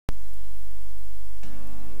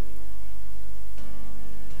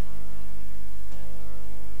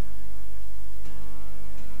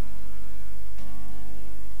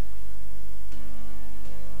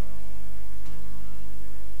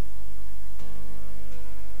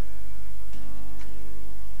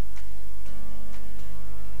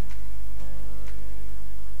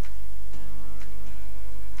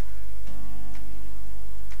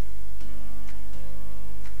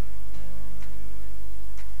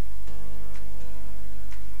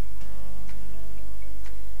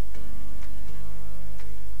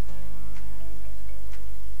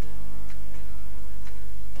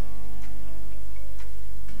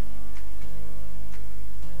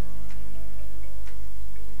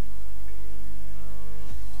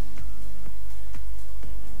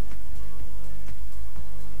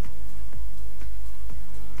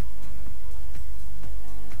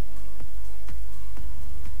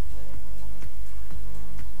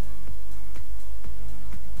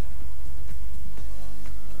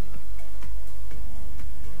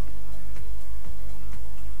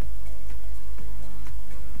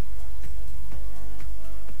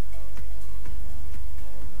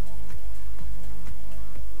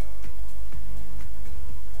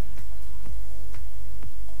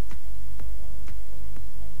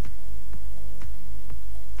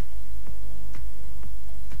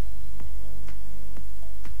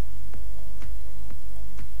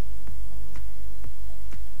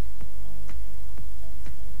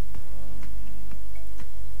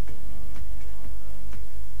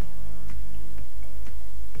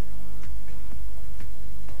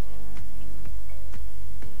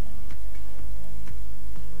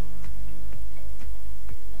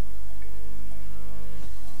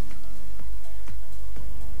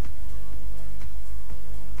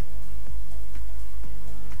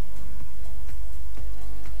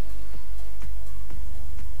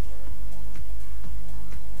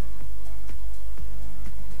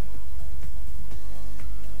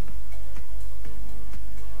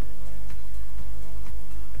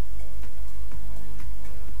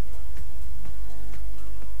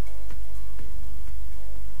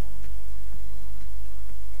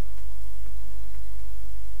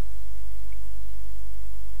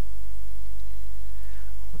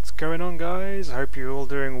going on, guys? I hope you're all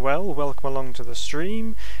doing well. Welcome along to the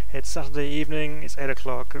stream. It's Saturday evening, it's 8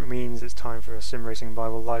 o'clock, it means it's time for a Sim Racing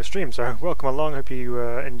Bible live stream. So welcome along, hope you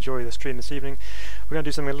enjoy the stream this evening. We're going to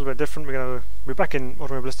do something a little bit different. We're back in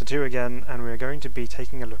Automobilista 2 again, and we're going to be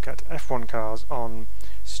taking a look at F1 cars on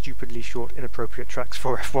stupidly short, inappropriate tracks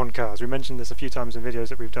for F1 cars. We mentioned this a few times in videos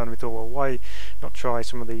that we've done. We thought, well, why not try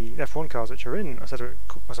some of the F1 cars which are in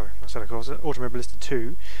Automobilista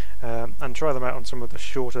 2 and try them out on some of the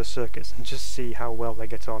shorter circuits and just see how well they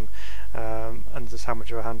get on, and just how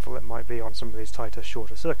much of a handful it might be on some of these tighter,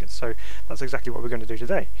 shorter circuits. So that's exactly what we're going to do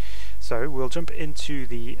today. So we'll jump into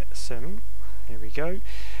the sim. Here we go.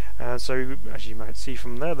 So as you might see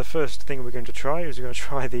from there, the first thing we're going to try is the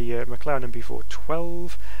McLaren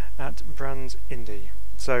MP412 at Brands Indy.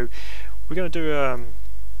 So we're going to do a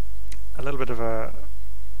little bit of a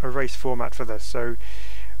race format for this. So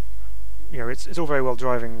it's all very well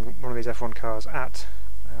driving one of these F1 cars at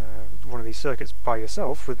one of these circuits by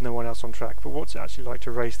yourself with no one else on track, but what's it actually like to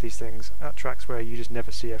race these things at tracks where you just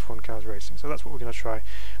never see F1 cars racing? So that's what we're going to try.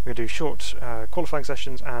 We're going to do short qualifying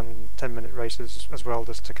sessions and 10-minute races as well,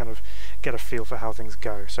 just to kind of get a feel for how things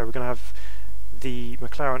go. So we're going to have the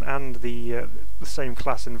McLaren and the same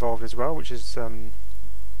class involved as well, which is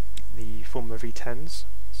the Formula V10s.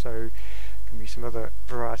 So there can be some other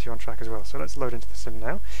variety on track as well. So let's load into the sim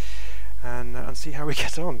now and see how we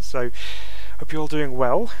get on. So hope you're all doing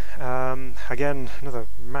well. Again, another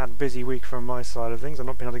mad busy week from my side of things. I've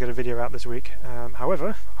not been able to get a video out this week.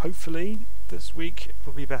 However, hopefully this week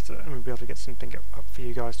will be better and we'll be able to get something up for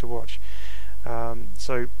you guys to watch.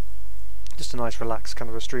 So just a nice relaxed kind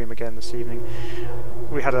of a stream again this evening.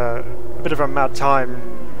 We had a bit of a mad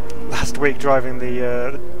time last week driving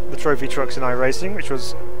the trophy trucks in iRacing, which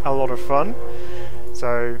was a lot of fun.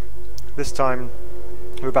 So this time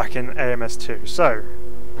we're back in AMS2. So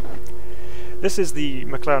this is the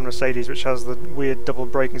McLaren Mercedes, which has the weird double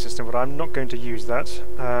braking system, but I'm not going to use that.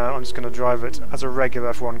 I'm just going to drive it as a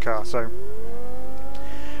regular F1 car. So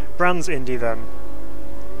Brands Indy then.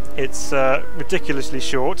 It's ridiculously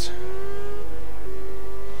short,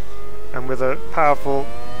 and with a powerful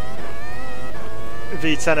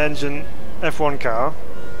V10 engine F1 car,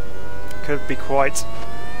 could be quite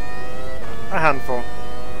a handful.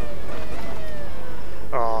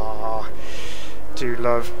 Ah, do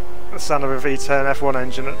love the sound of a V10 F1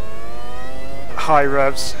 engine at high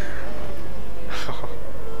revs.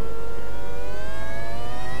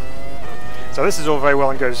 So this is all very well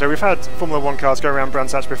and good. So we've had Formula 1 cars go around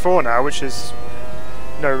Brands Hatch before now, which is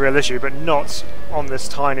no real issue, but not on this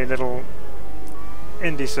tiny little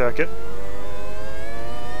Indy circuit.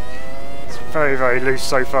 It's very, very loose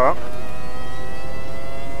so far.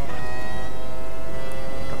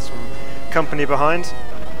 Got some company behind.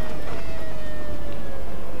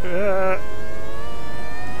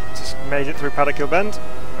 Just made it through Paddock Hill Bend,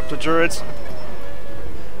 up to Druids.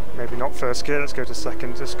 Maybe not first gear, let's go to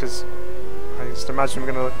second, just because I just imagine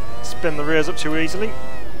we're going to spin the rears up too easily.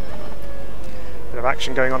 Bit of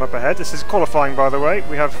action going on up ahead. This is qualifying, by the way.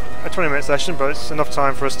 We have a 20-minute session, but it's enough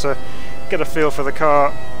time for us to get a feel for the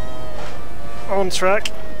car on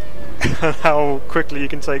track and how quickly you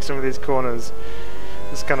can take some of these corners.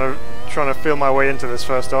 Just kind of trying to feel my way into this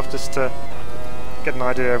first off, just to get an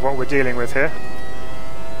idea of what we're dealing with here.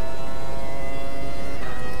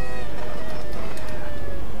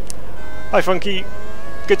 Hi Funky,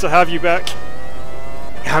 good to have you back.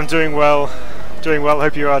 I'm doing well,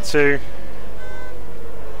 hope you are too.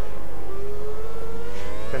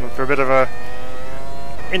 Been for a bit of a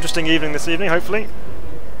interesting evening this evening, hopefully.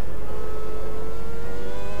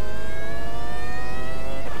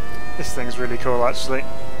 This thing's really cool actually.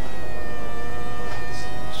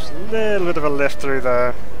 Little bit of a lift through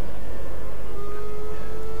there.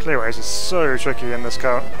 Clearways is so tricky in this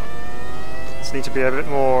car. Just need to be a bit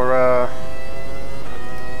more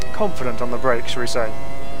confident on the brake, shall we say.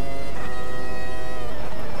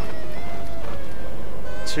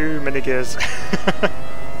 Too many gears.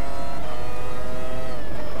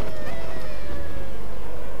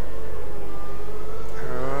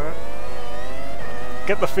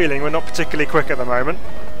 Get the feeling we're not particularly quick at the moment,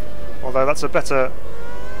 although that's a better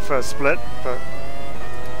first split, but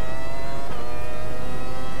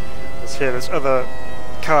let's hear this other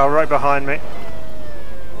car right behind me.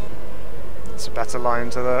 It's a better line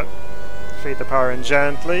to the feed the power in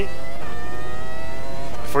gently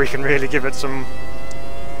before you can really give it some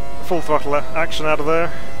full throttle action out of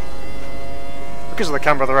there. Because of the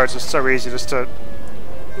camber of the road, it's just so easy just to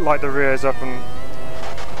light the rears up and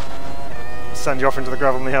send you off into the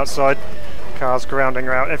gravel on the outside. Cars grounding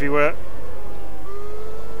out everywhere.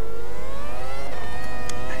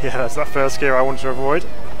 Yeah, that's that first gear I want to avoid.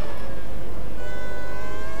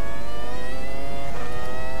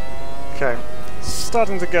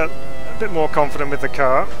 starting to get a bit more confident with the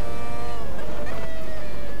car.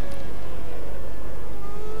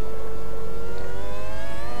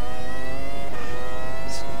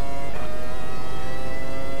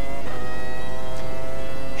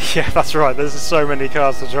 Yeah, that's right, there's so many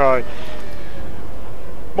cars to try.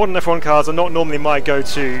 Modern F1 cars are not normally my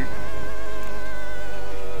go-to,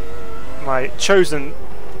 my chosen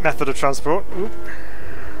method of transport. Oop,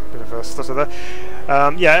 bit of a stutter there.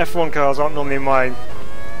 Yeah, F1 cars aren't normally my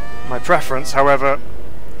preference, however,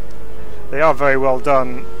 they are very well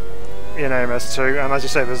done in AMS2, and as you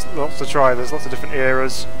say, there's lots to try, there's lots of different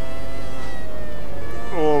eras,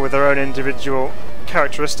 all with their own individual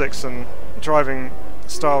characteristics and driving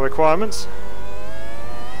style requirements.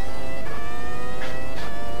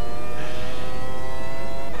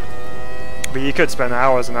 But you could spend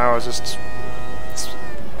hours and hours just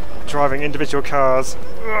driving individual cars.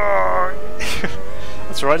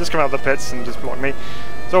 That's right, just come out of the pits and just block me.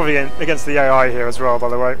 It's obviously against the AI here as well, by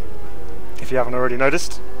the way, if you haven't already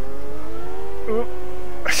noticed. Oh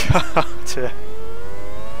dear.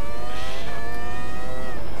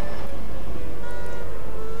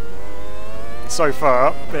 So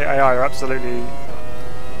far, the AI are absolutely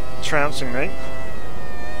trouncing me.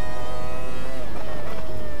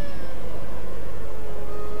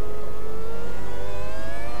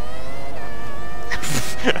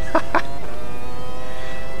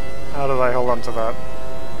 How do they hold on to that?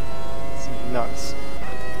 It's nuts.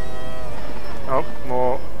 Oh,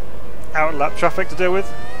 more out-lap traffic to deal with.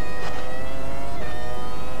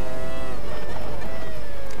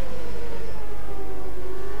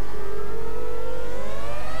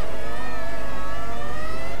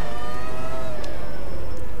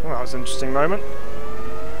 Well, that was an interesting moment.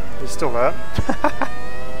 He's still there.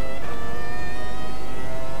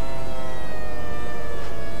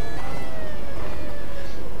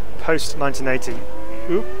 Post 1980.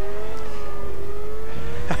 Oop.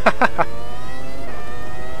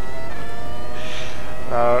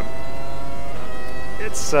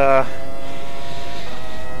 It's the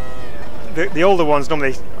older ones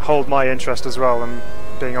normally hold my interest as well, and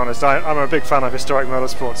being honest, I'm a big fan of historic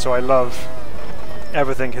motorsport, so I love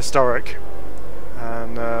everything historic,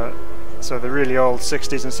 and so the really old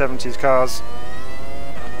 60s and 70s cars,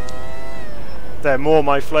 they're more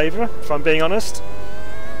my flavour, if I'm being honest.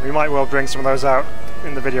 We might well bring some of those out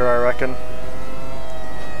in the video, I reckon.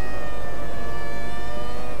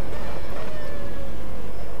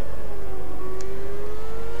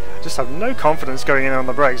 I just have no confidence going in on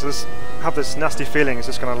the brakes. I have this nasty feeling it's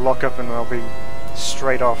just going to lock up and I'll be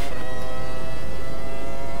straight off.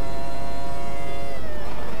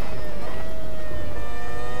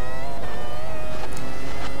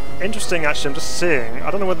 Interesting, actually, I'm just seeing, I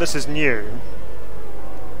don't know whether this is new.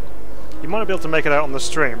 You might not be able to make it out on the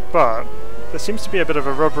stream, but there seems to be a bit of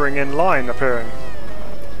a rubbering in line appearing.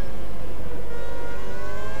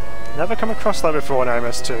 Never come across that before in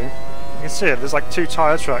AMS2. You can see it, there's like 2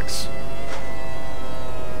 tyre tracks.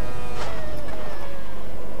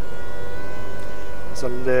 It's a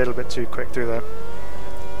little bit too quick through there.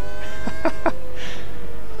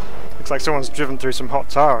 Looks like someone's driven through some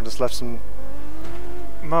hot tar and just left some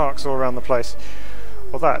marks all around the place.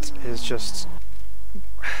 Well, that is just...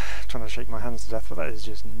 trying to shake my hands to death, but that is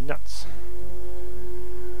just nuts.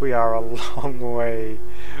 We are a long way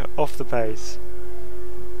off the pace.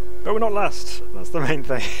 But we're not last, that's the main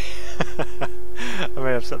thing. I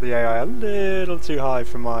may have set the AI a little too high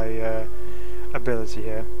for my ability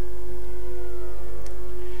here.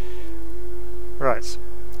 Right.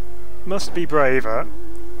 Must be braver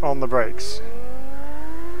on the brakes.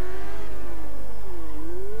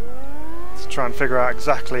 Let's try and figure out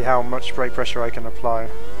exactly how much brake pressure I can apply.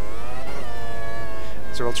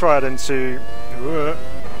 So we'll try it into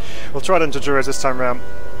Druids this time round.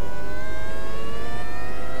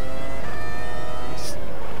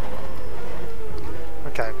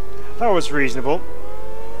 Okay, that was reasonable.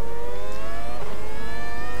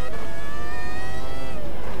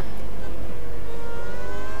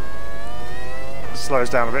 Slows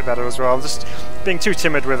down a bit better as well. I'm just being too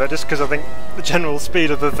timid with it, just because I think the general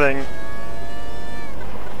speed of the thing,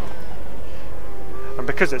 and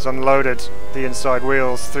because it's unloaded the inside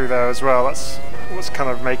wheels through there as well, that's what's kind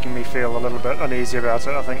of making me feel a little bit uneasy about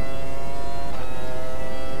it, I think.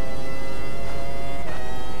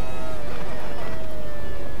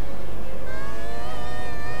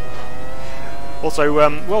 Also,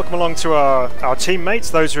 welcome along to our teammates,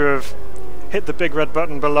 those who have hit the big red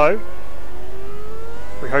button below.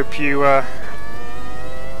 We hope you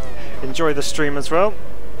enjoy the stream as well,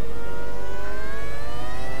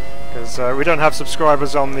 because we don't have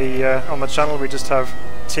subscribers on the channel. We just have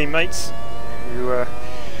teammates to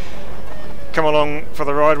come along for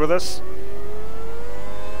the ride with us.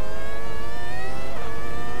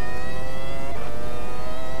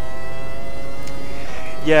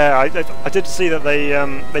 Yeah, I did see that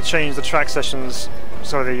they changed the track sessions,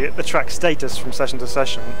 sorry, the track status from session to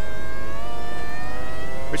session,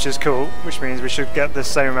 which is cool, which means we should get the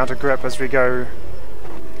same amount of grip as we go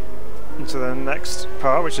into the next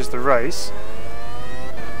part, which is the race.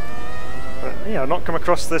 But yeah, I've not come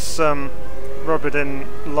across this rubbered in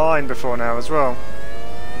line before now as well.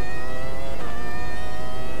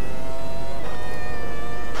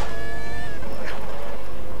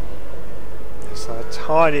 Just a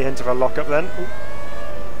tiny hint of a lock up then.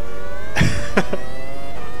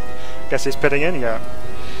 Guess he's pitting in, yeah.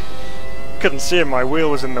 Couldn't see him, my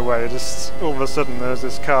wheel was in the way, just all of a sudden there's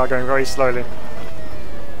this car going very slowly.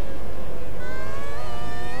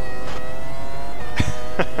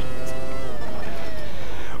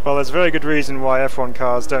 Well, there's a very good reason why F1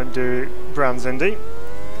 cars don't do Brands Indy.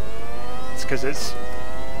 It's because it's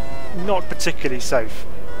not particularly safe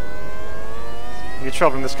when you're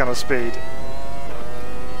travelling this kind of speed.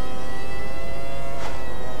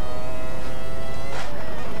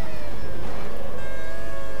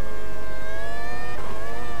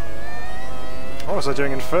 What was I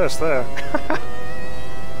doing in first there?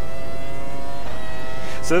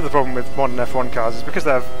 So the problem with modern F1 cars is because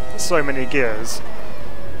they have so many gears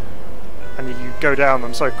and you go down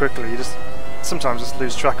them so quickly, you just sometimes just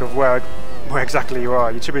lose track of where exactly you are.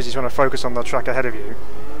 You're too busy trying to focus on the track ahead of you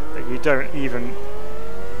that you don't even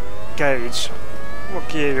gauge what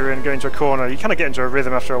gear you're in going into a corner. You kind of get into a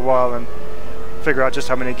rhythm after a while and figure out just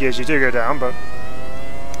how many gears you do go down, but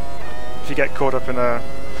if you get caught up in a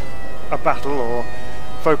battle or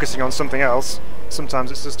focusing on something else,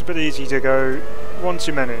 sometimes it's just a bit easy to go one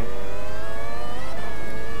too many.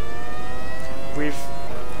 We've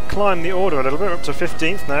climbed the order a little bit, up to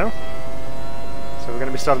 15th now, so we're going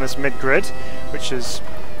to be starting this mid-grid, which is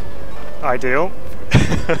ideal.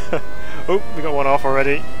 Oh, we got one off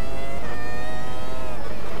already.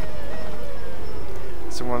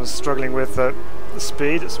 Someone's struggling with the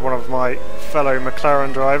speed. It's one of my fellow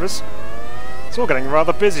McLaren drivers. It's all getting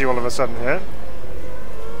rather busy all of a sudden here.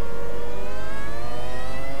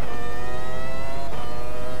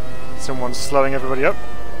 Someone's slowing everybody up.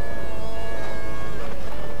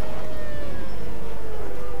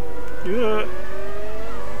 Yeah.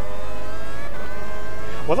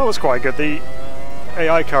 Well, that was quite good. The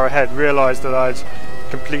AI car ahead realised that I'd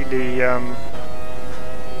completely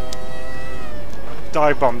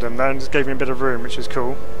dive bombed him there and just gave me a bit of room, which is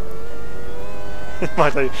cool.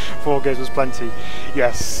 Might say 4 gears was plenty.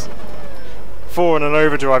 Yes. 4 and an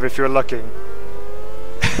overdrive if you're lucky.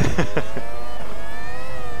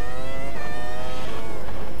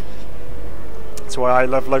 That's why I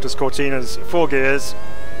love Lotus Cortinas. 4 gears,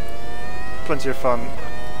 plenty of fun.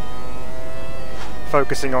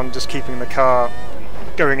 Focusing on just keeping the car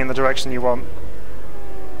going in the direction you want.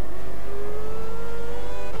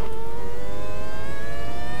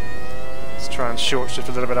 Let's try and short shift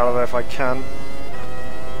a little bit out of there if I can.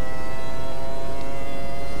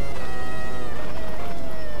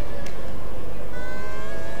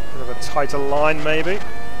 Bit of a tighter line maybe.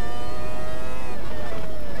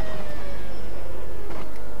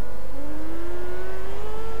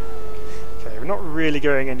 Okay, we're not really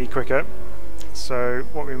going any quicker. So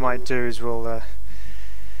what we might do is we'll go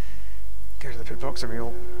to the pit box and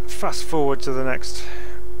we'll fast forward to the next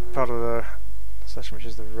part of the session, which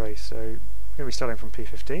is the race. So we're going to be starting from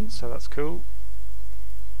P15, so that's cool.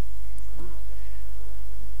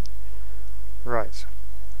 Right.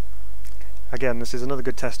 Again, this is another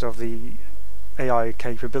good test of the AI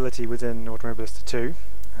capability within Automobilista 2,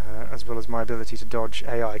 as well as my ability to dodge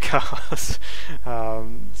AI cars.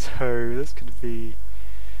 So this could be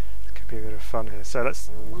a bit of fun here. So let's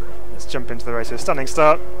jump into the race here. Standing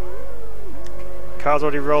start. Car's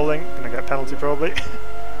already rolling. Gonna get a penalty probably.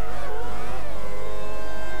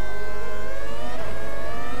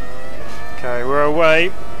 Okay, we're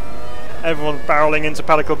away. Everyone barreling into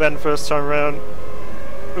Palicle Bend first time round.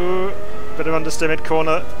 Ooh, bit of understeer mid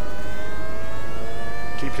corner.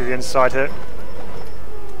 Keep to the inside here.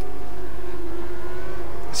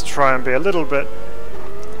 Let's try and be a little bit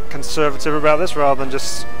conservative about this rather than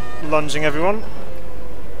just lunging everyone.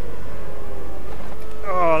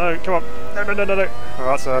 Oh no, come on. No. Oh,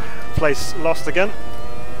 that's a place lost again.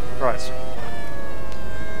 Right.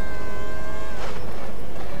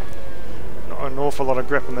 Not an awful lot of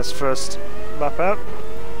grip on this first lap out.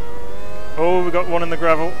 Oh, we got one in the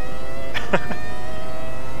gravel.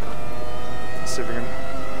 Let's see if we can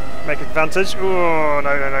make advantage. Oh,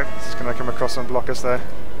 no. It's going to come across and block us there.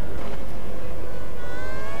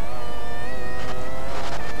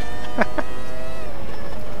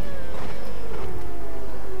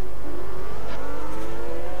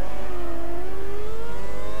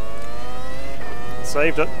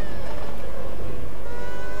 saved it.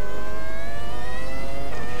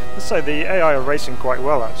 Let's say the AI are racing quite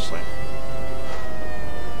well, actually.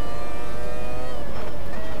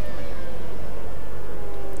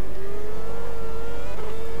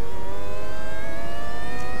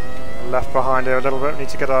 Left behind here a little bit, we need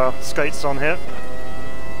to get our skates on here.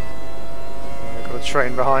 We've got a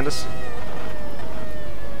train behind us.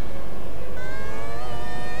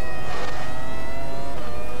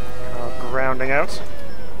 Grounding out.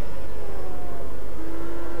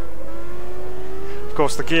 Of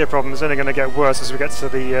course, the gear problem is only going to get worse as we get to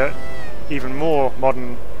the even more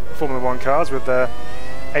modern Formula 1 cars with their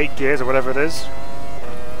 8 gears or whatever it is.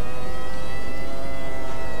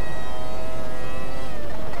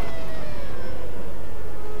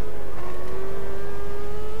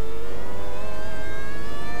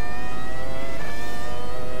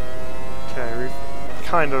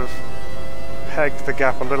 Kind of pegged the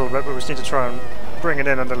gap a little bit, but we just need to try and bring it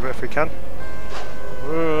in a little bit if we can.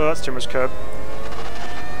 Ooh, that's too much curb.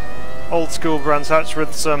 Old school Brands Hatch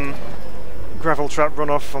with some gravel trap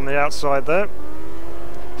runoff on the outside there.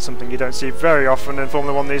 Something you don't see very often in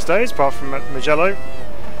Formula 1 these days, apart from at Mugello.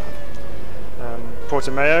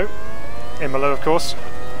 Portimao, Imola of course.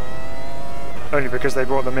 Only because they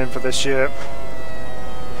brought them in for this year.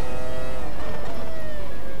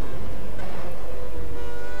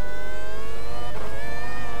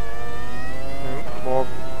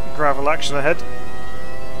 Gravel action ahead.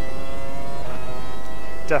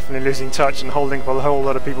 Definitely losing touch and holding up a whole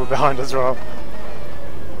lot of people behind as well.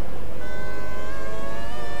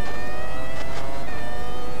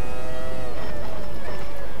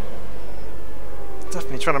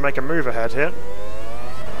 Definitely trying to make a move ahead here.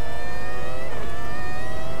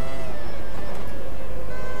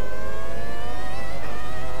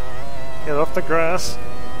 Get off the grass.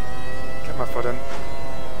 Get my foot in.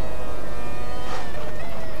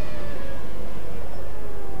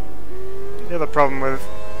 The other problem with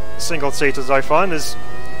single-seaters I find is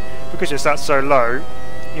because you're sat so low,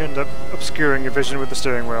 you end up obscuring your vision with the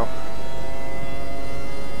steering wheel.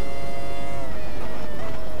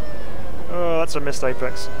 Oh, that's a missed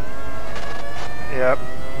apex. Yep,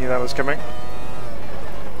 knew that was coming.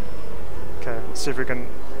 Okay, let's see if we can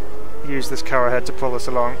use this car ahead to pull us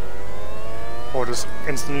along. Or just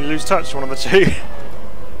instantly lose touch, one of the two.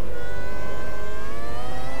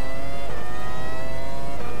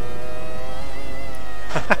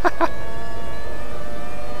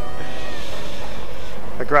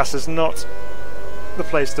 The grass is not the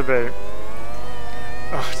place to be.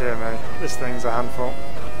 Oh dear me, this thing's a handful.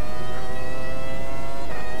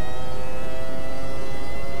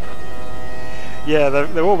 Yeah,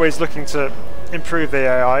 they're always looking to improve the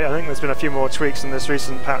AI. I think there's been a few more tweaks in this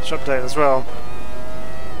recent patch update as well.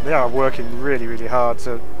 They are working really, really hard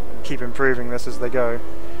to keep improving this as they go.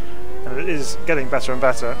 And it is getting better and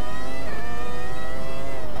better.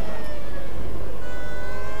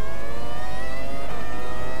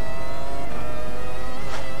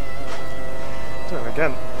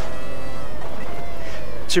 Again,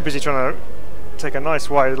 too busy trying to take a nice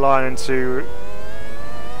wide line into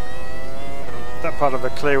that part of the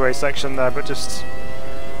clearway section there, but just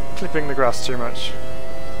clipping the grass too much.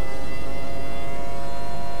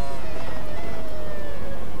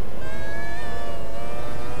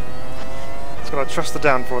 Just gotta trust the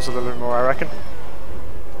downforce a little bit more, I reckon.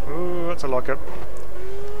 Ooh, that's a lockup.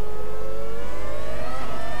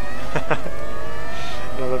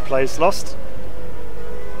 Another place lost.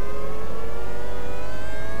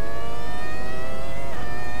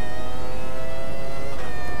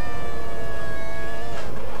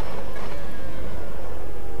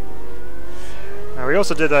 We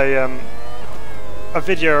also did a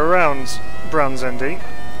video around Brands Indy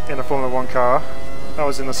in a Formula 1 car. I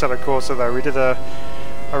was in the Assetto Corsa though. We did a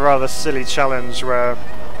rather silly challenge where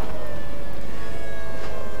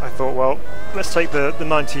I thought, well, let's take the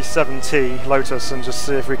 97T Lotus and just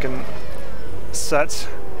see if we can set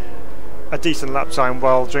a decent lap time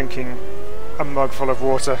while drinking a mug full of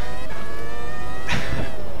water.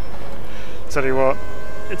 Tell you what,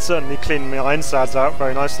 it certainly cleaned my insides out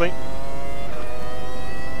very nicely.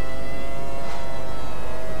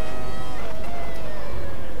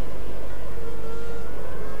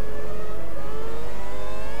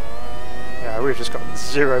 We've just got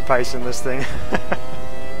zero pace in this thing.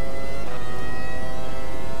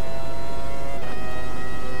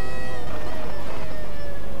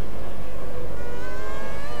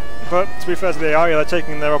 But to be fair to the AI, they're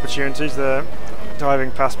taking their opportunities. They're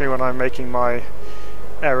diving past me when I'm making my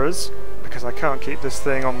errors because I can't keep this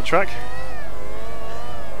thing on the track.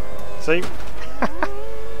 See?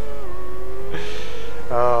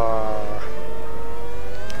 Oh.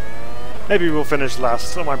 Maybe we'll finish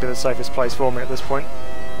last. That might be the safest place for me at this point.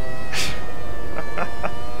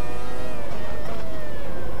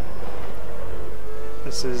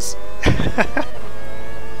 This is...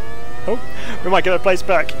 Oh, we might get a place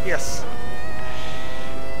back. Yes.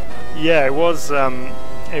 Yeah, it was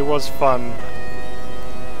fun.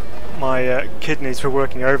 My kidneys were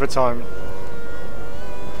working overtime.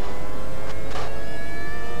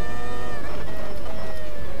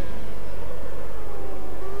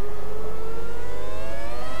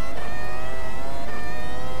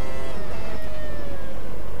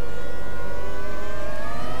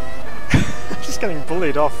 Just getting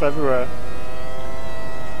bullied off everywhere.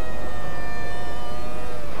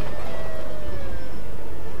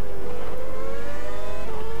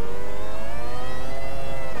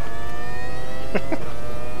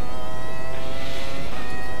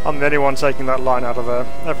 I'm the only one taking that line out of there.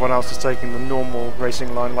 Everyone else is taking the normal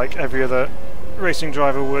racing line like every other racing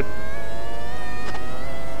driver would.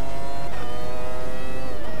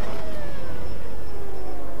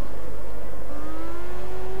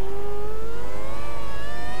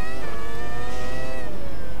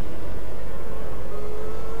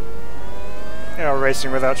 Yeah,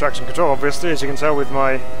 racing without traction control, obviously, as you can tell with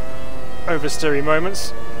my oversteery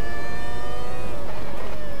moments.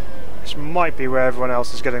 Which might be where everyone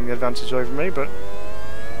else is getting the advantage over me, but...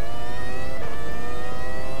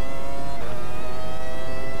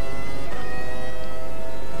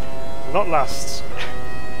 not last.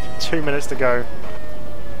 2 minutes to go.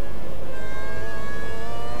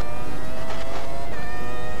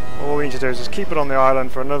 All we need to do is just keep it on the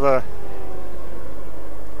island for another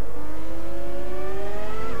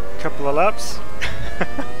couple of laps.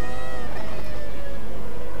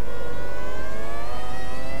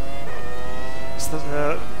 Is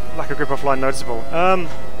the lack of grip offline noticeable?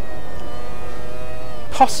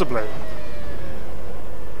 Possibly.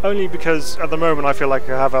 Only because at the moment I feel like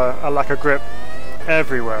I have a lack of grip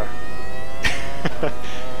everywhere.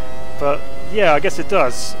 But yeah, I guess it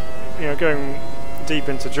does. You know, going deep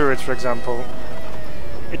into Druids, for example,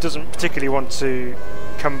 it doesn't particularly want to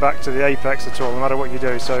come back to the apex at all, no matter what you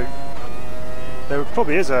do, so there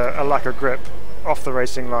probably is a lack of grip off the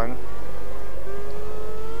racing line.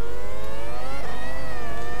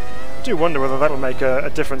 I do wonder whether that'll make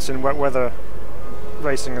a difference in wet weather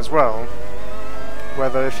racing as well.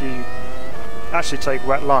 Whether if you actually take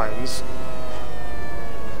wet lines...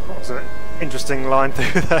 what was an interesting line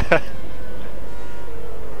through there?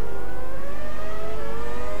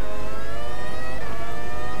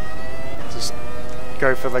 Just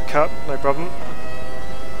go for the cut, no problem.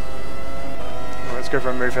 Well, let's go for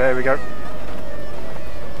a move here, we go.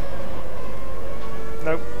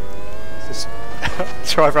 Nope. Just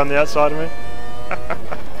drive around the outside of me.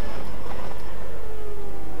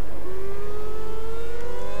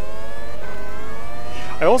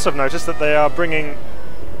 I also have noticed that they are bringing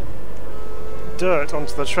dirt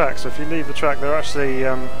onto the track, so if you leave the track there are actually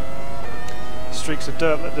streaks of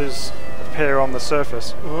dirt that does appear on the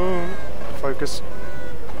surface. Ooh, focus.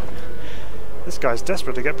 This guy's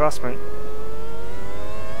desperate to get past me.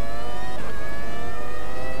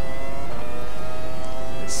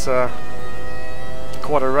 It's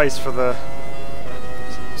quite a race for the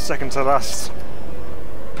second to last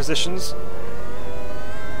positions.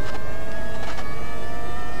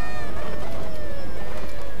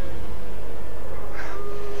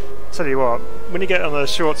 Tell you what, when you get on a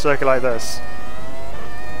short circuit like this,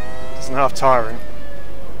 it's half tiring.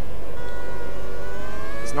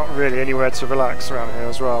 There's not really anywhere to relax around here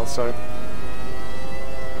as well, so...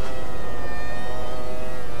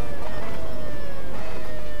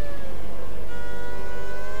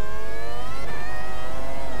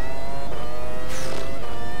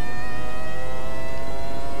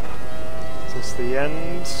 It's the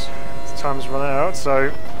end, time's run out,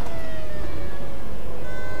 so...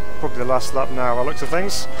 probably the last lap now, by the looks of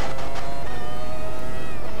things.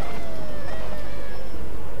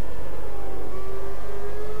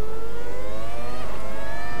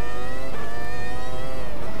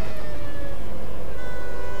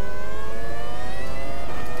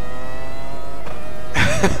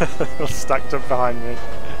 All stacked up behind me.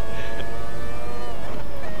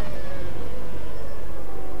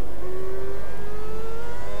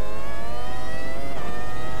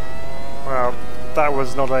 Wow. That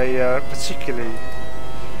was not a particularly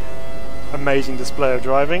amazing display of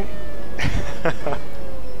driving.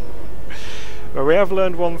 Well, we have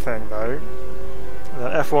learned one thing though,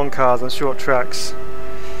 that F1 cars on short tracks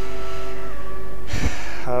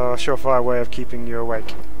are a surefire way of keeping you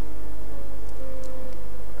awake.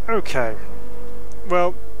 Okay,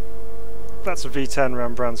 well, that's a V10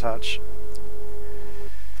 around Brands Hatch.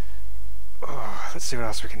 Let's see what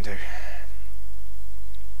else we can do.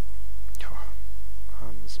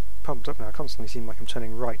 I'm pumped up now. I constantly seem like I'm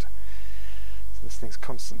turning right. So this thing's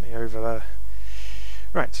constantly over there.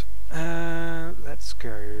 Right, let's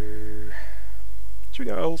go... Should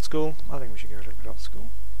we go old school? I think we should go a little bit old school.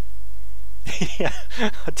 Yeah,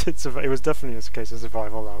 I did survive. It was definitely a case of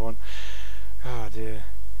survival, that one. Oh dear.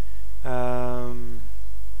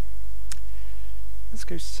 Let's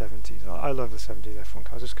go 70s. I love the 70s F1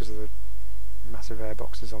 cars just because of the massive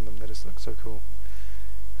airboxes on them. They just look so cool.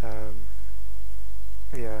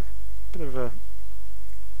 Yeah, bit of a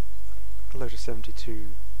Lotus 72,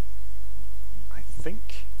 I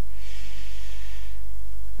think.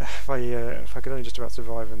 If I could only just about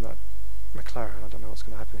survive in that McLaren, I don't know what's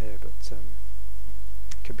going to happen here, but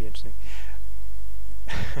could be interesting.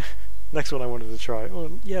 Next one I wanted to try.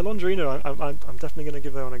 Oh, yeah, Londrina. I'm definitely going to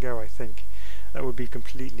give that one a go. I think that would be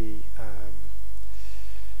completely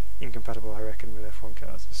incompatible, I reckon, with F1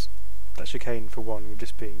 cars. That chicane for one would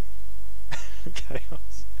just be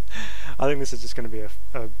chaos. I think this is just going to be a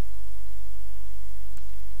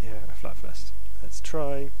flat fest. Let's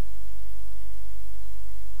try.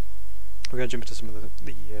 We're going to jump into some of the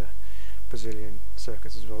Brazilian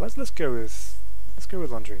circuits as well. Let's go with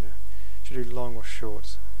Londrina. Should do long or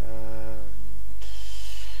short.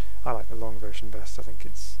 I like the long version best. I think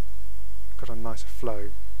it's got a nicer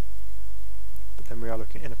flow. But then we are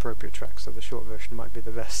looking at inappropriate tracks, so the short version might be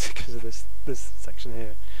the best because of this section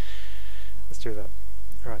here. Let's do that.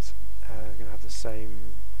 Right, we're going to have the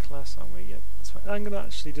same class, aren't we? Yeah, that's fine. I'm going to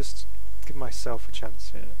actually just give myself a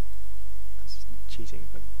chance here. That's cheating,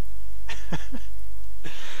 but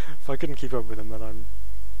if I couldn't keep up with them, then I'm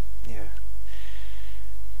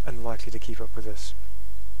unlikely to keep up with this.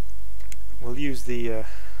 We'll use the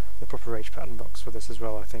proper H pattern box for this as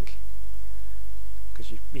well, I think,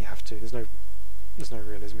 because you have to. There's no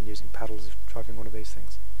realism in using paddles of driving one of these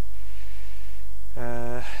things.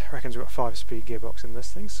 Reckons we've got a 5-speed gearbox in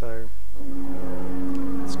this thing, so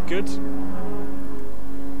that's good.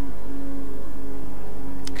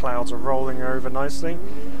 Clouds are rolling over nicely.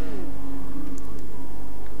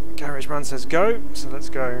 GarageBand says go, so let's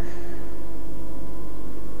go.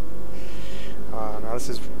 Now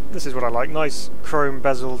this is what I like. Nice chrome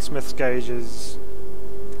bezeled Smith's gauges,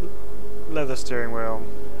 leather steering wheel,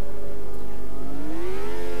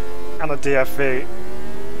 and a DFV.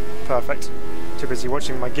 Perfect. Too busy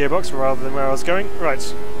watching my gearbox rather than where I was going. Right.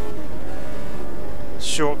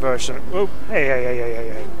 Short version. Oh,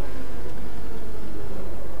 hey.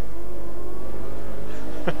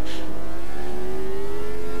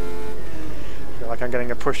 Feel like I'm getting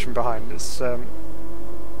a push from behind. It's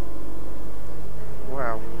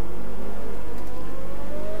wow.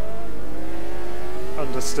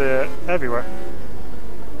 Understeer everywhere.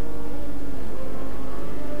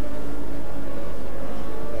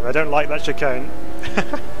 Yeah, I don't like that chicane.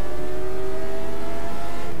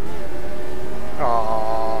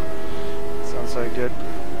 Aww, sounds so good.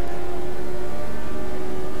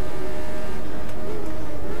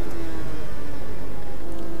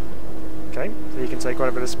 Okay, so you can take quite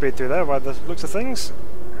a bit of speed through there by the looks of things.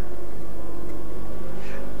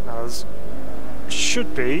 Now there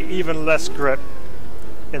should be even less grip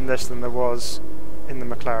in this than there was in the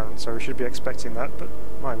McLaren, so we should be expecting that, but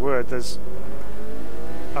my word, there's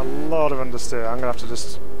a lot of understeer. I'm going to have to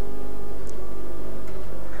just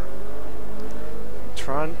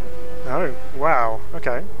try and... Oh, wow,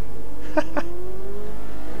 okay.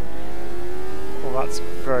 Well, that's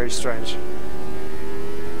very strange.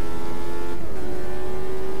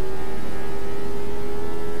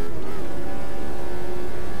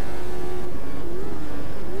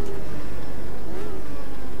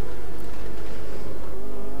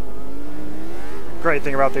 Great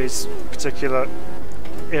thing about these particular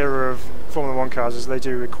era of Formula 1 cars is they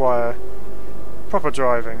do require proper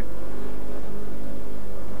driving.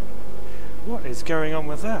 What is going on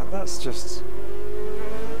with that? That's just...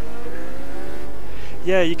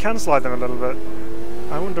 Yeah, you can slide them a little bit.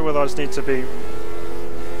 I wonder whether I just need to be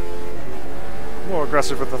more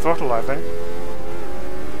aggressive with the throttle, I think.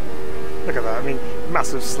 Look at that, I mean,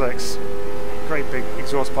 massive slicks. Great big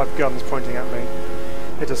exhaust pipe guns pointing at me.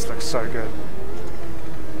 It just looks so good.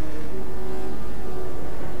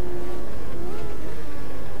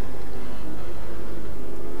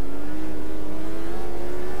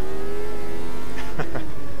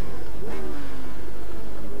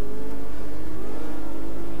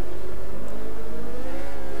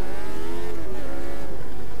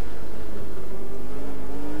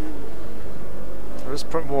 Just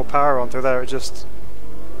put more power onto there, it just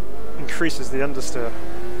increases the understeer.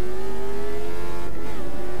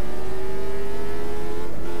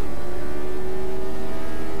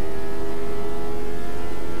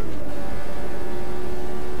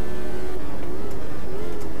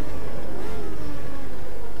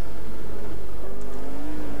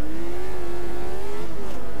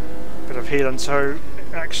 heel and toe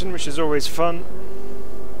action, which is always fun.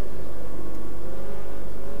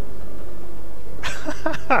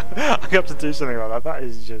 I have to do something like that. That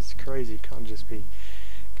is just crazy. Can't just be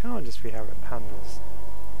how it handles.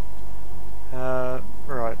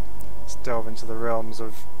 Right, let's delve into the realms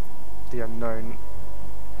of the unknown.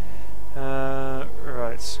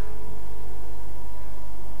 Right.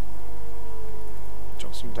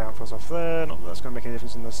 Drop some downforce off there. Not that that's going to make any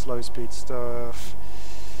difference in the slow speed stuff.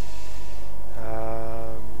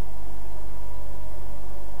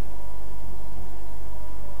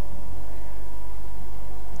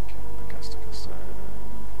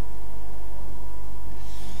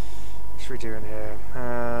 What should we do in here?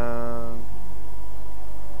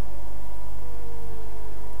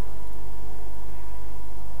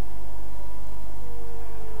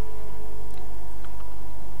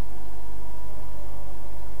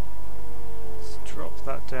 Let's drop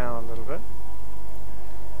that down a little bit.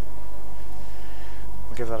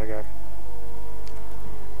 We'll give that a go.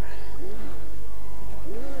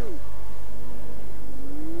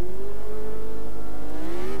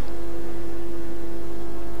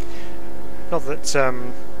 Not that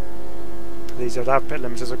these would have bit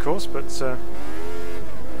limiters, of course, but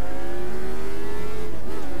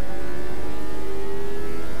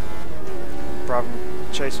Bravo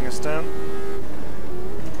chasing us down.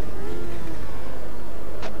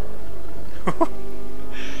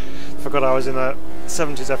 Forgot I was in a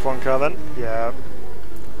 70s F1 car then. Yeah,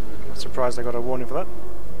 I'm not surprised I got a warning for that.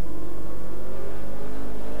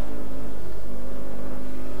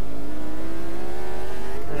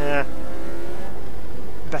 Yeah.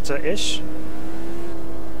 Better-ish.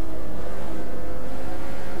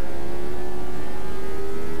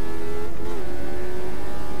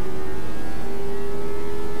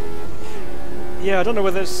 Yeah, I don't know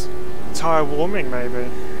whether it's tyre warming, maybe.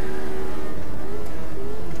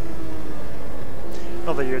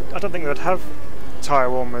 Not that I don't think they'd have tyre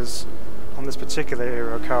warmers on this particular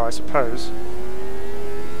era car, I suppose.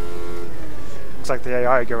 Looks like the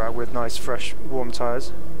AI go out with nice, fresh, warm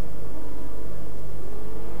tyres.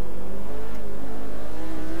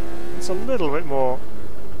 It's a little bit more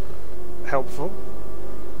helpful.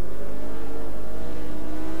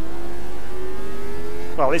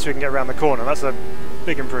 Well, at least we can get around the corner. That's a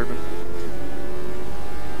big improvement.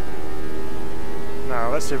 Now,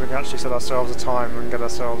 let's see if we can actually set ourselves a time and get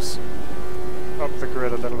ourselves up the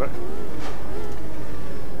grid a little bit.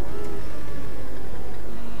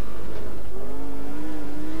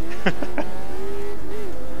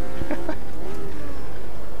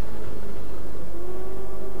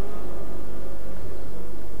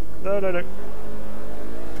 No, no, no.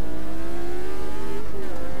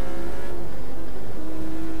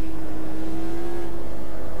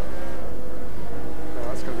 Oh,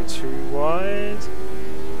 that's going to be too wide.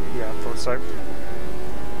 Yeah, I thought so.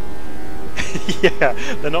 Yeah,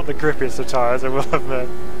 they're not the grippiest of tyres, I will admit.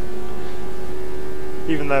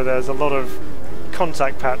 Even though there's a lot of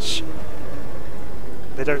contact patch,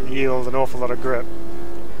 they don't yield an awful lot of grip.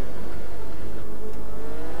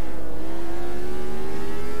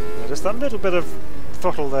 Just that little bit of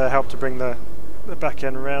throttle there helped to bring the back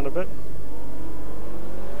end around a bit.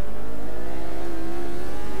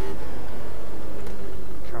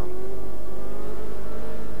 Can't.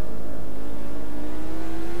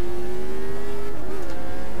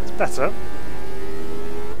 It's better.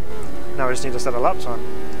 Now we just need to set a lap time.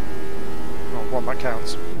 Well, one that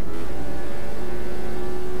counts.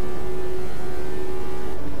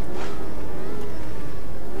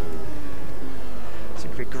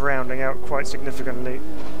 Grounding out quite significantly.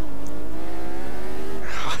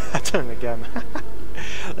 Done it again.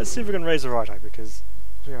 Let's see if we can raise the right eye, because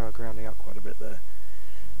we are grounding out quite a bit there.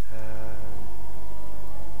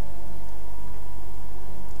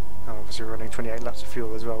 And obviously we're running 28 laps of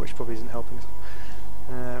fuel as well, which probably isn't helping us.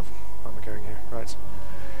 Where am I going here? Right.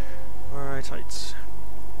 Right, tight. It's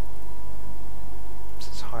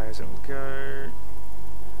as high as it will go.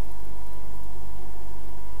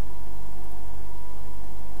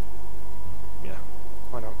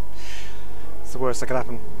 Why not? It's the worst that could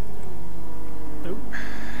happen. Ooh.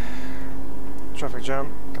 Traffic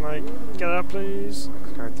jam. Can I get out, please?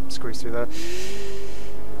 Can I squeeze through there?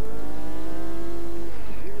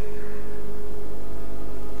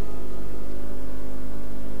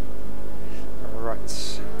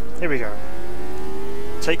 Alright. Here we go.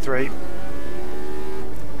 Take 3.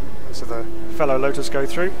 So the fellow Lotus go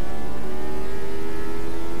through.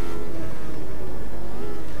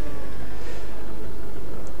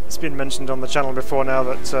 It's been mentioned on the channel before now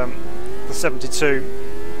that the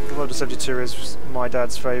Lotus 72 is my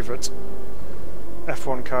dad's favourite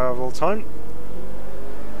F1 car of all time.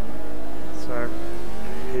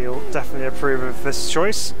 Definitely approve of this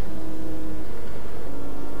choice.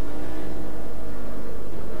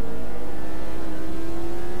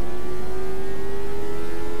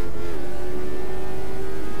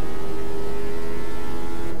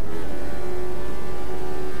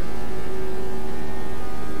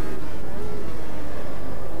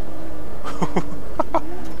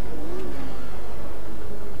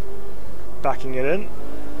 Backing it in.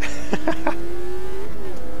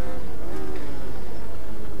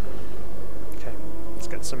 Okay, let's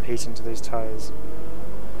get some heat into these tyres.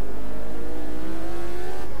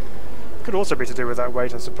 Could also be to do with that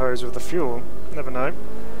weight, I suppose, with the fuel. Never know.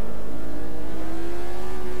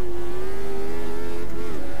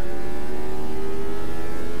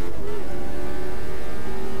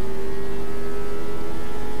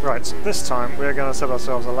 Right, this time we're going to set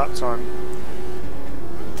ourselves a lap time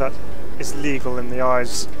that is legal in the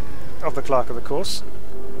eyes of the clerk of the course.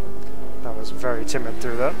 That was very timid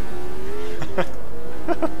through that.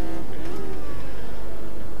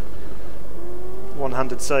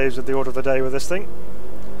 One-handed saves with the order of the day with this thing.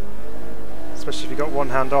 Especially if you've got one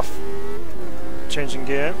hand off changing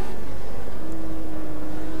gear.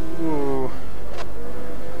 Ooh.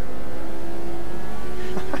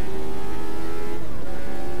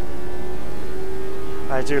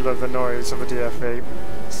 I do love the noise of the DFE.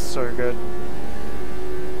 It's so good.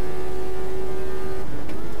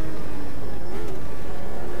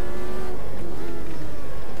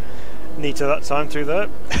 Neater that time through there.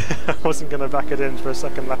 I wasn't going to back it in for a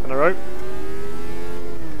second lap in a row.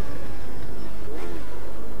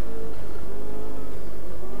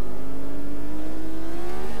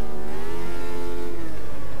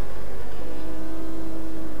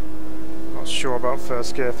 Not sure about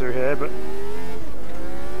first gear through here, but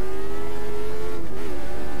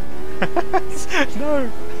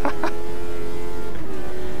no!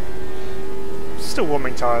 Still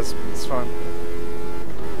warming tyres, it's fine.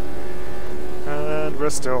 And we're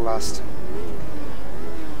still last.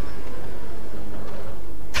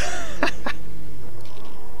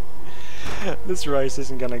 This race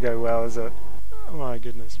isn't going to go well, is it? Oh my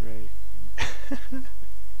goodness me.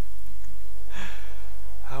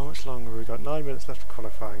 How much longer have we got? 9 minutes left of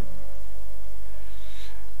qualifying.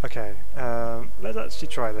 Okay, let's actually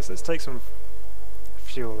try this. Let's take some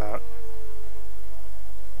fuel out.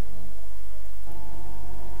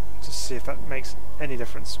 Just see if that makes any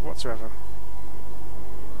difference whatsoever.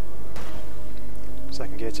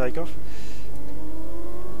 Second gear takeoff.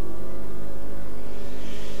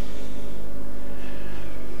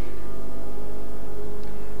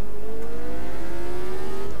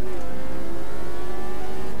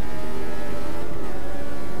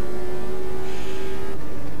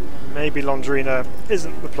 Maybe Londrina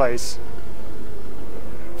isn't the place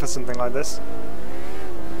for something like this,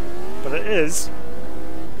 but it is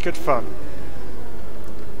good fun.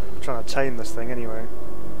 I'm trying to tame this thing anyway.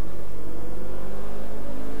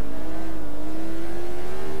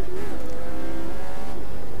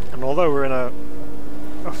 And although we're in a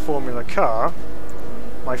Formula car,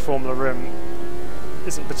 my Formula rim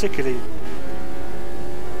isn't particularly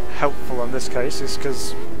helpful in this case, is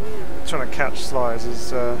because trying to catch slides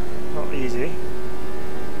is not easy.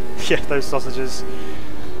 Yeah, those sausages.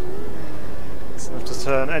 It's enough to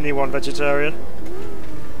turn anyone vegetarian.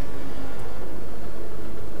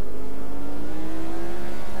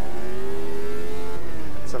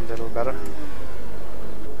 It's a little better.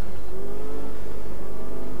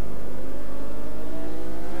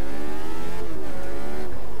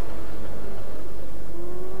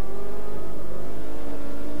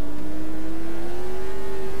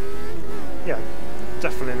 Yeah,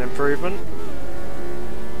 definitely an improvement.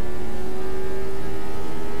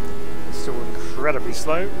 Still incredibly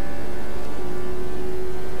slow.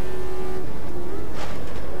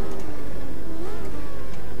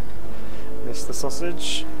 Missed the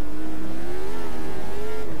sausage.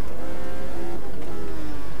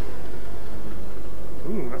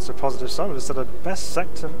 Ooh, that's a positive sign. We just had a best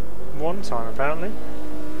sector 1 time apparently.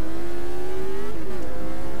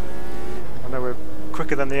 I know we're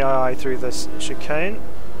quicker than the II through this chicane,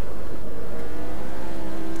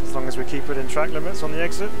 as long as we keep it in track limits on the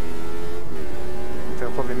exit.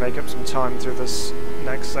 They'll probably make up some time through this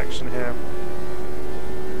next section here.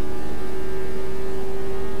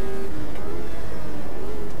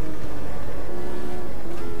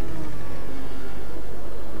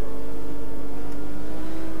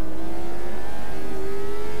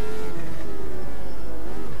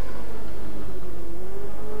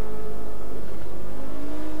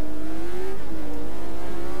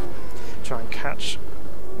 Try and catch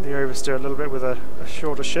the oversteer a little bit with a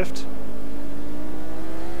shorter shift.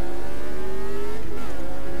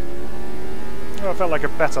 That felt like a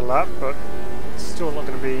better lap, but still not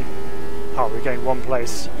going to be... Oh, we gained 1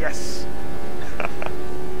 place. Yes!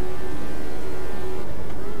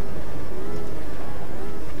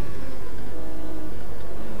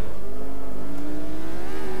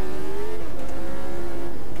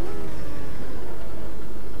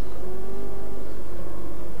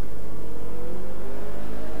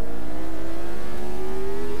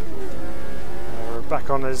 We're back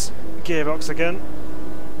on his gearbox again.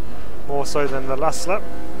 More so than the last lap.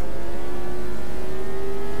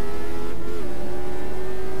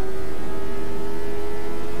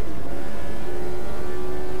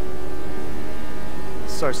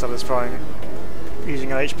 So satisfying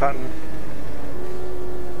using an H pattern,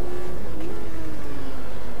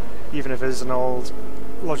 even if it is an old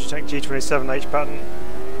Logitech G27 H pattern.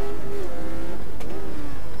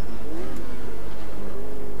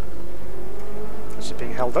 Actually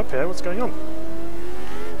being held up here, what's going on?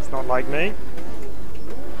 It's not like me.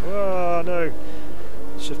 Oh no,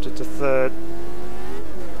 shifted to third.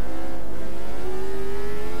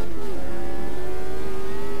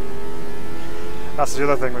 That's the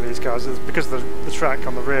other thing with these cars, is because the track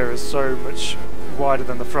on the rear is so much wider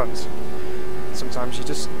than the front, sometimes you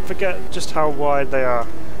just forget just how wide they are.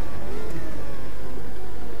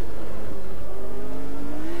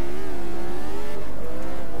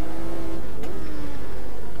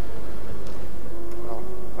 Well,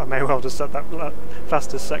 I may well just set that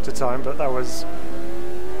fastest sector time, but that was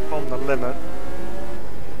on the limit,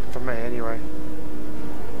 for me anyway.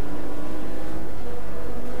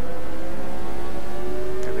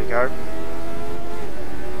 Go.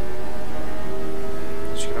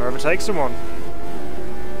 Just going to overtake someone.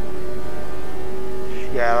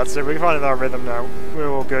 Yeah, that's it. We're finding our rhythm now.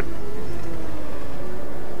 We're all good.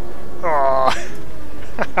 Oh.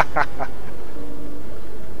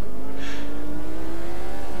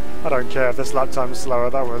 I don't care if this lap time's slower.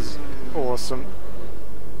 That was awesome.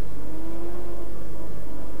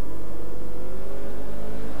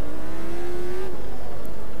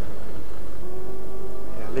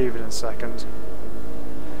 Leave it in a second.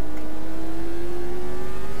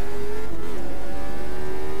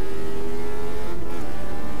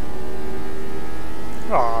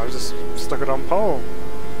 Oh, I just stuck it on pole.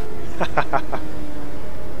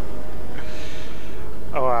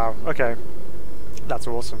 Oh wow, okay. That's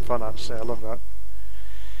awesome fun actually, I love that.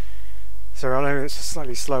 So I know it's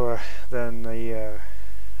slightly slower than the...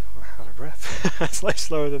 out of breath. Slightly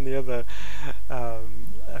slower than the other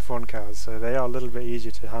F1 cars, so they are a little bit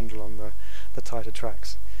easier to handle on the tighter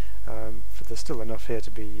tracks. But there's still enough here to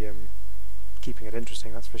be keeping it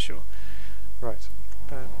interesting, that's for sure. Right,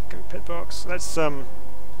 go pit box. Let's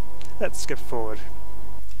skip forward.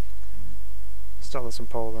 Start with some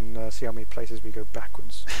pole and see how many places we go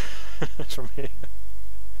backwards from here.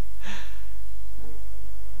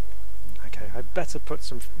 Okay, I better put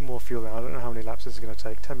some more fuel in. I don't know how many laps this is going to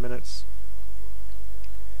take. 10 minutes.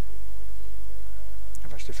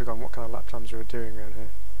 I've actually forgotten what kind of lap times we were doing around here.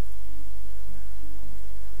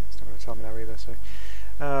 It's not going to tell me now either, so...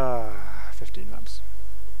 15 laps.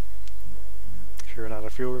 If we run out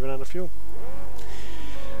of fuel, we run out of fuel.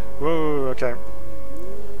 Whoa, okay.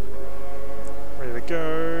 Ready to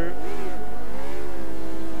go.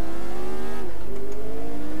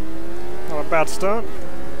 Not a bad start.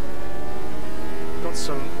 Got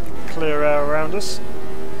some clear air around us.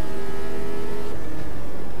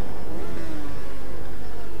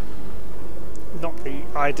 Not the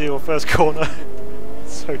ideal first corner.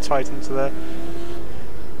 So tight into there.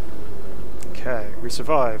 Okay, we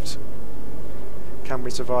survived. Can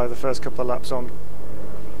we survive the first couple of laps on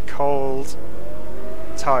cold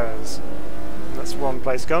tyres? That's one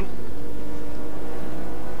place gone.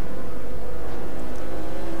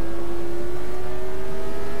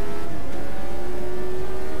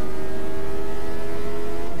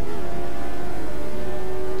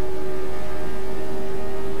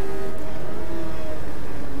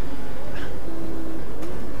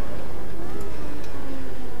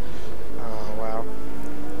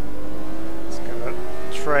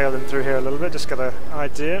 Trail him through here a little bit, just get an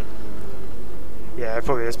idea. Yeah, it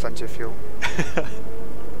probably is plenty of fuel.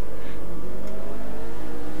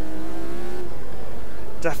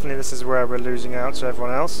 Definitely this is where we're losing out to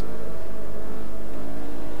everyone else.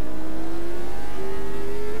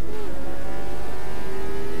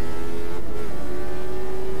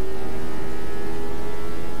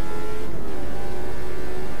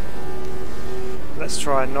 Let's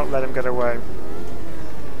try and not let him get away.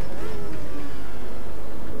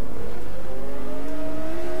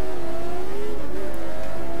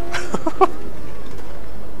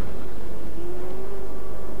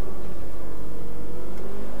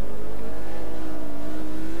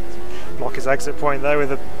 block his exit point there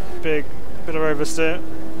with a big bit of oversteer.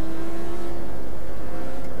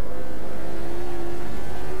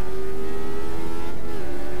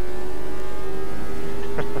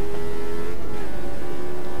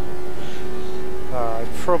 I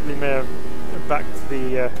probably may have backed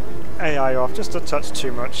the AI off just a touch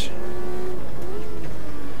too much.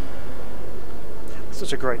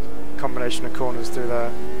 Such a great combination of corners through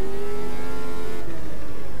there.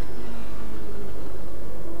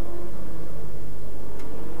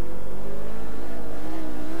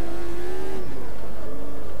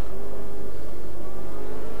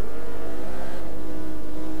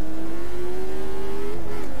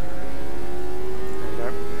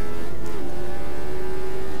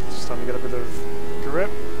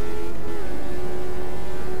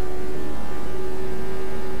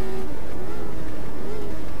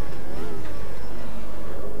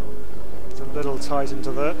 Tight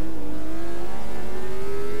into that.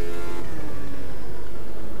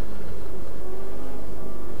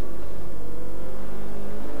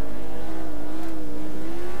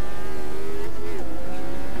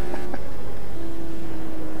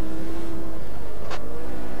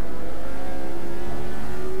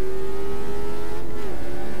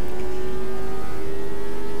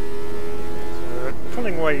 So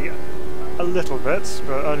pulling away a little bit,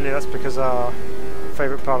 but only that's because our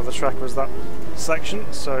favourite part of the track was that section,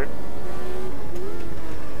 so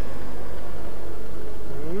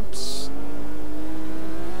oops.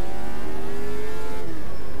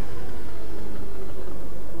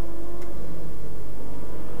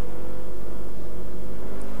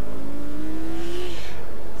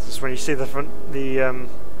 This is when you see the front, you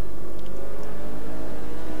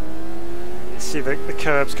see the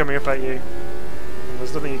curbs coming up at you, and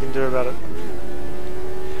there's nothing you can do about it.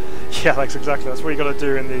 Yeah, that's exactly. That's what you got to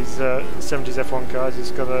do in these 70s F1 cars. You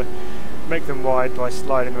just got to make them wide by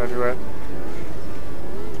sliding them everywhere.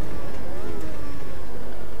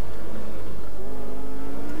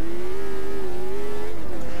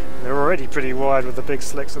 They're already pretty wide with the big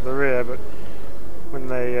slicks at the rear, but when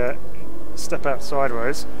they step out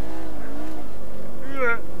sideways,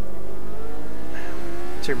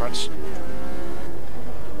 too much.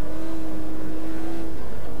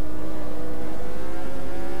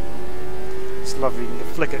 It's lovely, you can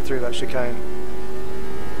flick it through that chicane.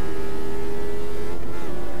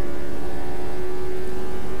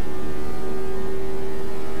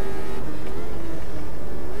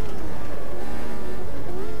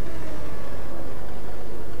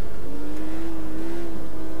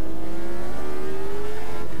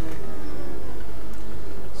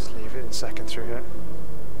 Just leave it in second through here.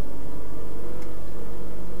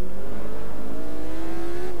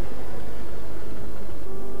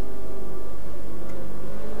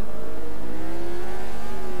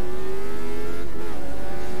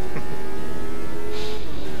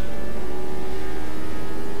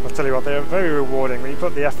 Tell you what, they are very rewarding when you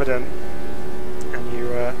put the effort in and you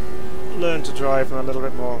learn to drive them a little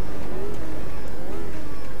bit more.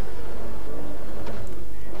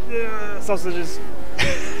 Yeah, sausages.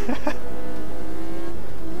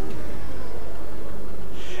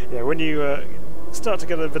 Yeah, when you start to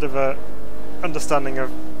get a bit of a understanding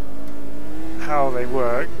of how they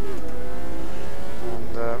work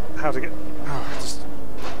and how to get. Oh, just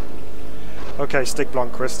okay, Stig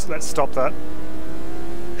Blomqvist, let's stop that.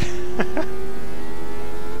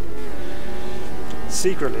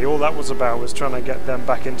 Secretly, all that was about was trying to get them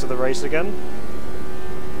back into the race again.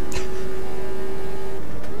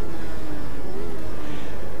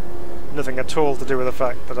 Nothing at all to do with the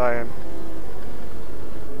fact that I am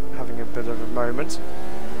having a bit of a moment.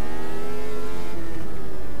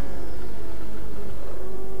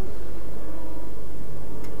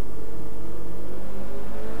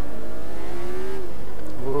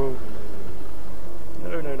 Whoa.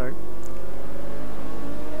 No, no, no.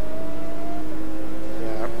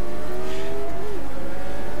 Yeah.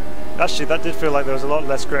 Actually, that did feel like there was a lot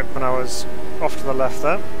less grip when I was off to the left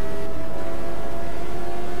there.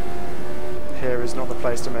 Here is not the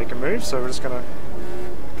place to make a move, so we're just going to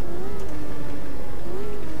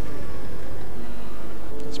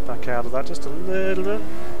just back out of that just a little bit.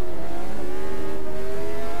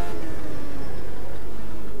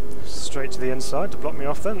 Straight to the inside to block me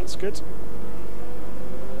off then, that's good.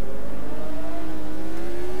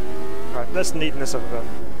 Right, let's neaten this up a bit.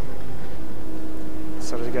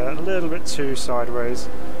 So to get a little bit too sideways.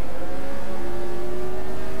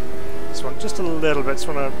 This one just a little bit, just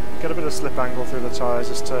want to get a bit of slip angle through the tyres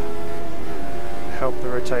just to help the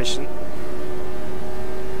rotation.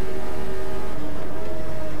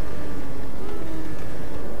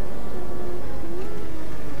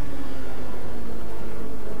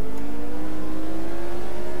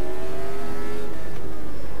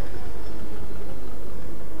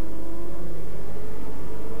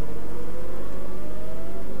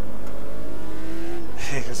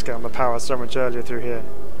 get on the power so much earlier through here.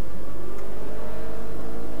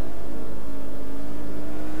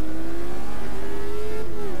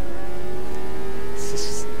 It's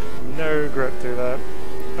just no grip through there.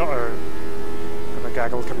 Uh-oh. Got a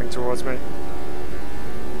gaggle coming towards me.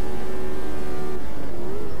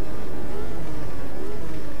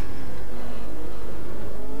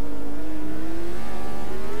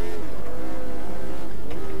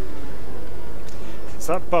 It's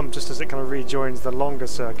that bump just as it kind of rejoins the longer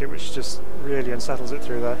circuit, which just really unsettles it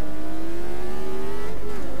through there.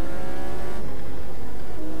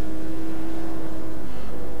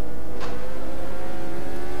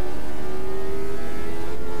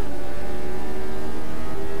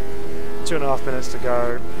 Two and a half minutes to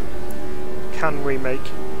go. Can we make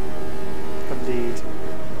the lead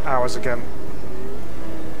ours again?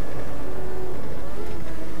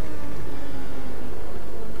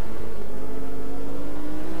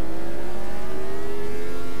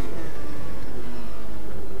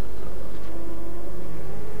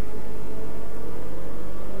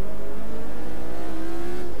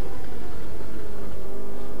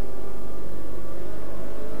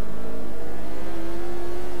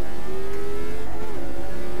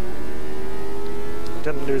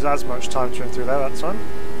 Didn't lose as much time through there that time.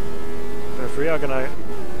 But if we are going to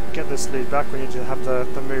get this lead back, we need to have the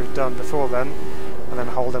move done before then, and then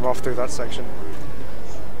hold him off through that section.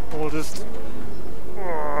 Or just...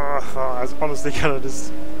 I was honestly going to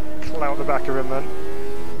just clout the back of him then.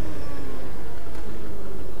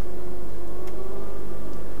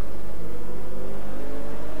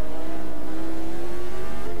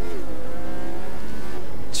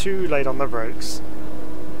 Too late on the brakes.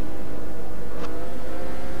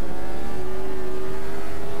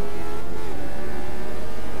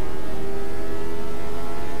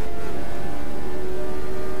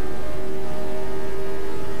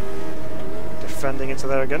 Defending into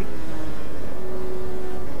there again.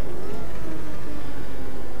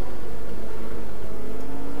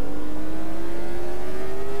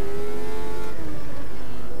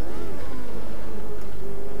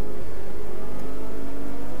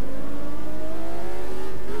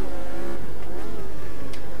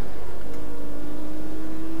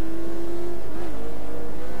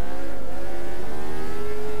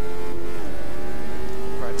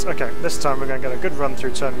 Okay, this time we're going to get a good run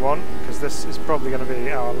through turn 1, because this is probably going to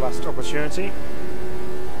be our last opportunity.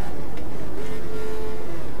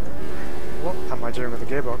 What am I doing with the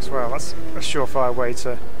gearbox? Well, that's a surefire way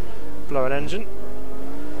to blow an engine.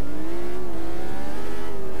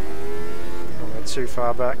 Oh, we're too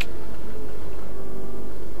far back.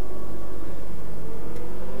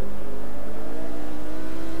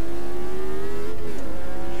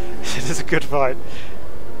 It is a good fight.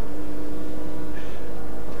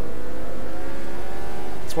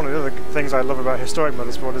 It's one of the other things I love about historic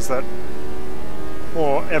motorsport is that,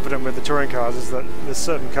 more evident with the touring cars, is that there's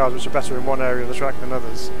certain cars which are better in one area of the track than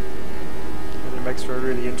others. And it makes for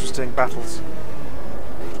really interesting battles.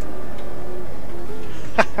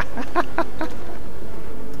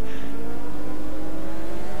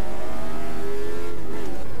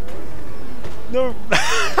 No!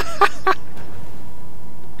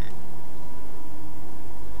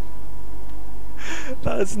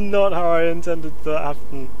 That is not how I intended that to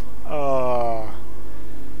happen. Oh.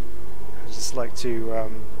 I'd just like to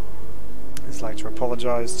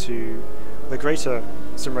apologise to the greater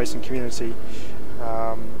sim racing community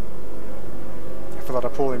for that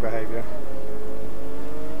appalling behaviour.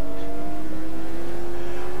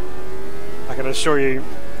 I can assure you,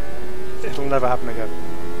 it'll never happen again.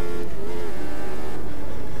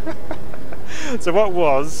 So what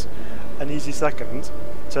was an easy second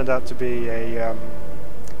turned out to be a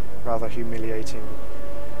rather humiliating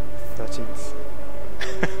 13th.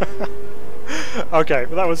 Okay,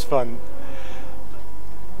 well that was fun.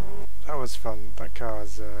 That was fun. That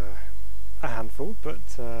car's a handful,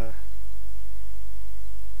 but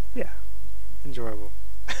yeah, enjoyable.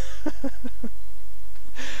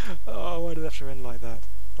 Oh, why did it have to end like that?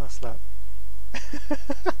 Last lap.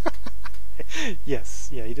 Yes,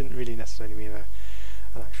 yeah, you didn't really necessarily mean an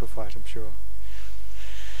actual fight, I'm sure.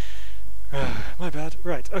 My bad.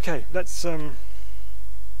 Right, okay, let's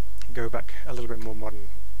go back a little bit more modern.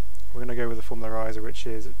 We're going to go with the Formula Riser, which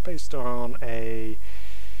is based on a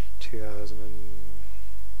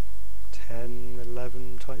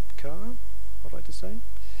 2010-11 type car, I'd like to say.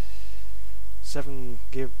 7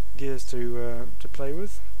 gears to play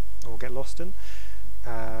with, or get lost in.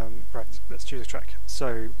 Right, let's choose a track.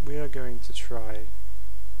 So, we are going to try...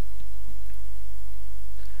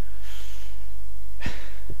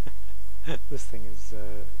 This thing is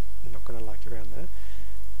not going to like it around there.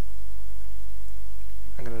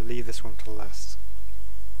 I'm going to leave this one to last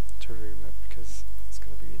to room it because it's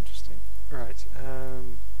going to be interesting. Right,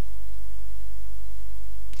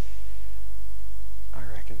 I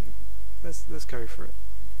reckon let's go for it.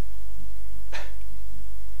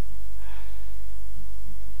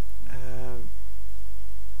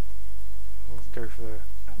 We'll go for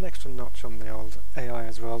an extra notch on the old AI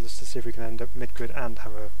as well, just to see if we can end up mid-grid and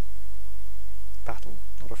have a battle,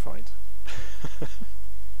 not a fight.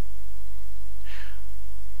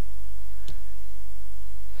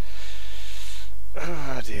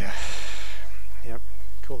 Oh dear. Yep,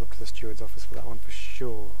 call up to the steward's office for that one for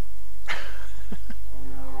sure.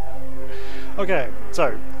 Okay,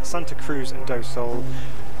 so Santa Cruz and Do Sol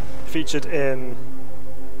featured in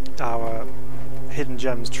our Hidden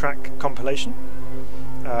Gems track compilation.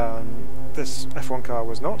 This F1 car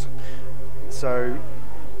was not, so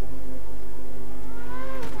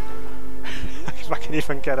if I can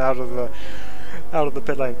even get out of the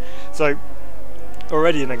pit lane. So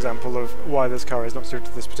already an example of why this car is not suited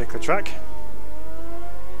to this particular track.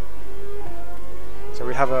 So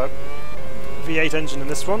we have a V8 engine in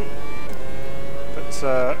this one,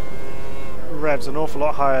 but revs an awful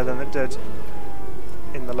lot higher than it did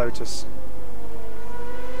in the Lotus.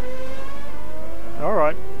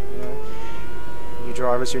 Alright, you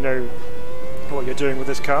drivers, you know what you're doing with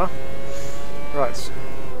this car. Right,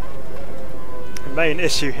 the main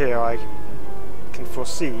issue here I can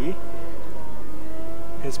foresee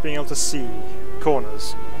is being able to see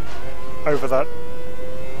corners over that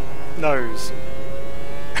nose.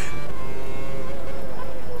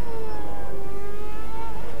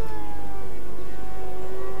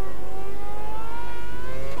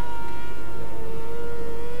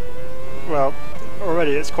 Well,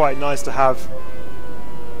 already it's quite nice to have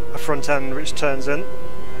a front end which turns in.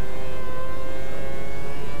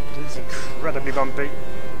 It's incredibly bumpy.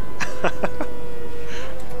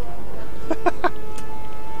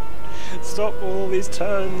 Stop all these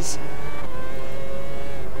turns.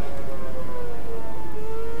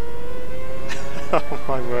 Oh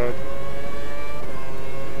my word.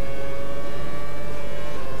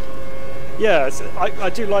 Yeah, I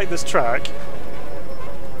do like this track.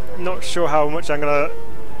 Not sure how much I'm gonna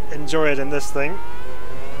enjoy it in this thing.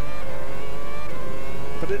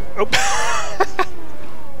 But it... Oh!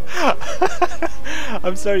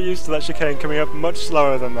 I'm so used to that chicane coming up much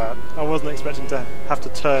slower than that. I wasn't expecting to have to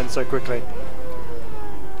turn so quickly.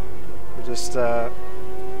 We just turned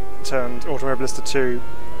Automobilista 2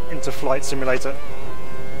 into Flight Simulator.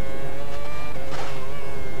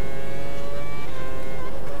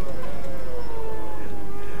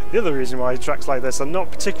 The other reason why tracks like this are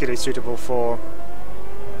not particularly suitable for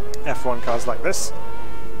F1 cars like this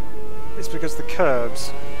is because the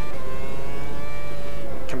curbs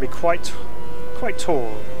can be quite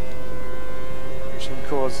tall, which can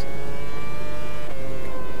cause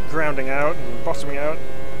grounding out and bottoming out.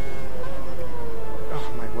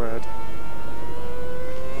 Oh my word.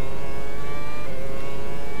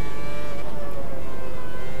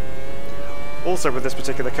 Also with this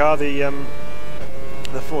particular car, the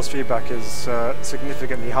force feedback is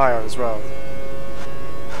significantly higher as well.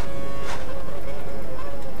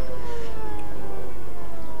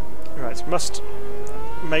 Right, must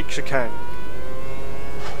make chicane.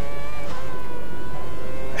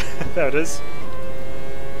 There it is.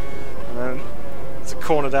 And then there's a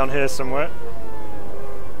corner down here somewhere.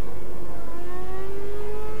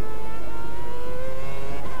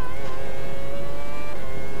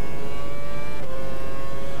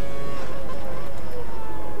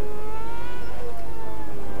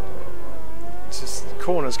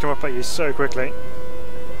 Corners come up at you so quickly.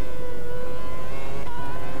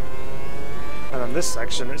 And on this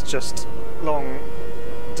section it's just long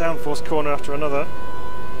downforce corner after another.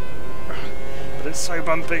 But it's so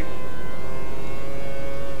bumpy.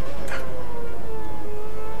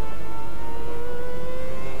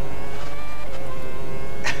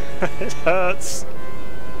 It hurts.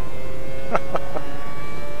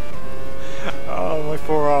 Oh, my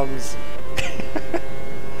forearms.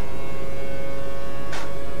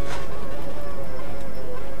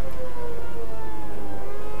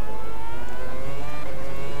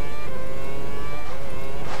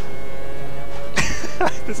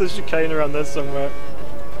 There's a chicane around there somewhere.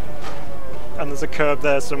 And there's a curb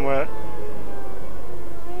there somewhere.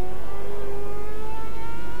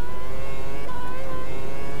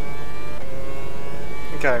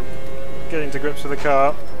 Okay, getting to grips with the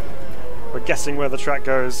car. We're guessing where the track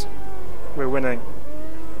goes. We're winning.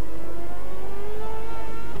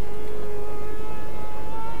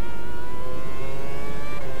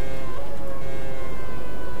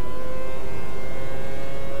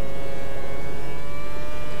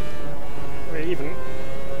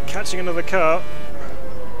 catching another car.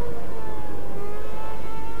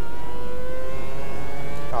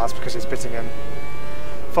 Ah, that's because he's pitting in.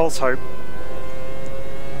 False hope.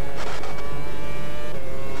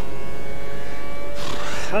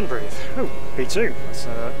 And breathe. Oh, P2. That's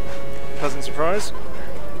a pleasant surprise.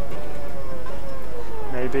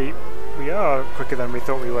 Maybe we are quicker than we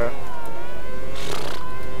thought we were.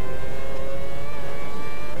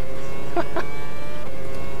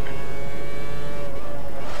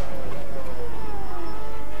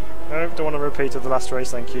 No, don't want to repeat of the last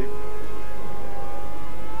race, thank you.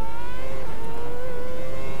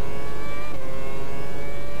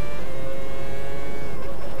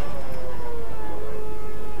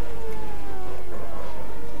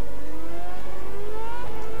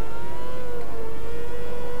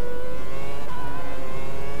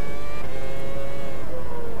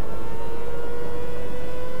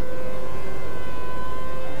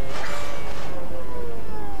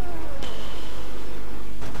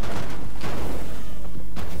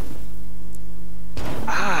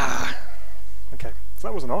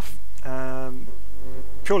 That wasn't off,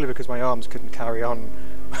 purely because my arms couldn't carry on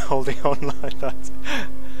holding on like that.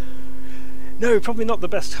 No, probably not the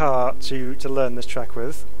best car to learn this track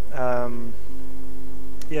with. Yeah,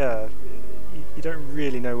 you don't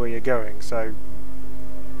really know where you're going, so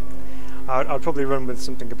I'd probably run with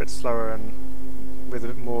something a bit slower and with a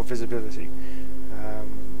bit more visibility.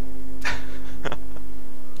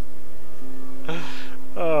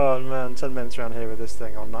 Oh man, 10 minutes around here with this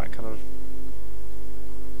thing on that kind of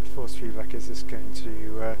force feedback is just going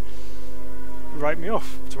to write me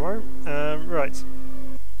off tomorrow. Right.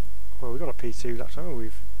 Well, we've got a P2 lap time. Oh,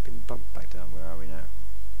 we've been bumped back down. Where are we now?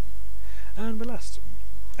 And we're last.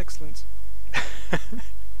 Excellent.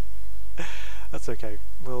 That's okay.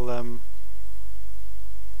 We'll let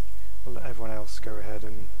everyone else go ahead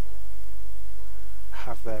and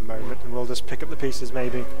have their moment, and we'll just pick up the pieces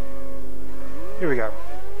maybe. Here we go.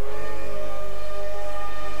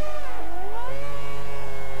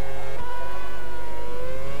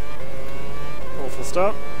 Awful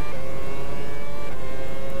start.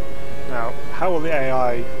 Now, how will the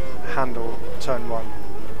AI handle turn 1?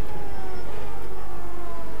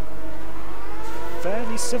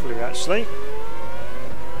 Fairly civilly, actually.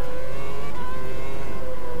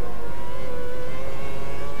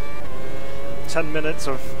 "10 minutes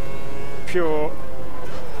of pure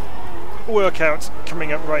workout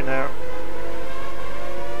coming up right now."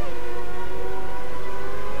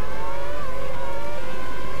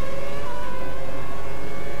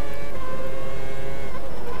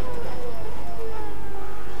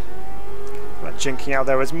 That jinking out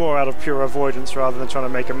there was more out of pure avoidance rather than trying to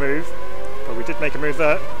make a move. But we did make a move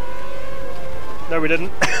there. No, we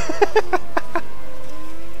didn't.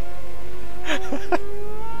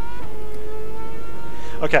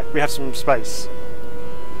 Okay, we have some space.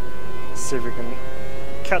 Let's see if we can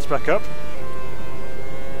catch back up.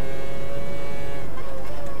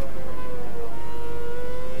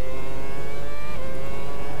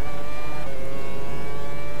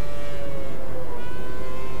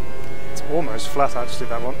 It's almost flat actually,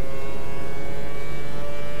 that one.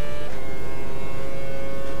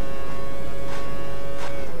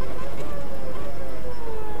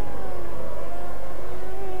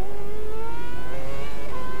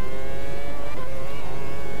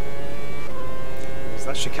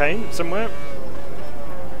 Chicane somewhere.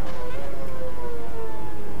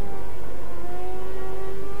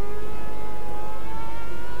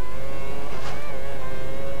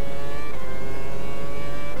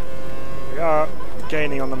 We are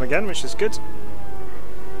gaining on them again, which is good.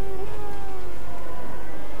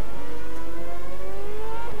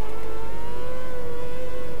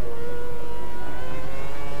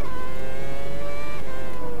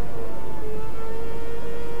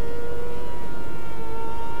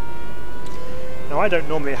 I don't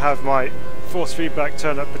normally have my force feedback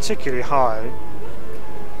turn up particularly high,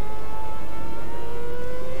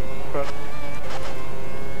 but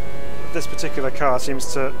this particular car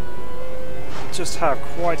seems to just have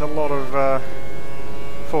quite a lot of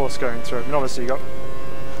force going through it. I mean, obviously you've got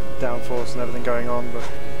downforce and everything going on, but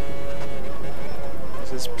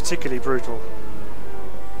this is particularly brutal.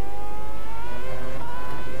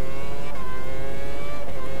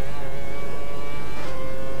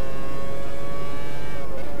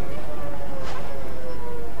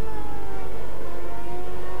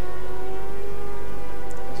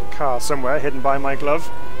 Car somewhere hidden by my glove.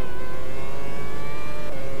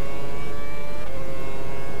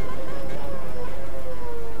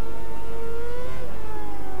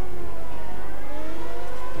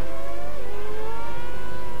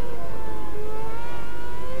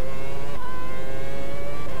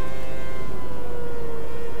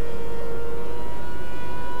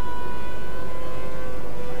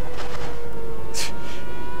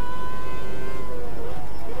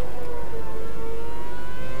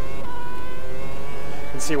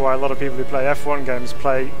 see why a lot of people who play F1 games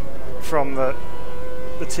play from the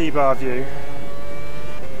T-bar view,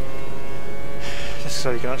 just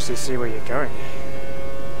so you can actually see where you're going.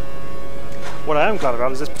 What I am glad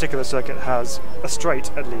about is this particular circuit has a straight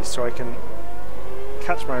at least, so I can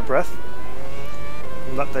catch my breath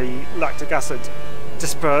and let the lactic acid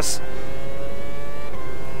disperse.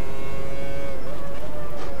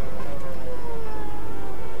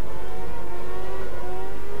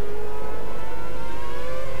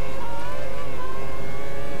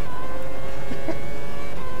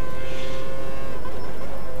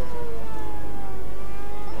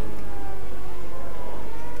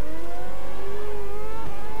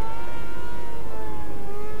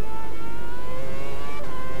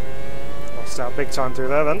 Out big time through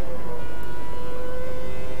there then. Yeah,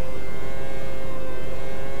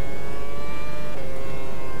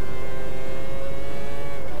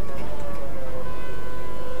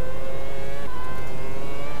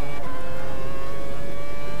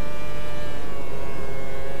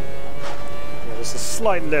 there's a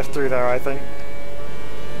slight lift through there, I think,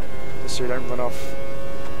 just so you don't run off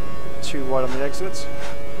too wide on the exits.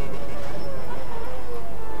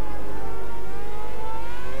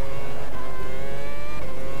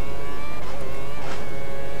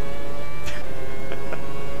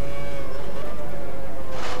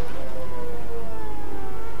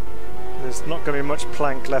 There's not going to be much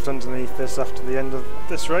plank left underneath this after the end of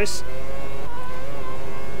this race.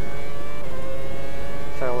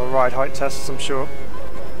 Fail the ride height tests, I'm sure.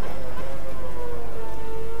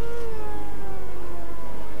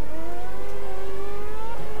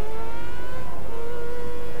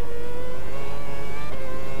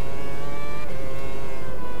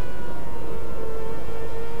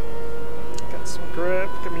 Get some grip,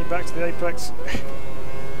 get me back to the apex.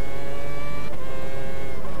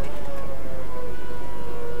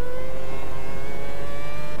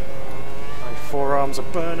 Forearms are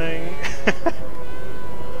burning.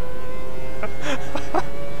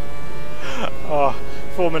 Oh,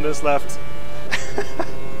 4 minutes left.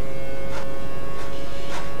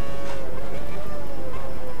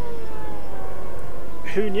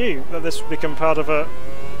 Who knew that this would become part of a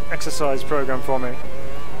exercise program for me?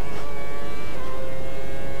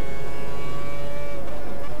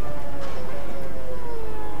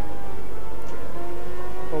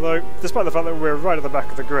 Although, despite the fact that we're right at the back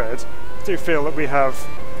of the grid, I do feel that we have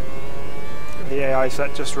the AI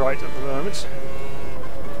set just right at the moment.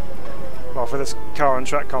 Well, for this car and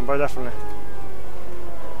track combo, definitely.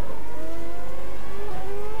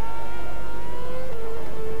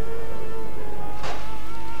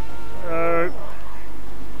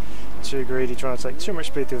 Too greedy, trying to take too much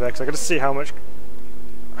speed through there, because I got to see how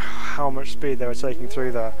much speed they were taking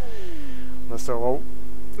through there. And I thought, well,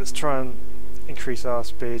 let's try and increase our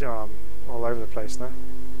speed. Oh, I'm all over the place now.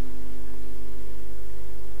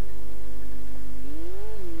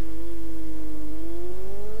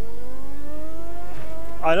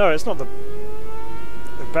 I know it's not the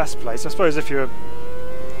best place. I suppose if you're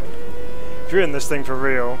in this thing for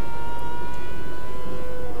real,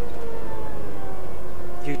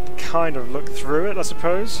 you'd kind of look through it, I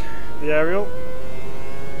suppose, the aerial.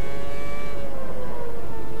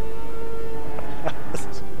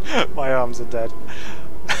 My arms are dead.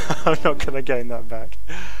 I'm not going to gain that back.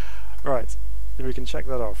 Right, then we can check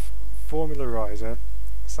that off. Formula Riser,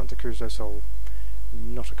 Santa Cruz do Sol,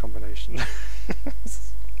 not a combination.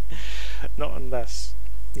 Not unless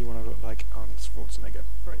you want to look like Arnold Schwarzenegger.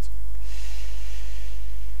 Right.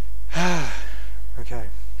 Okay.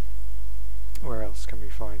 Where else can we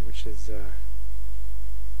find which is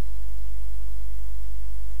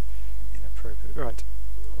inappropriate? Right.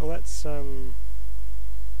 Well, let's go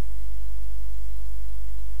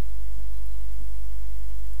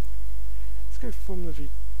Formula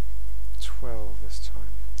V12 this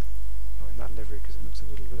time. Not in that livery because it looks a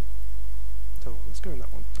little bit dull. Let's go in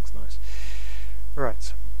that one. Looks nice.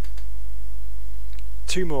 Right.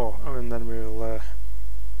 2 more, and then we'll have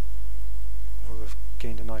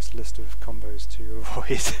gained a nice list of combos to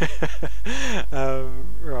avoid.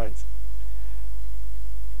 Right.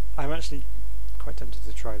 I'm actually quite tempted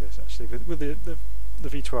to try this actually with the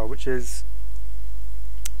V12, which is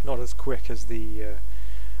not as quick as the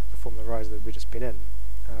Formula Riser that we've just been in.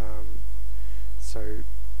 So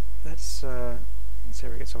let's see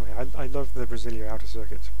how we get some here. I love the Brasilia outer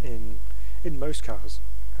circuit in most cars,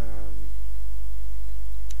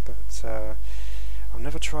 but I've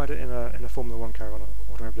never tried it in a Formula 1 car on an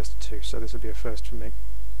Automobilista 2, so this will be a first for me.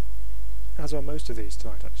 As are most of these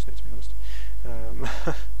tonight, actually, to be honest.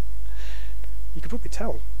 You can probably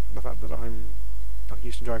tell the fact that I'm not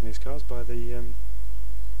used to driving these cars by the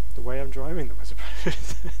the way I'm driving them, I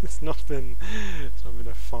suppose. It's not been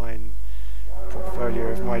a fine portfolio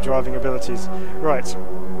of my driving abilities. Right. So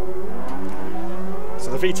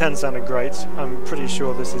the V10 sounded great. I'm pretty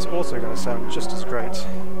sure this is also going to sound just as great.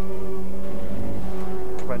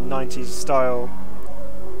 Proper 90s style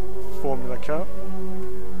Formula car.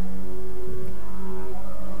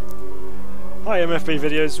 Hi MFB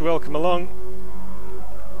videos, welcome along.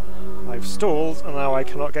 I've stalled and now I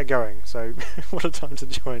cannot get going, so what a time to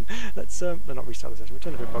join. Let's not restart the session,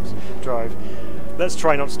 return to Bitbox, drive. Let's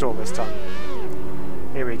try not stall this time.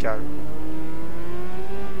 Here we go.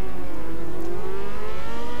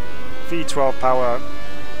 V12 power.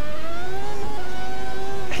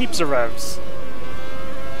 Heaps of revs.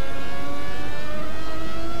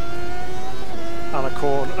 And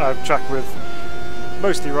a track with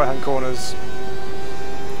mostly right-hand corners,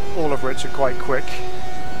 all of which are quite quick.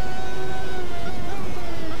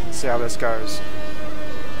 Let's see how this goes.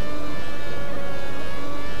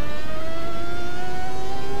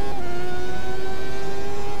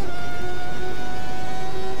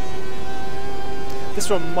 This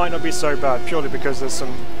one might not be so bad, purely because there's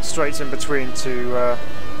some straights in between to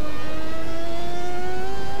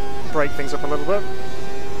break things up a little bit.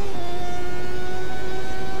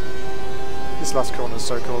 This last corner is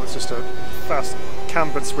so cool, it's just a fast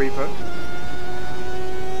cambered sweeper.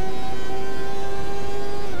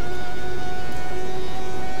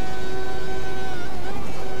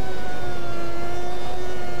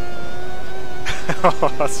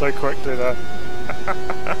 Oh, that's so quickly there.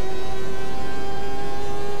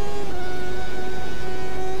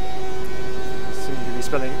 Seem to be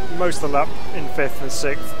spending most of the lap in 5th and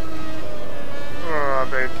 6th. Oh,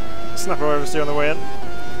 big snapper oversteer on the way in.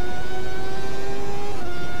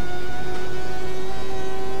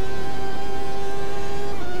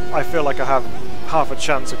 I feel like I have half a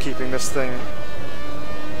chance of keeping this thing.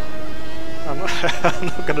 I'm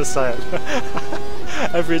not going to say it.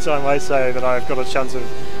 Every time I say that I've got a chance of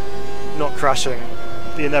not crashing,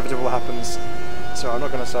 the inevitable happens. So I'm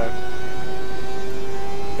not going to say it.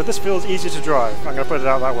 But this feels easier to drive. I'm going to put it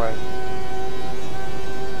out that way.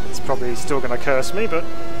 It's probably still going to curse me, but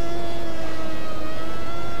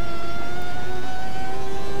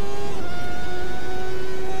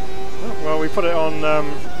oh, well, we put it on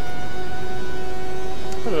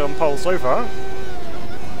pole so far.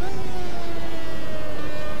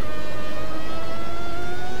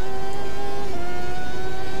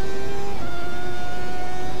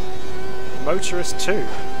 Motorist 2.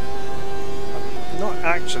 I've not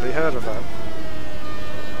actually heard of that.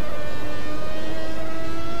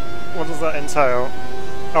 What does that entail?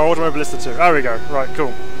 Oh, Automobilista 2. There we go. Right,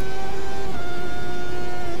 cool.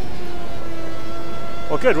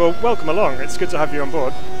 Well, good. Well, welcome along. It's good to have you on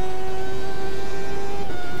board.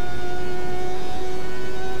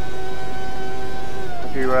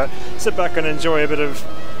 Hope you sit back and enjoy a bit of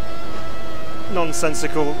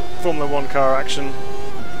nonsensical Formula 1 car action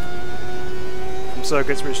from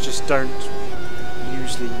circuits which just don't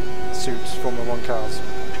usually suit Formula 1 cars.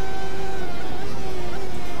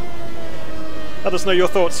 Let us know your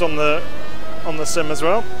thoughts on the sim as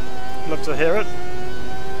well. Love to hear it.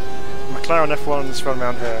 McLaren F1's from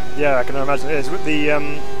around here. Yeah, I can imagine it is. With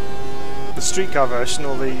the street car version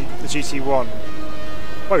or the GT1.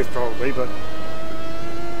 Both probably, but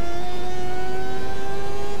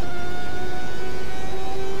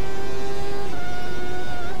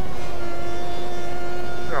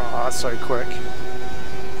oh, that's so quick.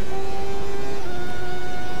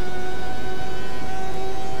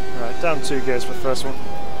 Right, down 2 gears for the first one.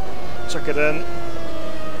 Chuck it in.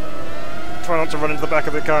 Try not to run into the back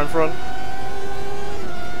of the car in front.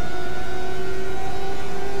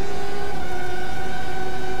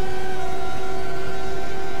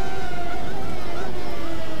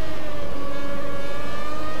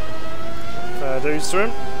 Fair dues to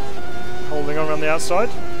him. Holding on around the outside.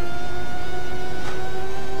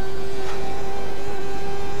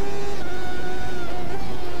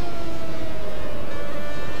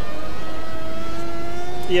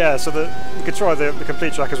 Yeah, so we could try the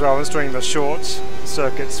complete track as well. I'm just doing the short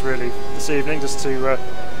circuits really this evening, just to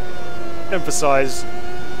emphasise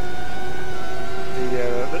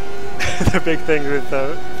the big thing with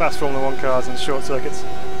fast Formula 1 cars and short circuits.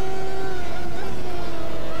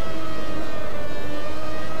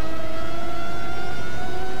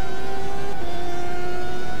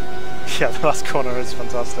 Yeah, the last corner is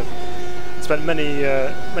fantastic. Spent many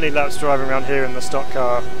laps driving around here in the stock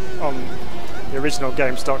car on the original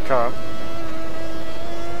game stock car.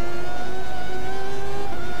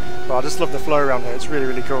 But I just love the flow around here, it's really,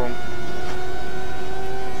 really cool.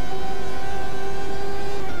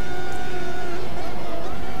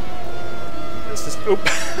 Oop!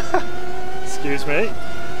 Excuse me.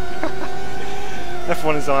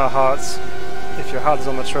 F1 is on our hearts. If your heart is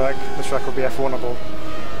on the track will be F1able.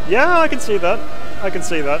 Yeah, I can see that. I can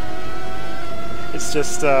see that. It's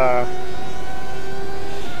just, yeah,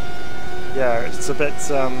 it's a bit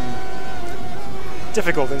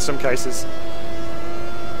difficult in some cases.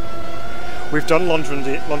 We've done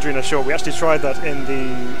laundry in a short. We actually tried that in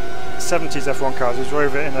the 70s F1 cars. We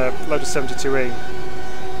drove it in a Lotus 72E.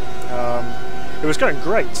 It was going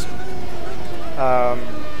great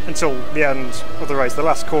until the end of the race, the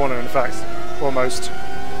last corner, in fact, almost.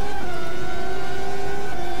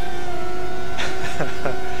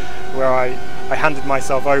 Where I handed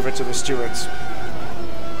myself over to the stewards.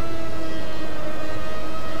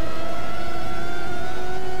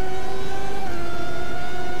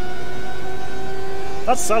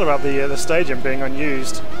 That's sad about the stadium being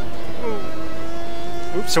unused.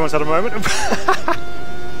 Oops, someone's had a moment.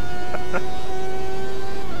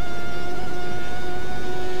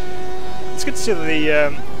 It's good to see that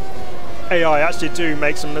the AI actually do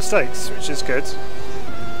make some mistakes, which is good.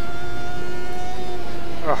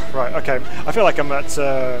 Oh, right, okay. I feel like I'm at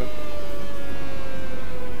a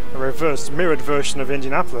reversed, mirrored version of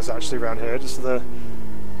Indianapolis actually around here, just the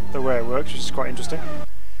way it works, which is quite interesting.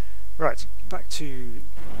 Right, back to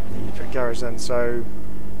the pit garage then. So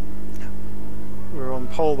we're on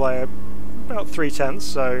pole by about 3/10,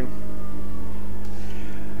 so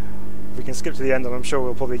we can skip to the end, and I'm sure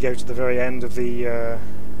we'll probably go to the very end of the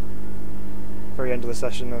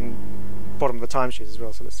session and bottom of the timesheet as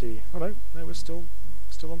well. So let's see. Oh no, we're still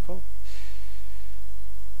on pole.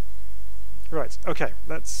 Right. Okay.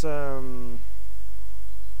 Let's. Well,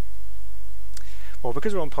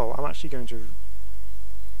 because we're on pole, I'm actually going to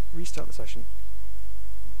restart the session.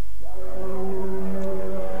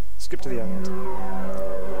 Skip to the end,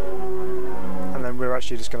 and then we're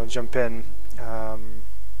actually just going to jump in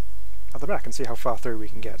at the back and see how far through we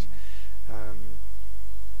can get.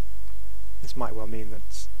 This might well mean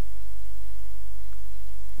that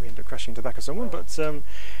we end up crashing into the back of someone, but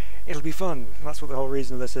it'll be fun. That's what the whole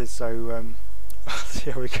reason of this is. So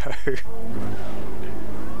here we go.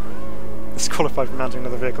 Disqualified from mounting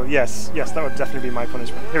another vehicle. Yes, that would definitely be my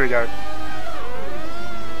punishment. Here we go.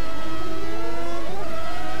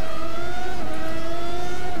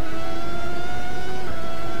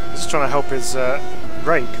 Just trying to help his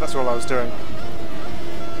brake. That's all I was doing.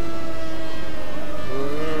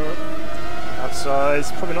 Outside,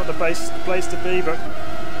 probably not the best place to be, but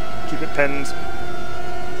keep it pinned.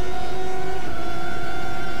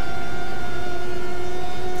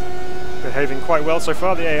 Behaving quite well so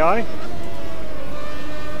far, the AI.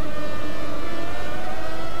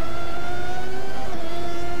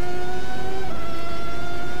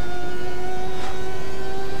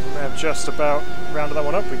 We may have just about rounded that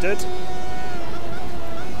one up, we did.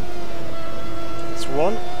 That's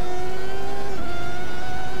one.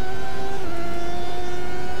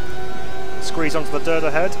 Squeeze onto the dirt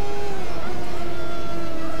ahead.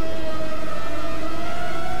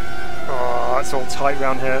 Oh, it's all tight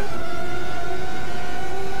round here.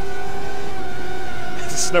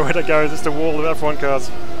 There's nowhere to go, just a wall of F1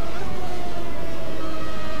 cars.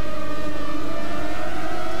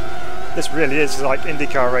 This really is like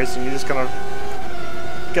IndyCar racing. You just kind of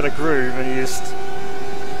get a groove and you just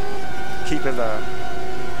keep it there.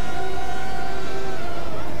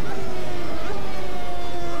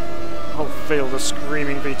 Whole field of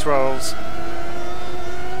screaming V12s,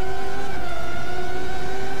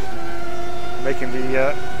 making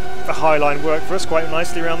the high line work for us quite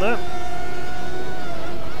nicely around there.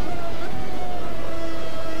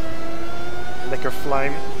 Lick of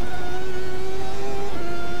flame.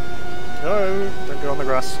 No, don't go on the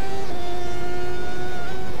grass.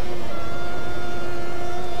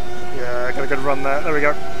 Yeah, I got a good run there. There we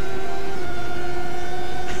go.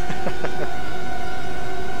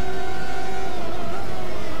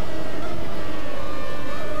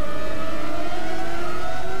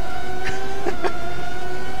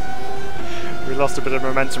 We lost a bit of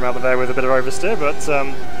momentum out of there with a bit of oversteer, but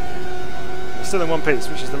we're still in one piece,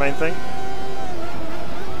 which is the main thing.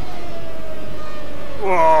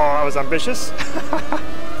 Whoa, that was ambitious.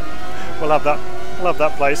 We'll have that. Love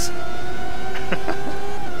that place.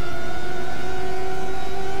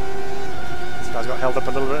 This guy's got held up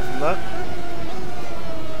a little bit from that.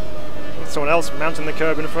 Someone else mounting the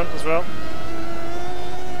curb in front as well.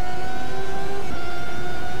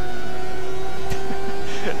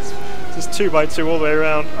 It's just 2x2 all the way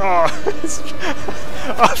around.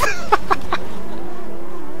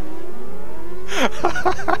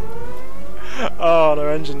 Oh, no,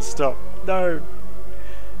 engine stop. No.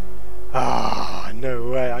 Ah, no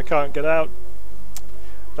way, I can't get out.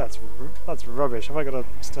 That's rubbish. Have I got to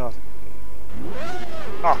start?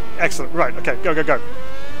 Ah, excellent. Right, okay, go, go, go.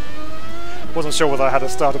 Wasn't sure whether I had a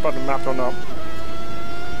starter button mapped or not.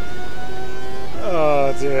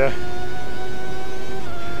 Oh dear.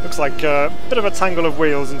 Looks like a bit of a tangle of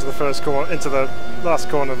wheels into the last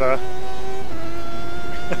corner there.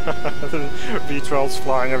 V-Trolls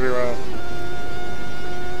flying everywhere.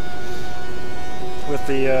 With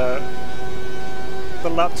the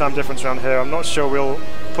lap time difference around here, I'm not sure we'll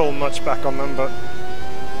pull much back on them, but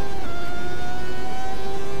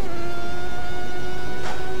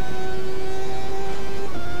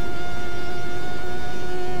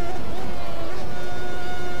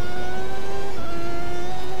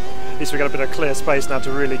at least we've got a bit of clear space now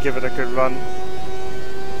to really give it a good run.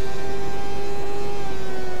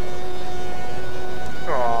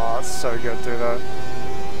 Oh, that's so good to do that.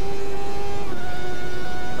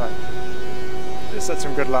 Right. Let's set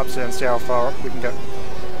some good laps here and see how far up we can get.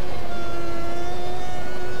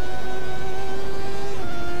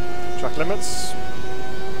 Track limits.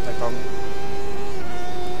 No problem.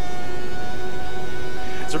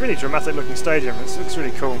 It's a really dramatic looking stadium. It looks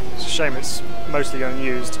really cool. It's a shame it's mostly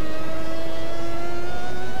unused.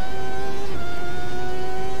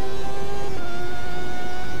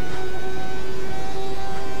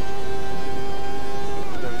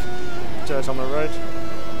 Dirt on the road.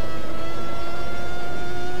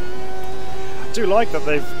 I do like that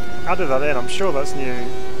they've added that in. I'm sure that's new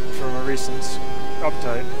from a recent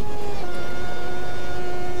update.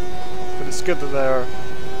 But it's good that they're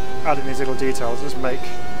adding these little details. Just make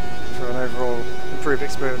for an overall improved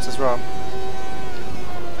experience as well.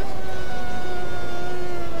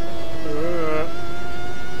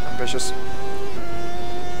 Ambitious.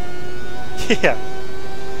 Yeah.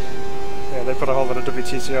 Yeah, they put a whole lot of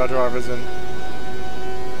WTCR drivers in.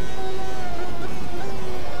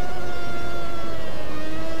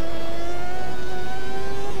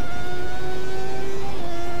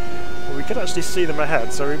 Well, we could actually see them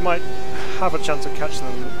ahead, so we might have a chance of catching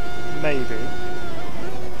them, maybe.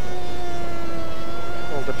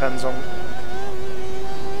 All depends on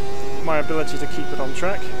my ability to keep it on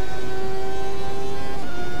track.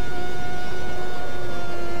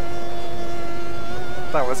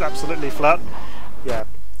 That was absolutely flat. Yeah.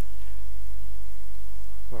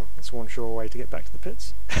 Well, that's one sure way to get back to the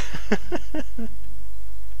pits.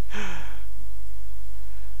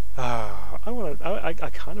 I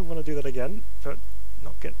kind of want to do that again, but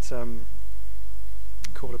not get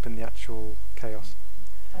caught up in the actual chaos.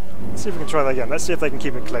 Let's see if we can try that again. Let's see if they can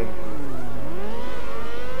keep it clean.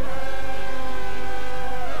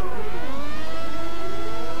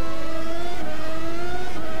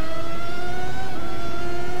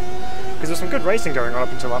 Because there's some good racing going on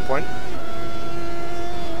up until that point.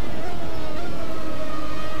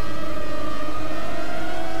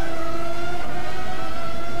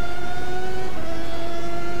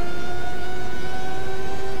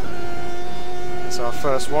 It's our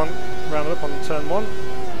first one, rounded up on turn 1.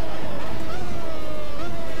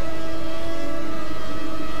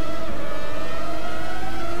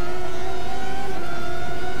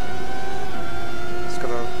 Just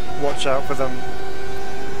gotta watch out for them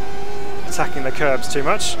attacking the curbs too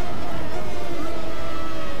much.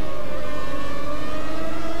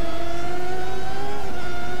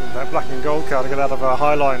 With that black and gold car to get out of our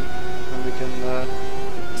high line, and we can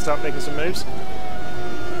start making some moves.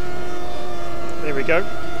 There we go.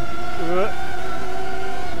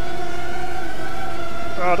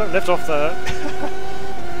 Oh, don't lift off there.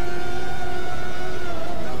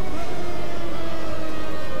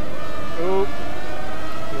 Oh,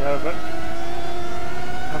 yeah, but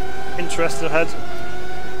interest ahead.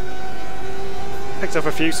 Picked up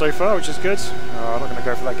a few so far, which is good. Oh, I'm not going to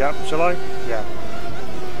go for that gap, shall I? Yeah.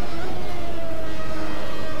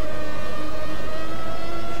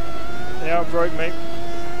 Yeah, it broke me.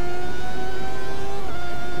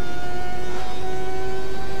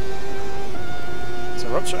 So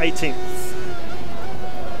we're up to 18th.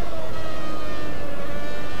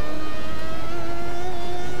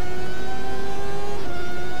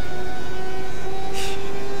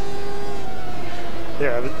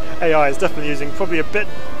 Yeah, the AI is definitely using probably a bit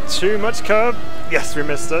too much curb. Yes, we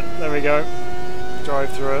missed it. There we go.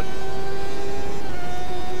 Drive through it.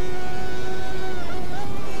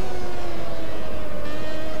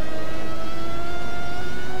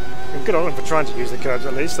 And good on them for trying to use the curbs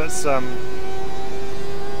at least. That's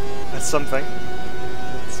something.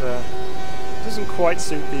 It doesn't quite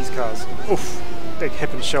suit these cars. Oof! Big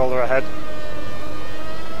hip and shoulder ahead.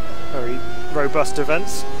 Very robust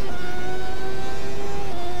events.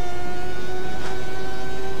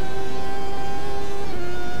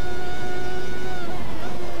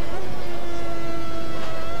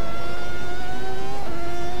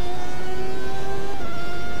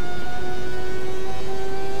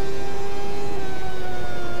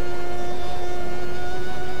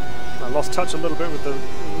 lost touch a little bit with the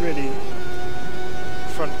really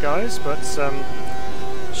front guys, but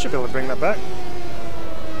should be able to bring that back.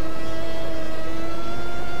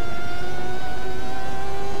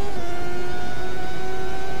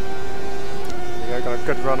 There we go, got a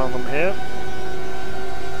good run on them here.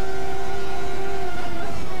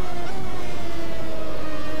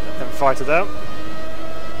 Let them fight it out.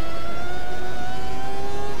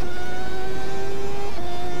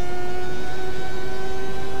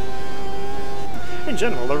 In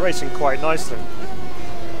general, they're racing quite nicely.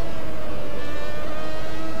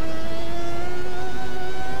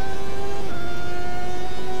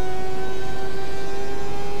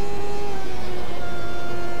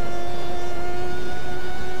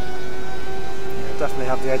 Yeah, definitely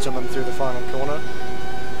have the edge on them through the final corner.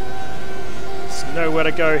 There's nowhere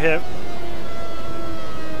to go here.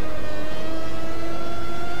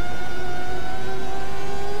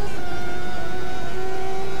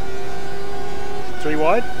 Three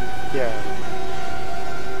wide? Yeah.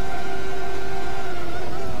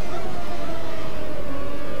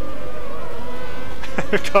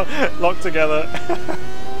 Got locked together.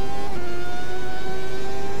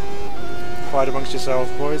 Fight amongst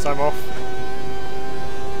yourselves, boys. I'm off.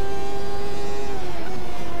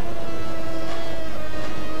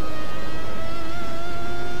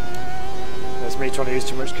 There's me trying to use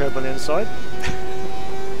too much curb on the inside.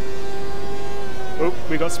 Oh,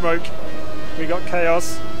 we got smoke. We got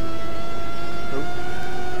chaos. Ooh.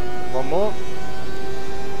 One more.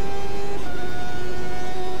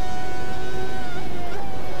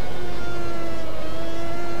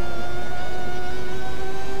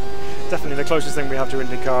 Definitely the closest thing we have to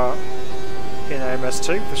IndyCar in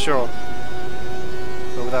AMS2 for sure,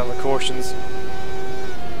 but without the cautions.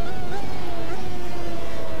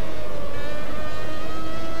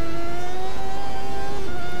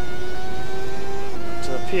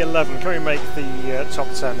 P11, can we make the top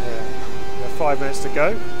 10 here? We have 5 minutes to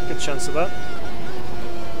go, good chance of that.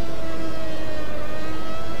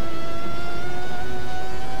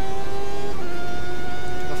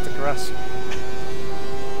 Get off the grass.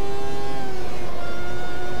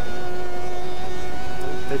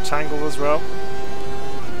 They tangle as well.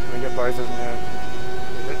 We get both of them here.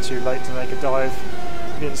 A bit too late to make a dive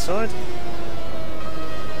inside.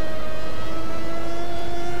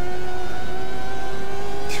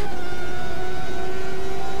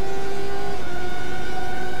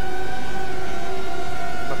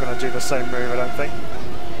 Do the same move, I don't think.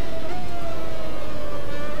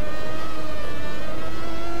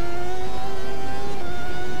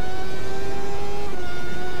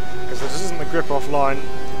 Because this isn't the grip off line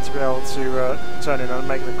to be able to turn in and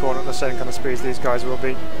make the corner at the same kind of speeds these guys will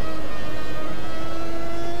be.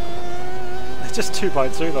 They're just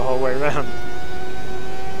 2x2 the whole way around.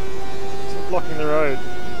 Stop blocking the road.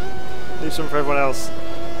 Leave some for everyone else.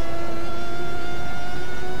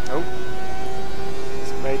 Oh.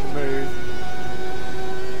 Made the move.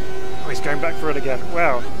 Oh, he's going back for it again.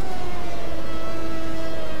 Wow.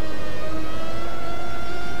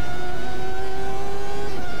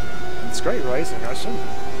 It's great racing, actually.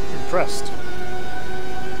 Impressed.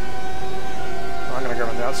 Oh, I'm going to go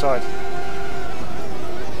on the outside.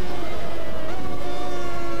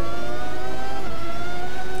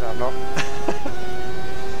 No, I'm not.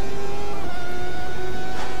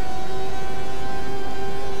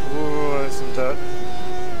 Ooh, there's some dirt.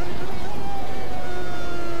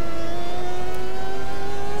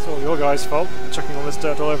 Your guys' fault, chucking all this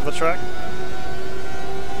dirt all over the track.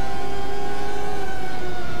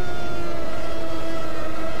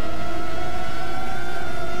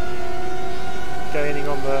 Gaining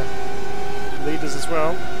on the leaders as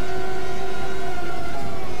well.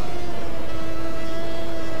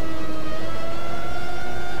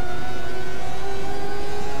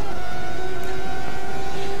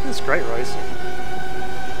 It's great racing.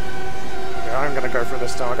 Okay, I'm going to go for it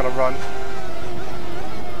this time. I've got to run.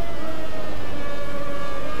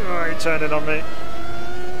 Oh, he turned in on me.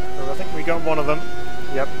 Oh, I think we got one of them.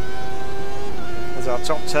 Yep. There's our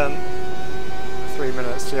top 10. 3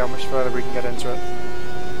 minutes, see how much further we can get into it.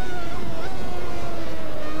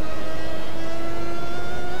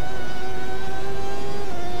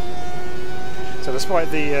 So despite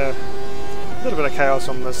the little bit of chaos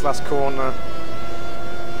on this last corner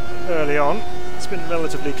early on, it's been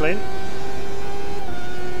relatively clean.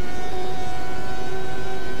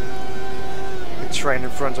 Train in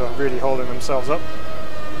front are really holding themselves up.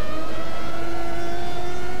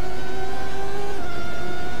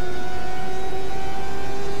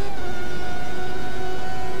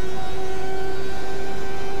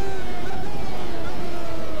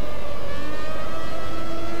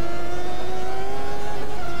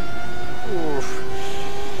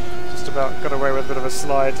 a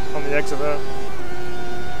slide on the exit there.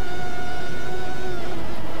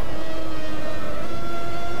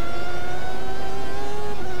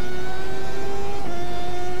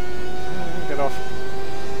 Get off.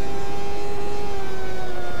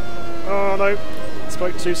 Oh no,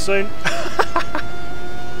 spoke too soon.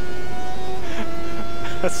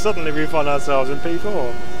 Suddenly we find ourselves in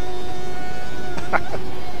P4.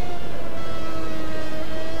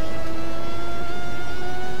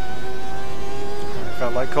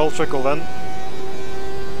 Felt like cold trickle then.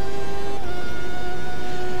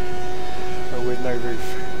 But with no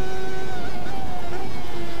roof.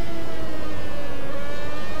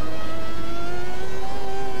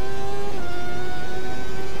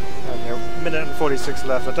 And a minute and 46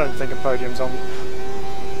 left. I don't think a podium's on.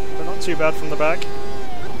 But not too bad from the back.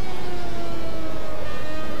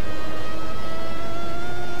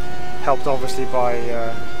 Helped obviously by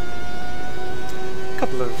a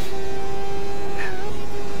couple of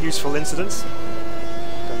useful incidents.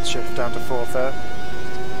 Don't shift down to 4th there.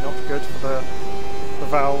 Not good for the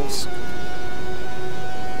valves.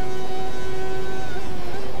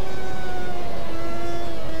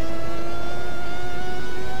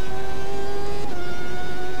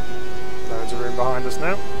 Loads of room behind us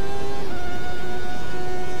now.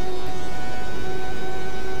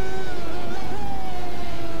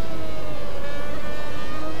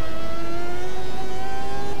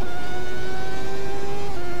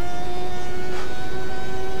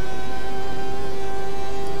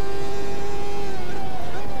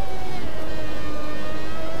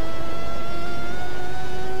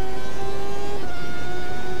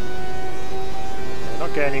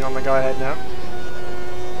 Gaining on the guy ahead now.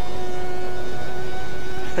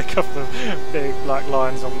 A couple of big black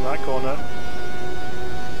lines on that corner.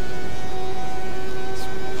 This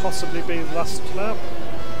will possibly be the last lap.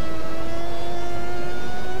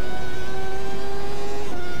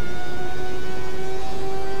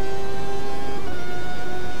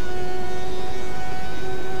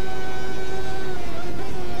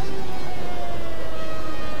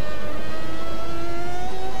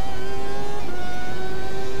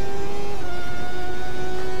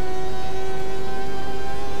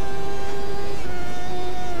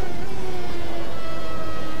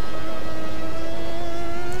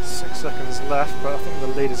 Left, but I think the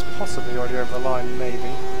lead is possibly already over the line,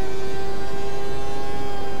 maybe.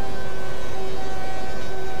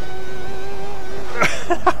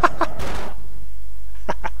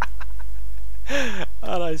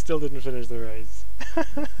 And I still didn't finish the race.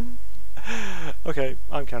 Okay,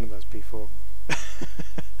 I'm counting those P4.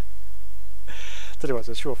 Tell you what, it's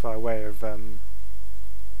a surefire way of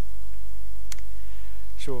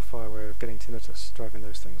getting tinnitus driving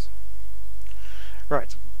those things.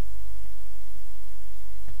 Right.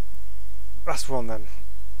 Last one then.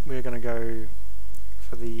 We're going to go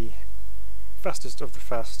for the fastest of the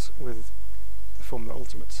fast with the Formula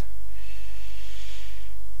Ultimate.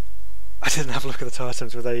 I didn't have a look at the tyre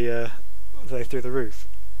temps, were they through the roof?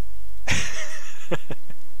 So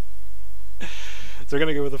we're going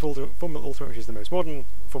to go with the Formula Ultimate, which is the most modern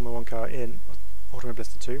Formula 1 car in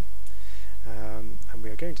Automobilista 2. And we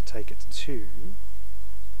are going to take it to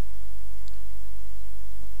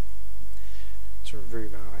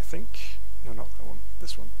Ruma, I think. No, not that one.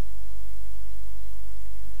 This one.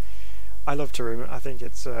 I love Taruma. I think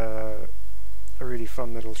it's a really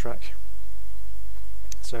fun little track.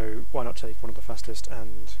 So why not take one of the fastest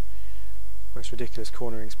and most ridiculous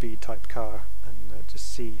cornering speed type car and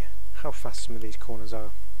just see how fast some of these corners are.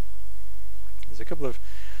 There's a couple of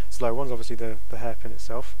slow ones, obviously the hairpin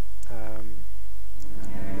itself.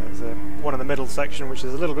 There's one in the middle section which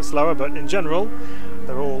is a little bit slower, but in general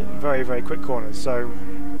they're all very, very quick corners. So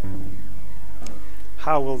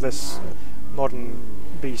how will this modern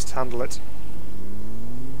beast handle it?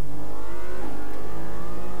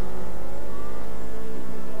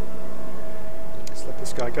 Let's let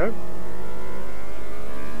this guy go.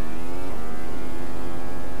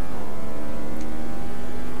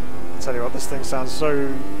 I'll tell you what, this thing sounds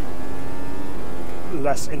so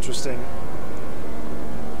less interesting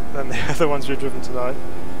than the other ones we've driven tonight.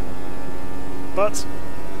 But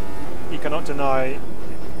you cannot deny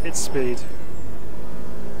its speed.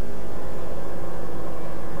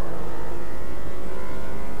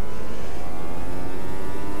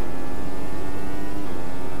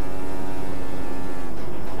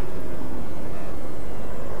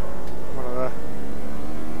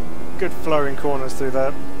 Good flowing corners through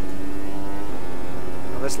there.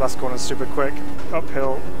 Now this last corner is super quick,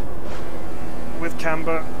 uphill with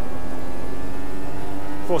camber.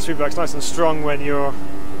 Force feedback's nice and strong when you're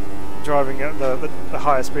driving at the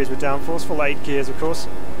higher speeds with downforce. Full 8 gears, of course.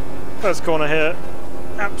 First corner here,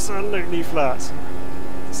 Absolutely flat.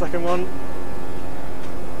 The second one.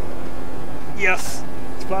 Yes!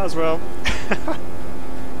 It's flat as well.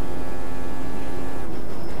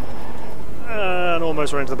 And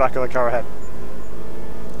almost right into the back of the car ahead.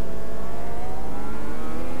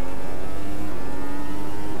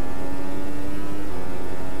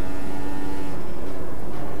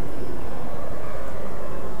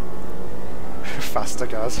 Faster,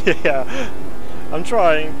 guys. Yeah. I'm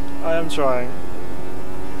trying. I am trying.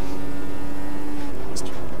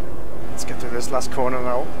 Let's get through this last corner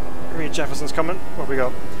now. Reed Jefferson's coming. What have we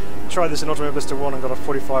got? Tried this in Automobilista 1 and got a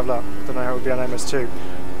 45 lap. Don't know how it would be on MS2.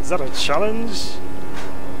 Is that a challenge?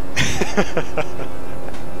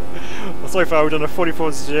 Well, so far we've done a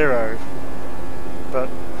 44.0, but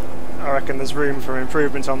I reckon there's room for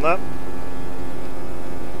improvement on that.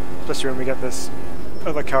 Especially when we get this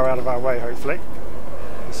other car out of our way, hopefully.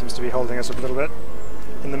 He seems to be holding us up a little bit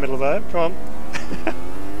in the middle there. Come on.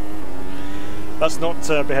 That's not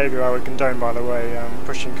behaviour I would condone, by the way,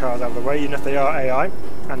 pushing cars out of the way, even if they are AI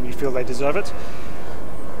and you feel they deserve it.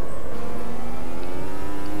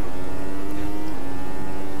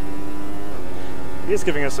 He is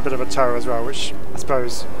giving us a bit of a tow as well, which I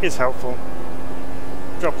suppose is helpful.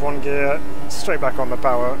 Drop one gear, straight back on the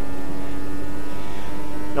power.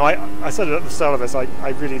 No, I said it at the start of this, I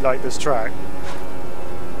really like this track.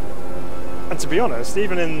 And to be honest,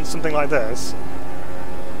 even in something like this,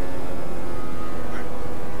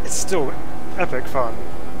 it's still epic fun,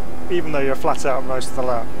 even though you're flat out most of the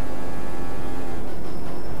lap.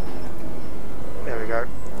 There we go,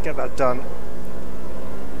 get that done.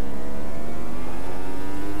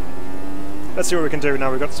 Let's see what we can do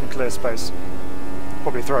now we've got some clear space.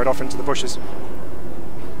 Probably throw it off into the bushes.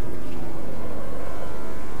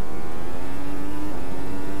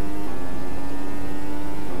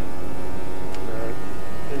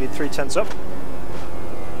 We need 3/10 up.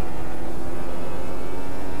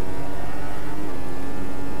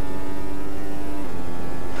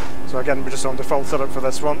 So again, we're just on default setup for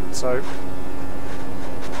this one, so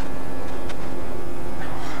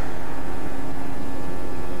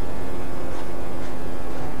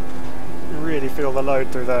you really feel the load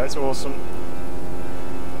through there, it's awesome.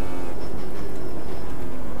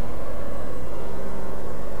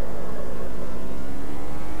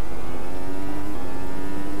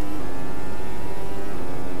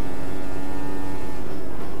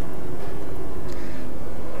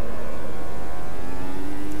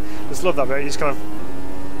 Love that bit. You just kind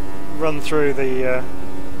of run through the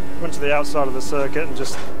run to the outside of the circuit and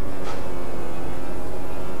just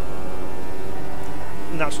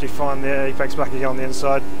naturally find the apex back again on the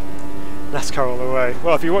inside. NASCAR all the way.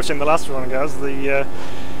 Well, if you're watching the last one, guys, the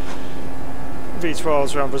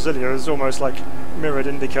V12s around Brasilia is almost like mirrored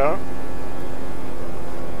IndyCar.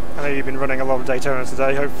 I know you've been running a lot of Daytona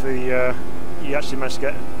today. Hopefully you actually managed to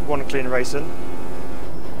get one clean race in.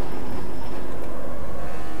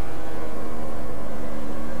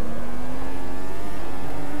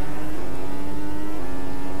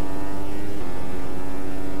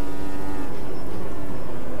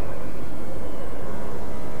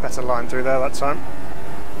 Better line through there that time.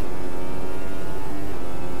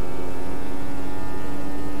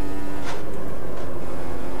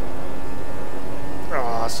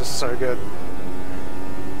 Oh, it's just so good.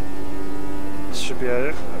 This should be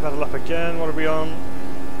a better lap again. What are we on?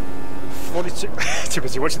 42. Too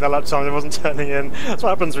busy watching that lap time, it wasn't turning in. That's what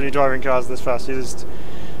happens when you're driving cars this fast. You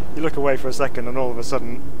look away for a second and all of a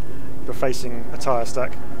sudden you're facing a tyre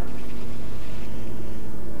stack.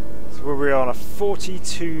 We're on a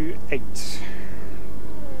 42.8. So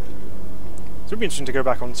it'd be interesting to go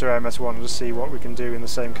back onto MS1 and just see what we can do in the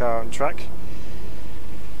same car and track.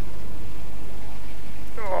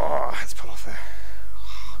 Oh, let's pull off there.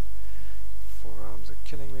 Forearms are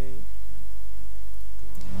killing me.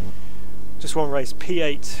 Just one race,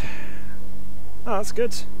 P8. Oh, that's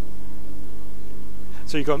good.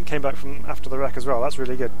 So you came back from after the wreck as well. That's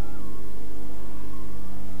really good.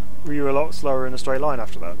 Were you a lot slower in a straight line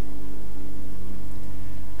after that?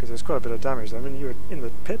 Because there's quite a bit of damage. I mean, you were in the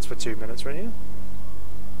pits for 2 minutes, weren't you?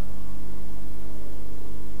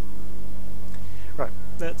 Right,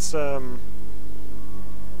 let's we'll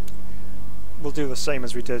do the same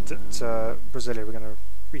as we did at Brasilia. We're going to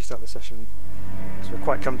restart the session. So we're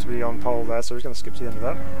quite comfortably on pole there, so we're going to skip to the end of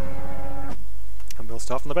that. And we'll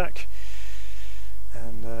start from the back.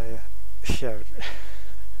 And yeah,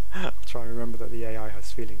 I'll try and remember that the AI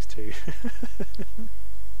has feelings too.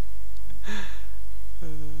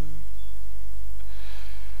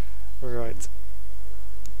 Right,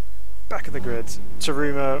 back of the grid.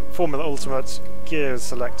 Taruma, Formula Ultimate, gears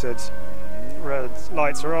selected, red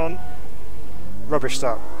lights are on, Rubbish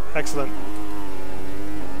start. Excellent.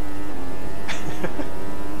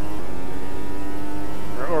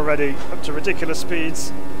 We're already up to ridiculous speeds.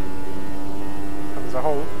 And there's a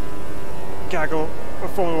whole gaggle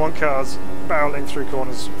of Formula 1 cars barreling through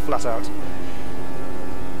corners flat out.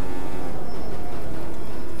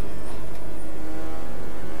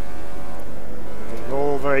 Being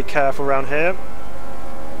all very careful around here.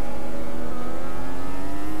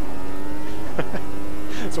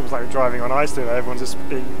 It's almost like driving on ice today. Everyone's just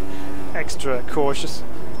being extra cautious.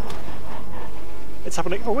 It's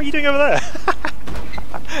happening. Oh, what are you doing over there?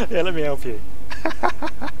 Yeah, let me help you.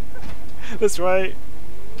 This way.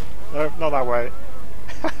 No, not that way.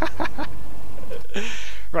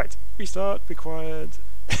 Right, restart required.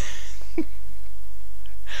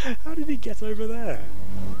 How did he get over there?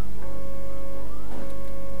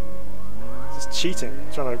 Just cheating,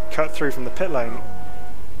 trying to cut through from the pit lane.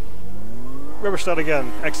 Rubber start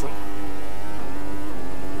again, excellent.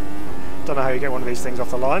 Don't know how you get one of these things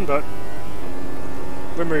off the line, but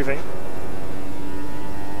we're moving.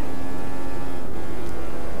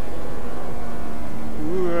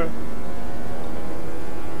 Ooh.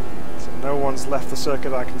 So no one's left the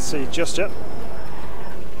circuit I can see just yet.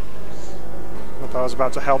 Not that I was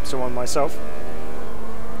about to help someone myself.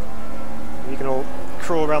 You can all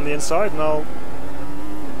crawl around the inside and I'll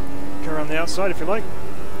go around the outside if you like.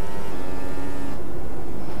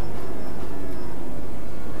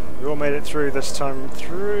 We all made it through this time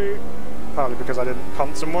through, partly because I didn't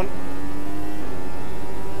punt someone.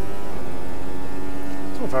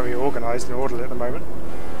 It's all very organised and orderly at the moment.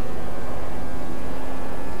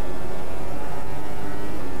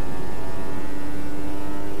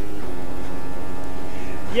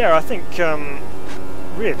 Yeah, I think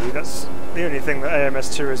really that's the only thing that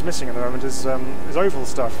AMS2 is missing at the moment is oval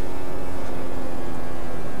stuff.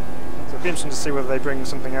 So it'd be interesting to see whether they bring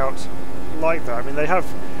something out like that. I mean, they have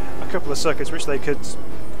a couple of circuits which they could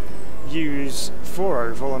use for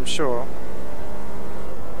oval, I'm sure.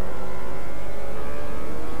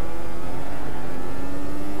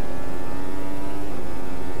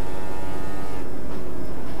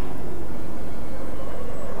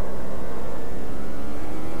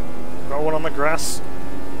 Got one on the grass.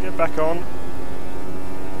 Get back on.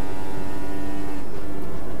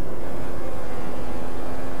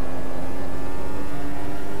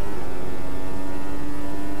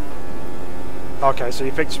 Okay, so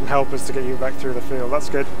you picked some helpers to get you back through the field. That's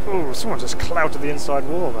good. Ooh, someone just clouted the inside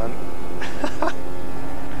wall, man. A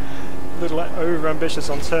little over-ambitious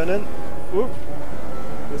on turn-in. Ooh,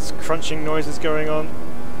 there's crunching noises going on.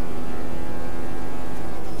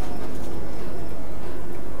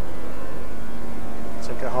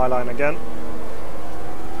 Take a high line again.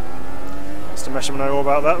 Mr. Mesham will know all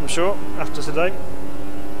about that, I'm sure, after today.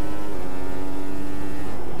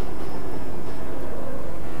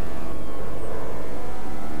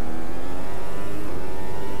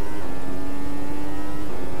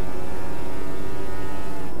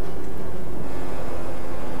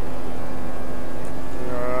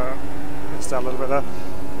 Down a little bit there.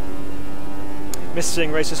 Missed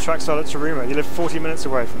seeing races trackside at Taruma. You live 40 minutes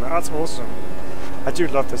away from it. That's awesome. I do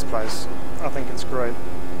love this place. I think it's great.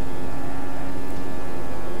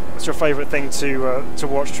 What's your favourite thing to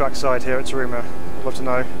watch trackside here at Taruma? I'd love to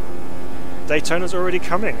know. Daytona's already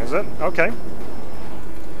coming, is it? Okay.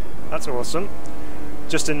 That's awesome.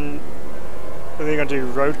 Just in... Are they going to do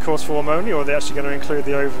road course form only, or are they actually going to include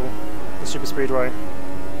the oval, the super speedway?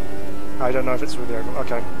 I don't know if it's with the oval.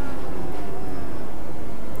 Okay.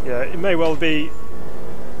 Yeah, it may well be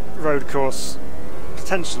road course,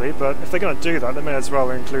 potentially, but if they're going to do that, they may as well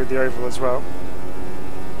include the oval as well.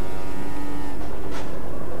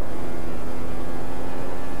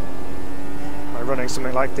 Running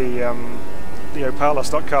something like the Opala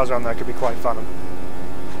stock cars around there could be quite fun.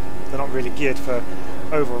 They're not really geared for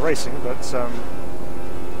oval racing, but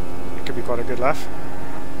it could be quite a good laugh.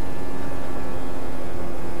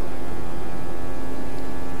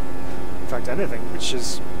 In fact, anything which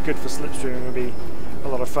is good for slipstreaming would be a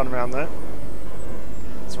lot of fun around there.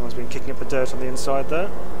 Someone's been kicking up the dirt on the inside there.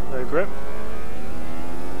 No grip.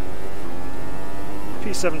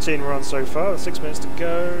 P17 we're on so far, 6 minutes to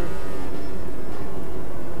go.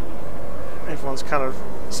 Everyone's kind of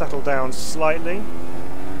settled down slightly.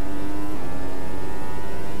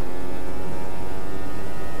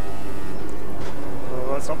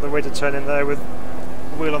 Well, that's not the way to turn in there with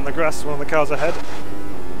a wheel on the grass, one of the cars ahead.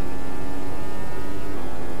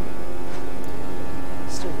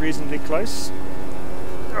 Still reasonably close.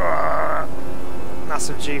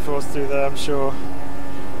 Massive G-force through there, I'm sure.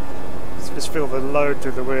 Just feel the load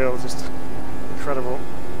through the wheels, just incredible.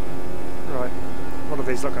 Right, what are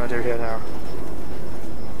these not going to do here now?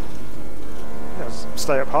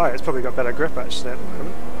 stay up high. It's probably got better grip actually at the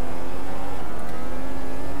moment.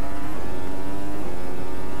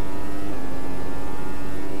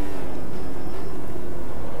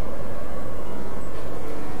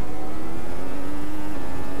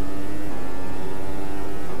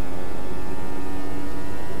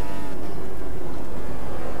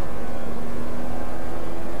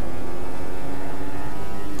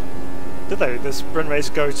 Did they? This sprint race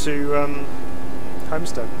go to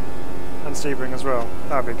Homestead and Sebring as well?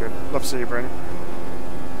 That'd be good. Love Sebring.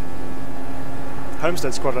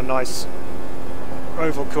 Homestead's quite a nice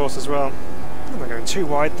oval course as well. Oh, they're going too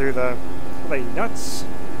wide through there. Are they nuts?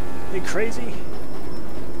 Are you crazy?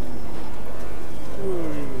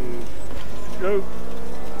 Ooh. Go.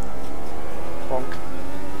 Bonk.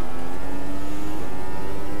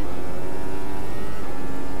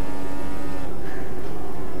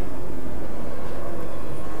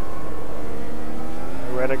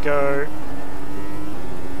 Where to go?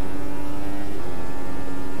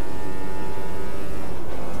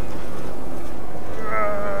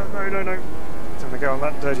 No. Time to go on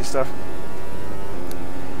that dirty stuff.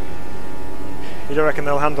 You don't reckon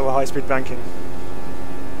they'll handle the high-speed banking?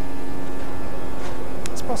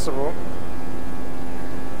 It's possible.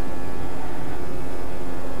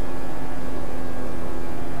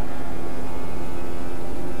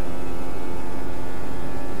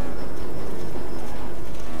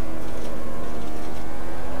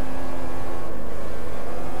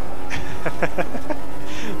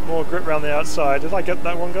 More grip round the outside. Did I get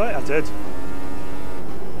that one guy? I did.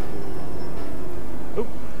 Oop.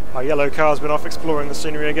 Our yellow car's been off exploring the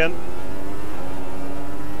scenery again.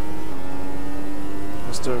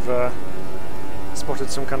 Must have spotted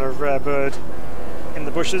some kind of rare bird in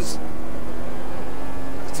the bushes.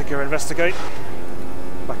 To go investigate.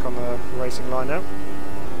 Back on the racing line now.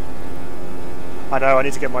 I know, I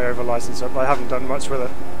need to get my over license up, but I haven't done much with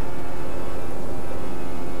it.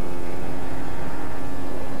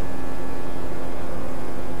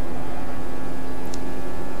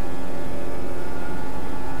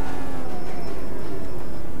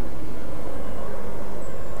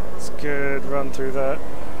 Good run through that.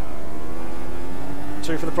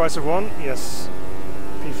 2 for the price of 1? Yes.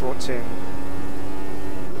 P14.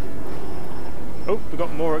 Oh, we've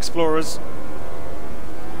got more Explorers.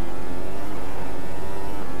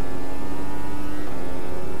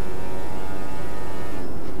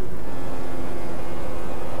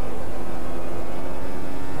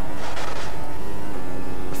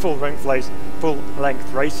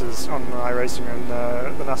 Full-length races on iRacing and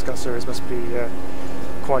the NASCAR series must be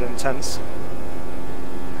quite intense.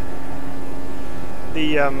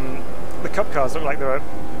 The cup cars look like they're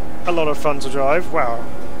a lot of fun to drive. Wow,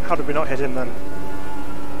 how did we not hit him then?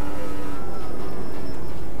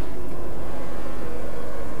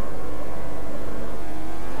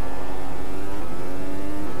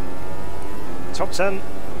 Top 10?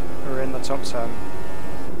 We're in the top 10.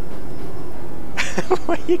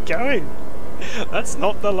 Where are you going? That's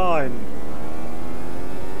not the line.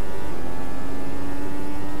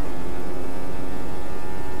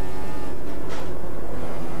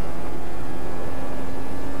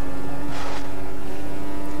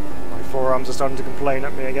 Forearms are starting to complain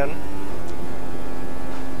at me again.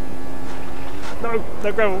 No,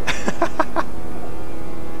 no gravel.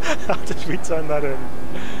 How did we turn that in?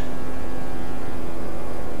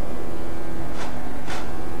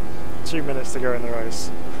 Two minutes to go in the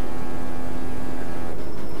race.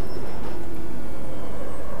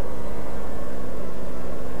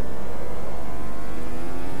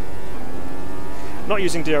 Not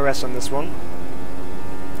using DRS on this one,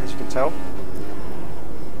 as you can tell.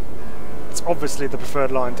 It's obviously the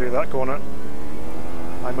preferred line through that corner.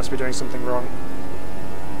 I must be doing something wrong.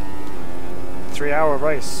 3-hour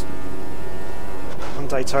race on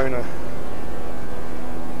Daytona.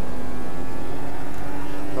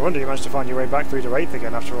 No wonder you managed to find your way back through to 8th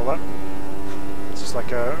again after all that. It's just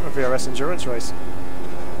like a VRS endurance race.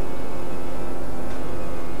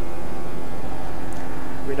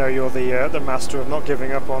 We know you're the master of not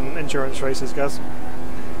giving up on endurance races, Gaz.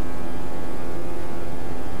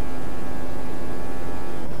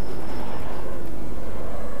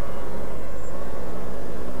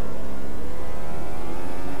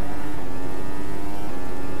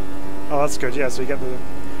 Oh, that's good. Yeah, so you get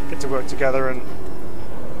to work together and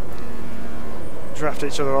draft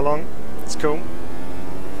each other along. It's cool.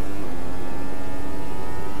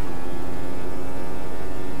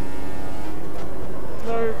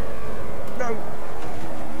 No, no.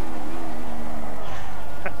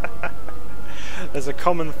 There's a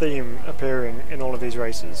common theme appearing in all of these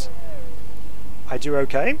races. I do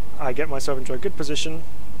okay. I get myself into a good position,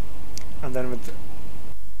 and then with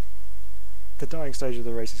the dying stage of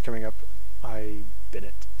the race is coming up. I bin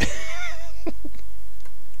it.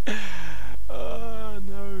 Oh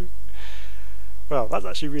no. Well, that's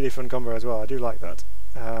actually a really fun combo as well. I do like that.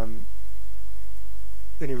 The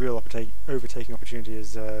only real overtaking opportunity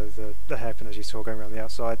is the hairpin, as you saw, going around the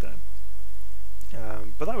outside there.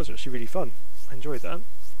 But that was actually really fun. I enjoyed that.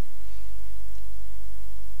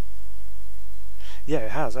 Yeah,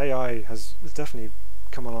 it has. AI has definitely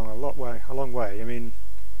come along a long way. I mean,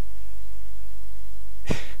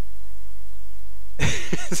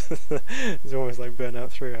 it's almost like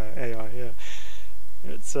Burnout through AI. Yeah,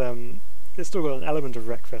 it's still got an element of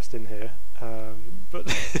Wreckfest in here, but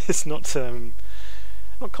it's not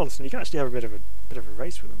constant. You can actually have a bit of a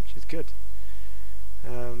race with them, which is good.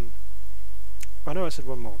 I know I said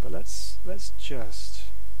one more, but let's just.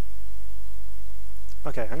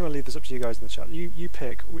 Okay, I'm going to leave this up to you guys in the chat. You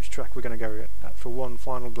pick which track we're going to go at for one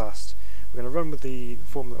final blast. We're going to run with the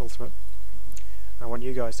Formula Ultimate. I want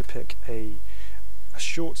you guys to pick a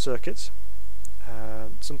short circuit,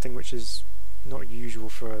 something which is not usual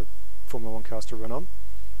for Formula 1 cars to run on,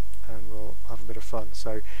 and we'll have a bit of fun.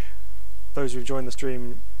 So, those who've joined the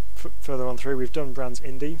stream further on through, we've done Brands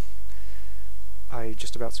Indy. I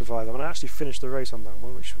just about survived that one. I actually finished the race on that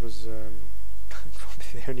one, which was probably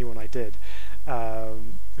the only one I did.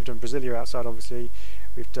 We've done Brasilia outside, obviously.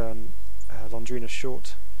 We've done Londrina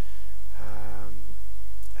short.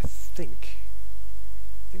 I think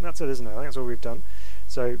that's it, isn't it? I think that's all we've done.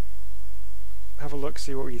 So have a look,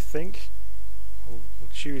 see what you think. We'll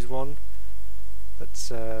choose one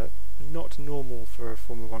that's not normal for a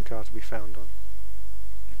Formula 1 car to be found on.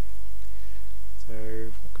 So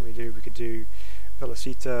what can we do? We could do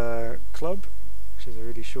Velocita Club, which is a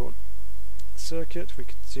really short circuit. We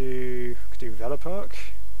could do Velopark.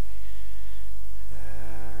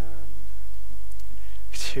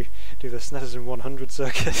 We could do the Snetterton 100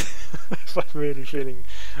 circuit if I'm really feeling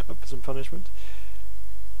up for some punishment.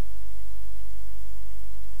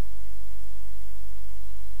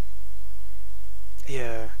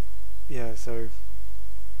 Yeah, so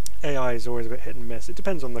AI is always a bit hit and miss. It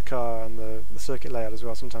depends on the car and the circuit layout as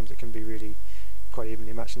well. Sometimes it can be really quite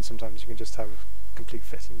evenly matched, and sometimes you can just have a complete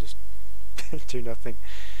fit and just do nothing.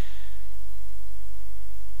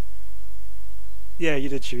 Yeah, you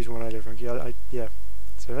did choose one earlier, Frankie. Yeah.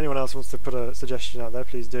 So if anyone else wants to put a suggestion out there,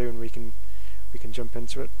 please do, and we can jump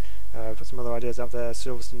into it. Put some other ideas out there.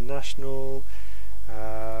 Silverstone National.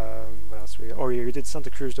 What else we got? Oh yeah, we did Santa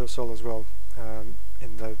Cruz del Sol as well.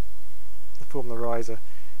 In the Formula Riser,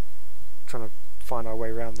 trying to find our way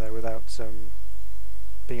around there without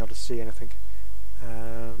being able to see anything.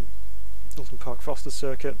 Alton Park Foster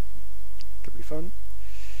circuit could be fun.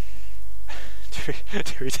 do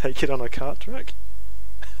we take it on a kart track?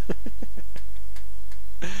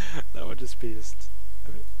 That would just be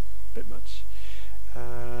a bit much.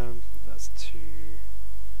 That's too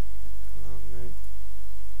long.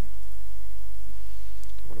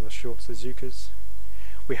 One of the short Suzukas.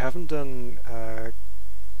 We haven't done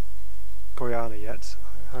Guyana yet.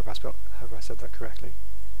 Have I said that correctly?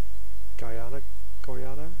 Guyana?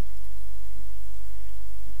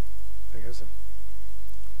 There goes a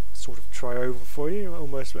sort of try-over for you.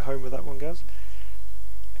 Almost at home with that one, Gaz.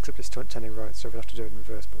 Except it's turning right, so we'd have to do it in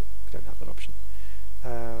reverse, but we don't have that option.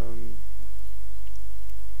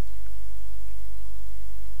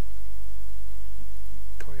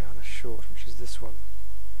 Guyana short, which is this one.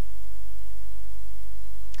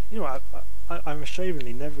 You know what, I'm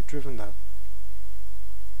ashamedly never driven that.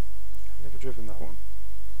 I've never driven that one.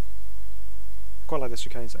 I quite like this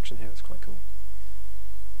chicane section here, it's quite cool.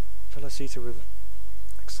 Velocita with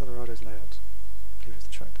Accelerado's layout. I believe it's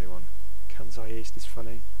the track day one. Kansai East is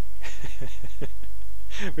funny.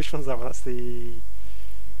 Which one's that one? That's the...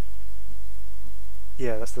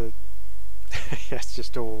 Yeah, that's the... yeah, it's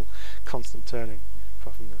just all constant turning,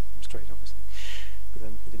 apart from the straight, obviously. But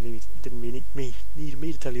then he didn't need me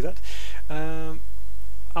to tell you that.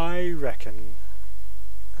 I reckon,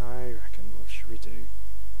 what should we do?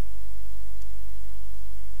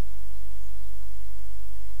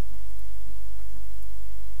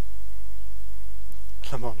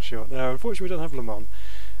 Le Mans short. No, unfortunately we don't have Le Mans,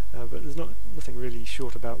 but there's nothing really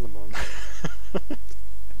short about Le Mans.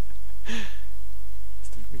 It's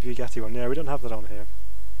the Bugatti one. Yeah, we don't have that on here.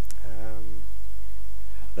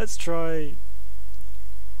 Let's try.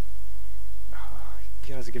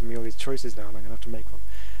 You guys are giving me all these choices now, and I'm going to have to make one.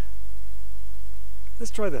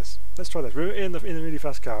 Let's try this. We're in the really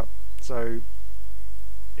fast car, so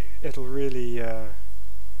it'll really.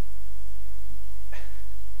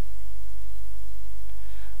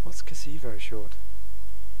 What's Cassivo short?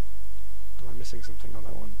 Am I missing something on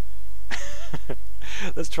that one?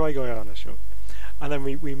 Let's try Guyana short. and then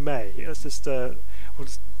we may, let's just, we'll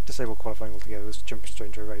just disable qualifying altogether, let's jump straight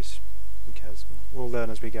into a race. Who cares? We'll learn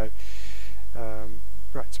as we go.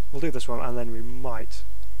 Right, we'll do this one, and then we might,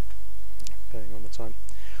 depending on the time,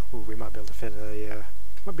 we might be able to fit a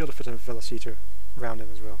Velocita round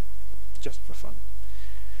in as well, just for fun.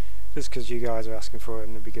 Just because you guys are asking for it,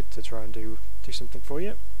 and it'd be good to try and do something for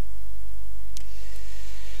you.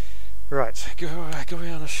 Right,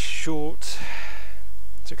 going on a short,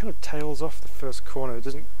 so it kind of tails off the first corner. It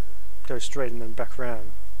doesn't go straight and then back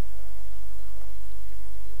round.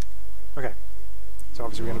 Okay, so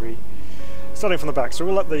obviously we're going to be starting from the back, so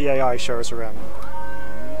we'll let the AI show us around.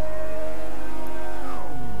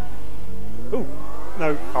 Ooh,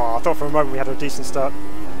 no. Oh, I thought for a moment we had a decent start.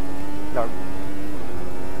 No.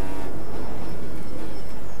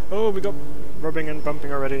 Oh, we got rubbing and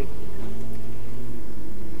bumping already.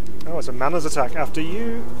 Oh, it's a manners attack. After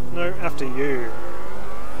you. No, after you.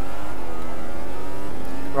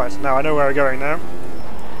 Right, now I know where we're going now.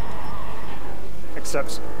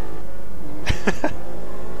 Except...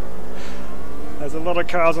 there's a lot of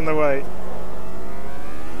cars on the way.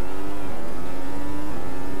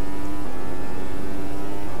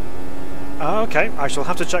 Oh, okay, I shall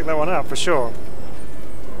have to check that one out for sure.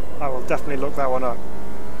 I will definitely look that one up.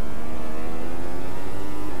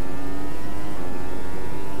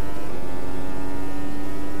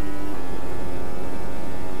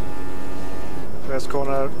 First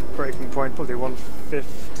corner, braking point, probably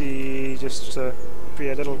 150, just to be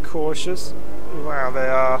a little cautious. Wow, they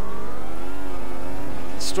are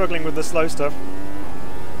struggling with the slow stuff.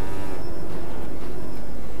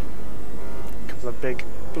 A couple of big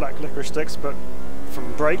black licorice sticks, but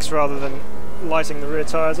from brakes rather than lighting the rear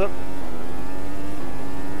tyres up.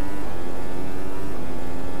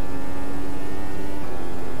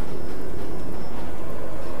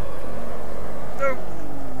 No.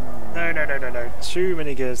 Too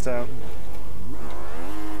many gears down.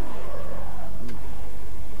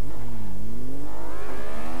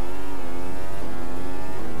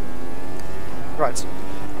 Right.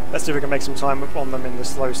 Let's see if we can make some time on them in the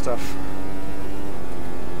slow stuff.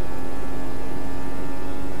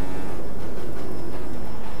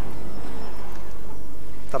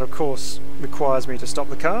 That of course requires me to stop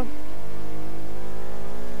the car.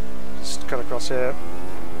 Just cut across here.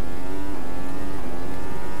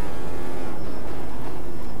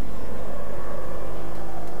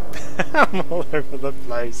 I'm all over the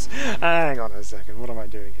place. Hang on a second, what am I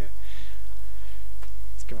doing here?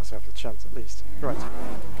 Let's give myself a chance at least. Right.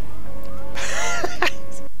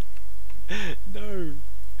 No.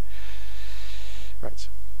 Right.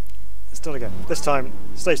 Let's start again. This time,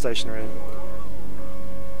 stay stationary.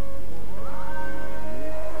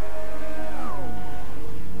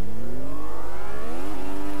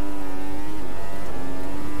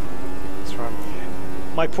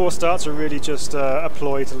 My poor starts are really just a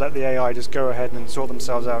ploy to let the AI just go ahead and sort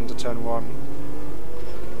themselves out into turn one.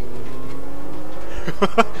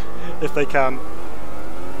 If they can.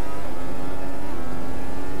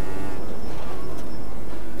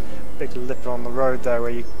 Big lip on the road there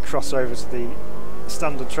where you cross over to the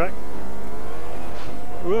standard track.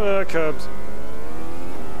 Whoa, curbs.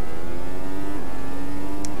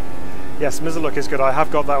 Yes, Mizalook is good. I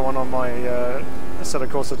have got that one on my Assetto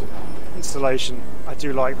Corsa installation. I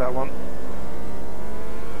do like that one.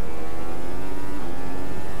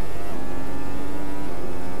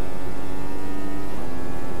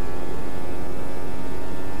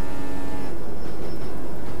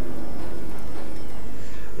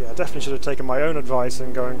 Yeah, I definitely should have taken my own advice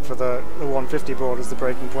and going for the 150 board as the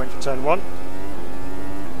braking point for turn one.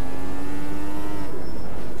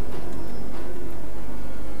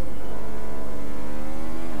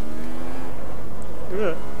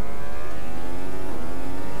 Yeah.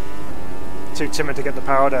 Too timid to get the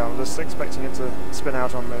power down, just expecting it to spin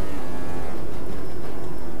out on me.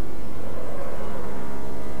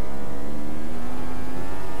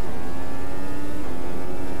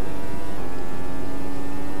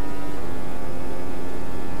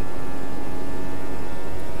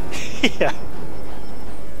 Yeah.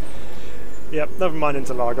 Yep, never mind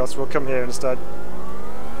Interlagos, we'll come here instead.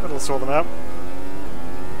 That'll sort them out.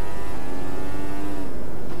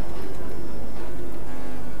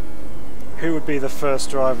 Who would be the first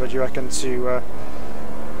driver, do you reckon, to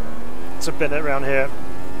bin it around here?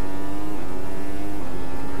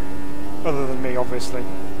 Other than me, obviously.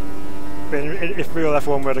 But if real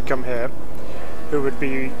F1 were to come here, who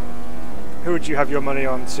would you have your money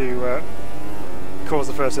on to cause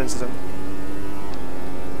the first incident?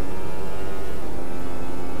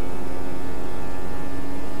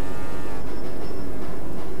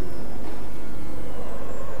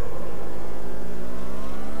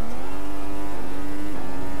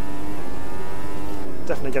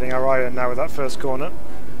 finally getting our eye in now with that first corner.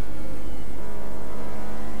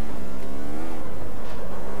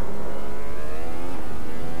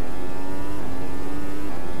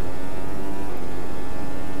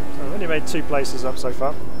 So I've only made 2 places up so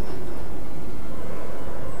far.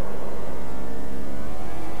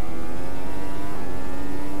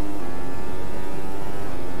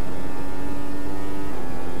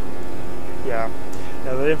 Yeah,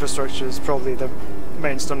 the infrastructure is probably the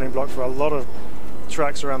main stumbling block for a lot of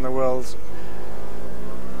tracks around the world.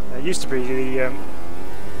 It used to be the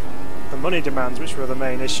money demands which were the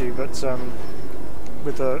main issue, but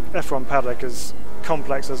with the F1 paddock, as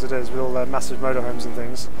complex as it is with all their massive motorhomes and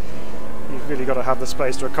things, you've really got to have the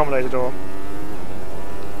space to accommodate it all.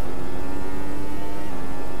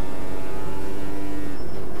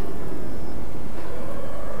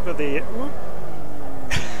 But the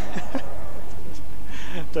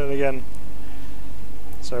do it again.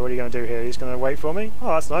 So what are you going to do here? He's going to wait for me? Oh,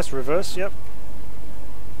 that's nice. Reverse, yep.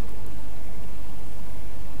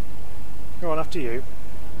 Go on, after you.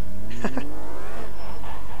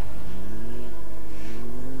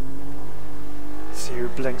 See who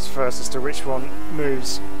blinks first as to which one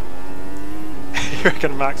moves. You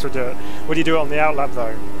reckon Max would do it? Would you do it on the out lap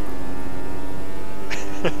though?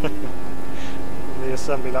 The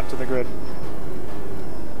assembly lap to the grid.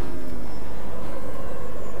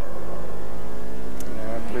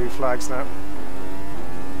 Blue flags now.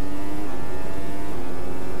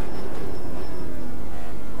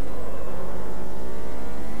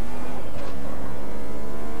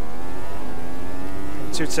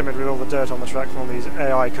 I'm too timid with all the dirt on the track from all these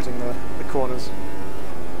AI cutting the corners.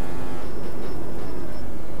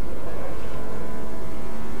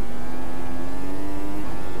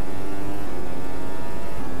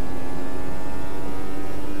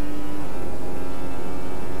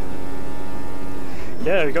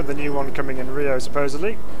 Yeah, we've got the new one coming in Rio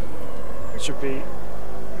supposedly, which should be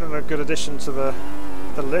a good addition to the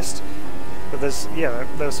list. But there's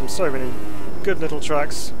so many good little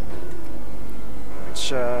tracks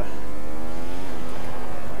which are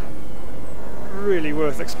really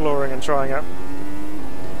worth exploring and trying out.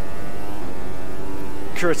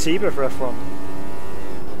 Curitiba for F1.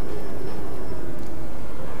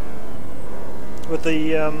 Would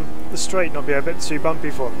the straight not be a bit too bumpy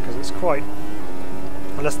for them, because it's quite,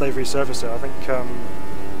 unless they've resurfaced it, I think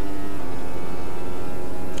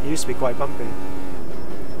it used to be quite bumpy.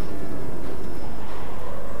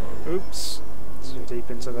 Oops, too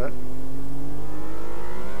deep into that.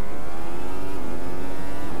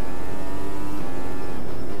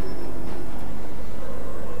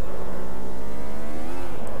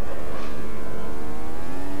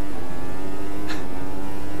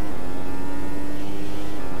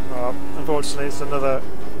 Well, unfortunately it's another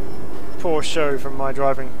poor show from my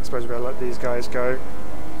driving. I suppose we'll let these guys go.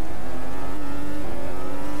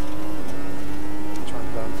 Try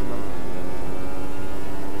and learn from them.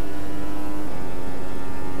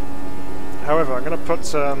 However, I'm going to put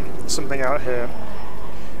something out here.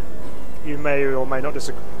 You may or may not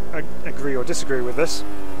agree or disagree with this,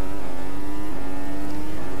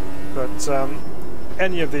 but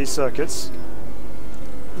any of these circuits,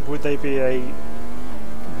 would they be a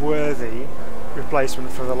worthy replacement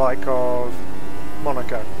for the like of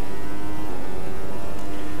Monaco?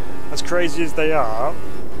 As crazy as they are,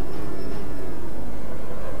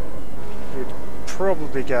 you'd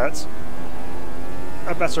probably get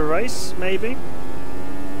a better race, maybe.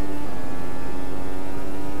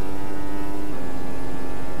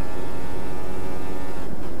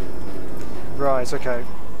 Right, okay.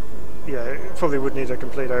 Yeah, it probably would need a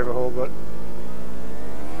complete overhaul, but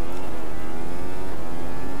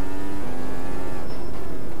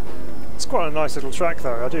it's quite a nice little track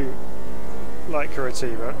though. I do like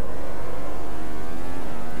Curitiba.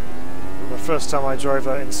 The first time I drove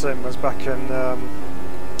that in sim was back in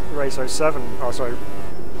Race 07, oh sorry,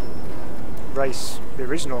 the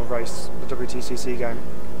original race, the WTCC game.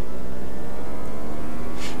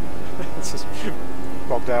 It's just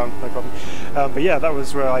bogged down, no problem. But yeah, that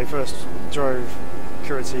was where I first drove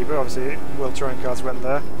Curitiba. Obviously World Touring Cars went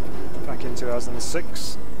there back in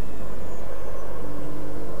 2006.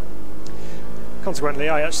 Consequently,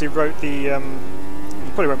 I actually wrote the,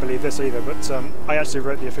 you probably won't believe this either, but I actually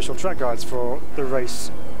wrote the official track guides for the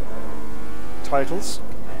race titles.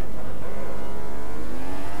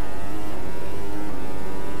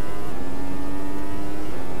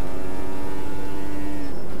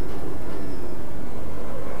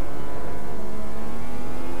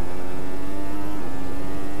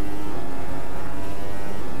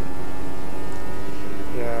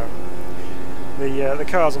 Yeah, the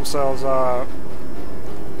cars themselves are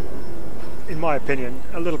in my opinion,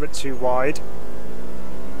 a little bit too wide.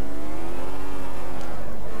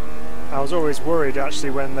 I was always worried actually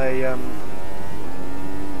when they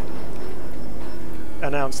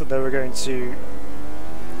announced that they were going to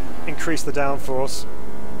increase the downforce.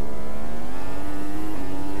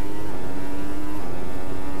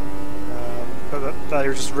 But that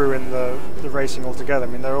would just ruin the racing altogether. I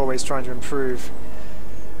mean, they're always trying to improve.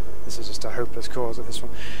 This is just a hopeless cause of this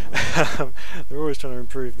one. They're always trying to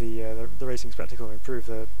improve the racing spectacle, and improve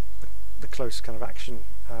the close kind of action.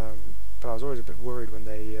 But I was always a bit worried when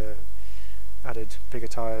they added bigger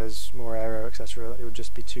tyres, more aero, etc. That it would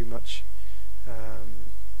just be too much.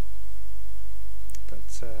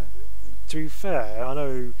 But to be fair, I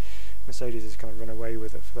know Mercedes has kind of run away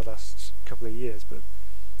with it for the last couple of years, but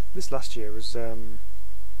this last year was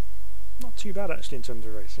not too bad actually in terms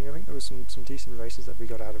of racing. I think there was some decent races that we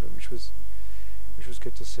got out of it, which was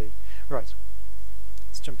good to see. Right,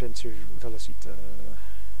 let's jump into Velocita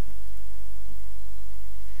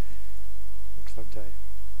Club Day.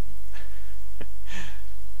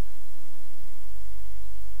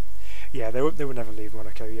 Yeah, they would never leave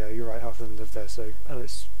Monaco. Yeah, you're right. Half of them live there, so and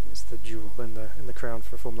it's the jewel in the crown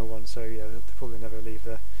for Formula One. So yeah, they'll probably never leave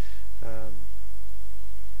there.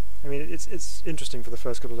 I mean, it's interesting for the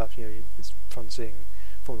first couple of laps. You know, it's fun seeing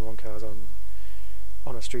Formula One cars on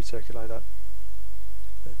a street circuit like that.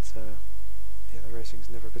 But yeah, the racing's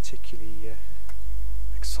never particularly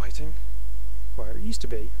exciting. Well, it used to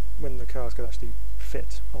be when the cars could actually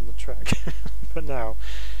fit on the track, but now,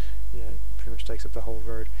 yeah, it pretty much takes up the whole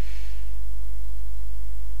road.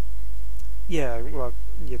 Yeah, well,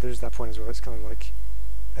 yeah, there's that point as well. It's kind of like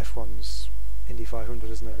F1's Indy 500,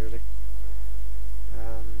 isn't it, really?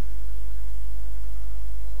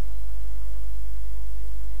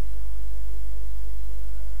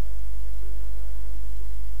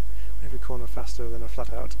 Every corner faster than a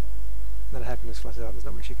flat out, than a hairpin is flat out. There's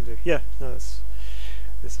not much you can do. Yeah, no, this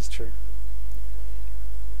is true.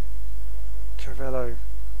 Carvello.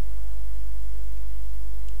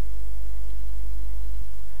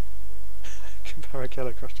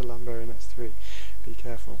 Barrichello crushed a Lambo in S3. Be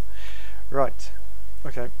careful. Right.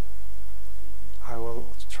 Okay. I will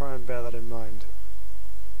try and bear that in mind.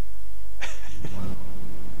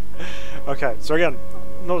 Okay, so again,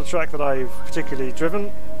 not a track that I've particularly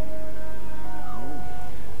driven,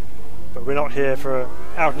 but we're not here for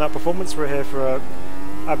out and out performance, we're here for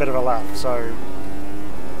a bit of a laugh, so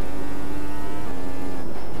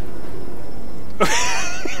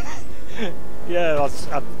yeah, let's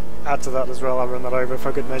add to that as well. I'll run that over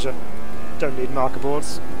for good measure. Don't need marker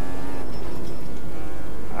boards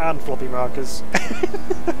and floppy markers.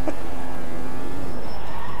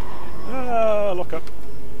 Lock up.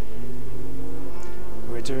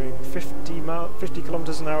 We're doing 50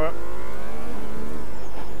 kilometers an hour.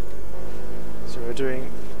 So we're doing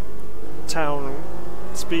town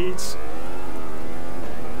speeds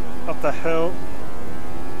up the hill.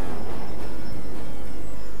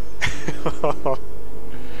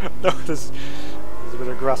 No, there's a bit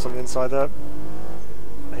of grass on the inside there.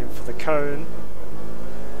 Aim for the cone.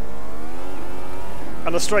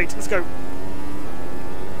 And a straight, let's go.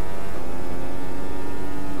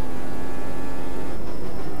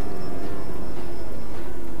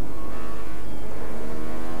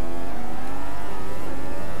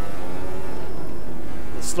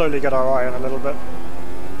 We'll slowly get our eye on a little bit.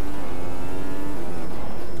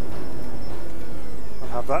 I'll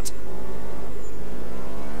have that.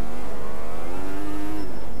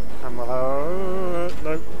 And we'll have...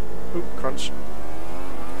 no. Ooh, crunch.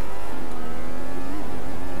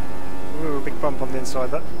 Ooh, big bump on the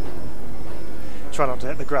inside there. Try not to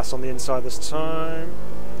hit the grass on the inside this time.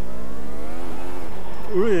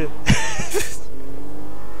 Ooh.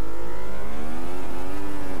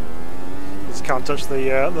 Just can't touch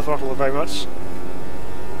the throttle very much.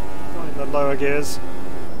 Not in the lower gears.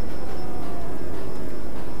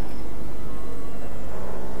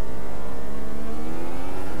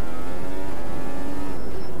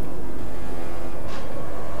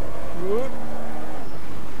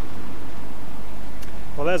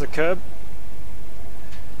 Well, there's a curb.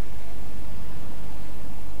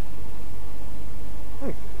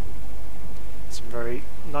 Some very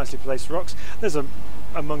nicely placed rocks. There's a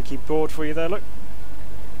monkey board for you there, look.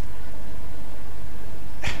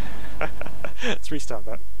 Let's restart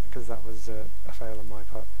that, because that was a fail on my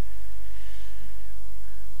part.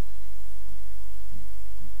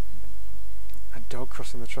 A dog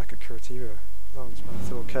crossing the track at Curitiba. Lawrence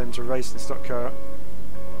Manthor came to race in stock car.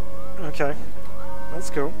 Okay. That's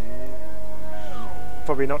cool.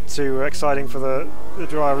 Probably not too exciting for the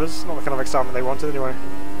drivers. Not the kind of excitement they wanted anyway.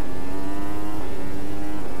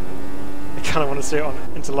 kind of want to see it on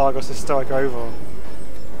Interlagos Historic Oval.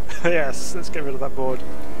 Yes, let's get rid of that board.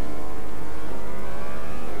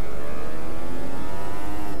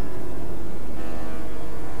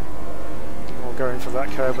 More going for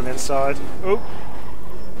that curb on the inside. Oh!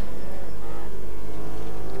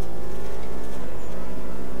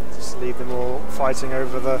 Just leave them all fighting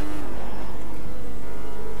over the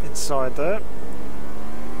inside there.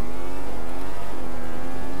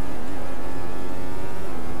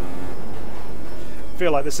 I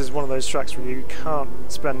feel like this is one of those tracks where you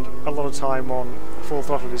can't spend a lot of time on full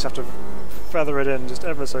throttle, you just have to feather it in just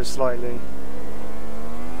ever so slightly.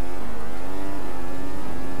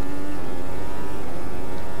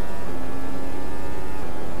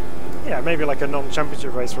 Yeah, maybe like a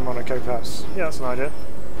non-championship race for Monaco perhaps. Yeah, that's an idea.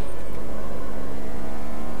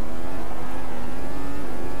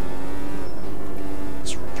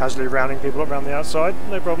 Just casually rounding people up around the outside,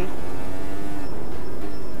 no problem.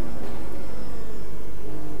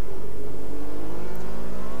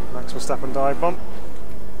 Verstappen dive bomb.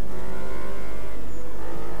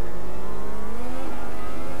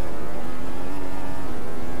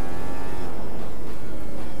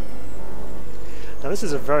 Now this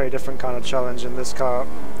is a very different kind of challenge in this car.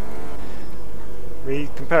 We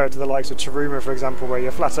compare it to the likes of Taruma, for example, where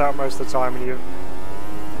you're flat out most of the time and you're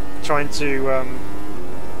trying to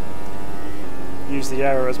use the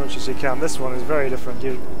aero as much as you can. This one is very different.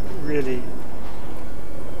 You're really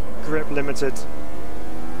grip limited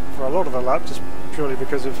for a lot of the lap, just purely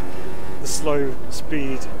because of the slow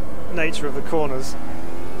speed nature of the corners.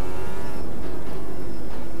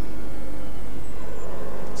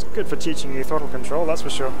 It's good for teaching you throttle control, that's for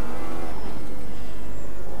sure.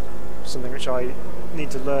 Something which I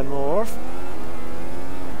need to learn more of.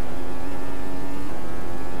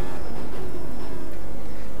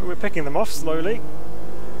 But we're picking them off slowly.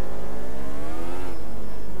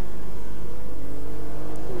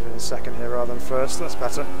 Moving in second here rather than first, that's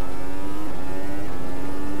better.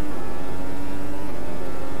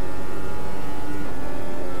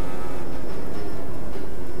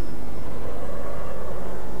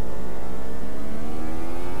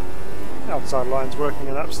 Outside line's working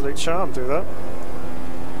an absolute charm through that.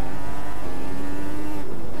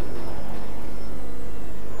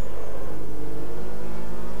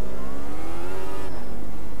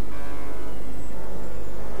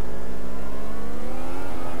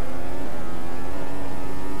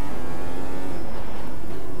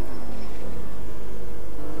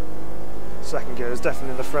 Second gear is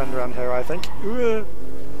definitely the friend around here, I think.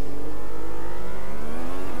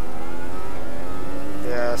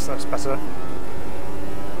 Yes, that's better.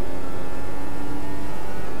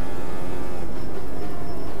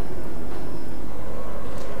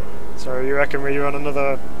 So you reckon we run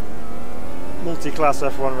another multi-class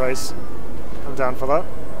F1 race? I'm down for that.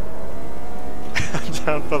 I'm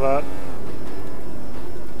down for that.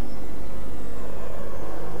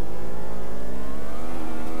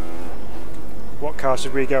 What car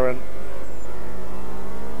should we go in?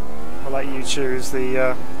 I'll let you choose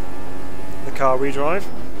the car we drive.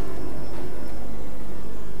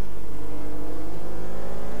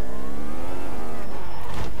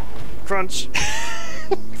 Crunch!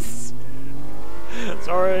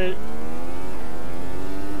 Sorry!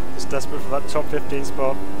 Just desperate for that top 15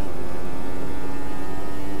 spot.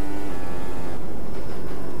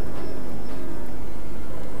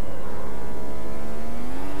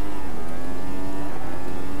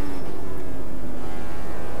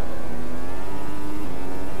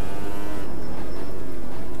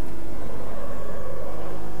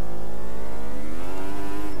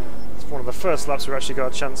 First laps we actually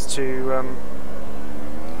got a chance to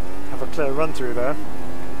have a clear run through there.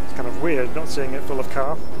 It's kind of weird not seeing it full of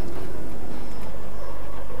car.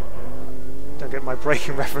 Don't get my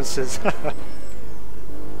braking references.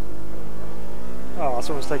 Oh,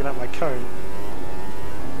 someone's taken out my cone.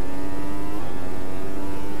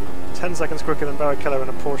 10 seconds quicker than Barrichello in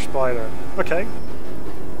a Porsche Spider. Okay.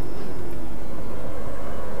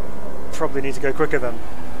 Probably need to go quicker then.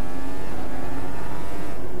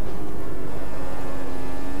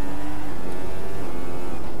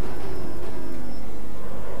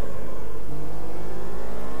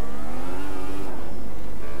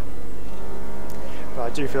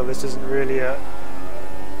 I do feel this isn't really a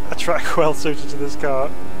track well suited to this car.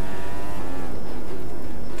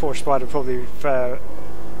 Porsche Spider probably fare a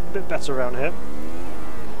bit better around here.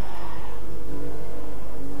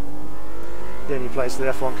 The only place the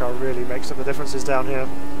F1 car really makes up the difference is down here.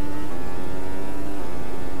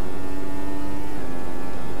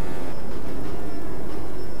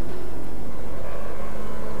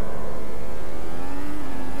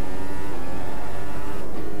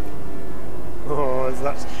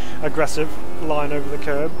 aggressive line over the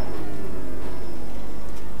curb.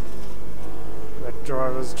 The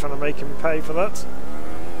driver's trying to make him pay for that. He's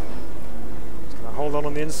going to hold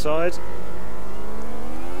on the inside.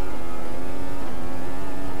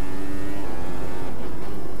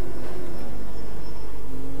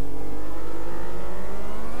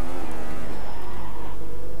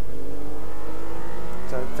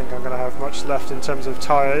 Don't think I'm going to have much left in terms of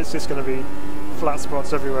tyre. It's just going to be flat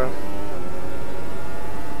spots everywhere.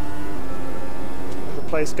 Another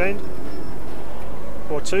place gained.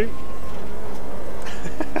 Or two.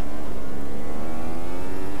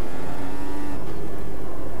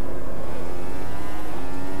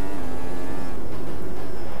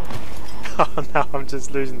 Oh, now I'm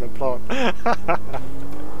just losing the plot.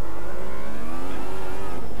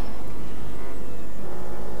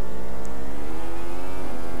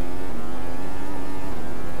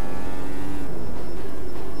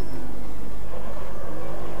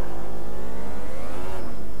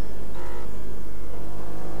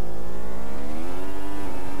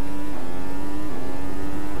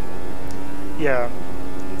 Yeah,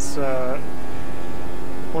 it's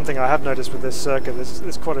one thing I have noticed with this circuit.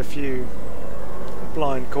 There's quite a few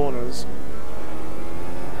blind corners.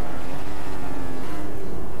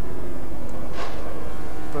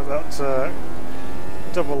 But that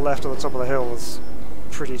double left at the top of the hill is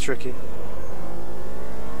pretty tricky.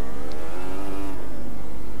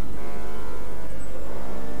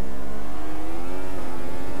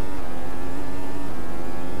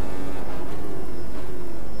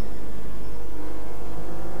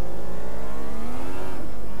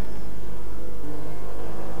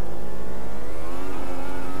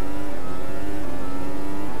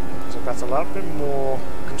 That's a lot bit more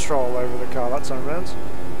control over the car that time round.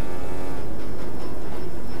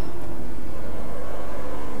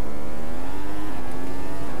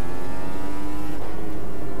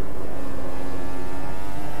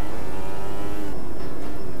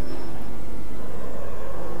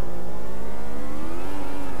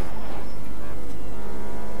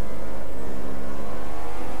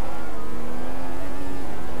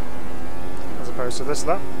 As opposed to this,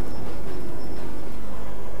 that.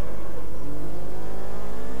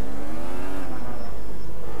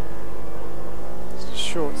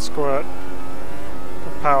 Short squirt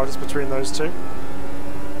of power just between those two.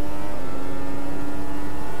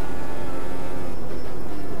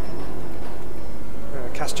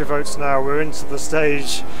 Cast your votes now. We're into the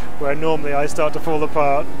stage where normally I start to fall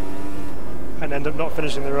apart and end up not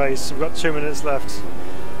finishing the race. We've got 2 minutes left.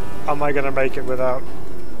 Am I going to make it without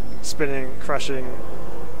spinning, crashing,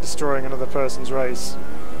 destroying another person's race?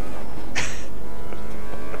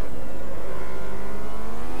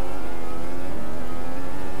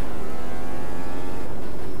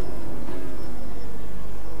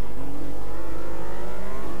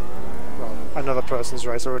 Another person's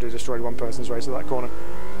race. I already destroyed one person's race at that corner.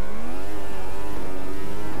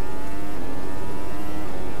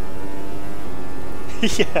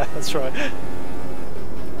 Yeah, that's right.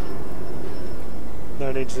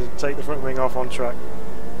 No need to take the front wing off on track.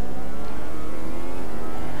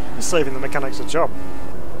 Just saving the mechanics a job.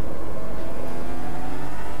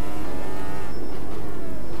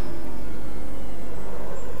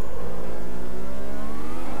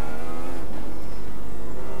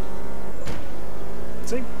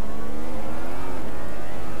 See? I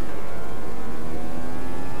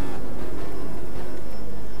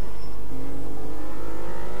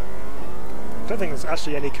don't think there's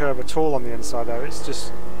actually any curb at all on the inside though, it's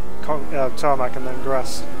just tarmac and then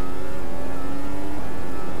grass.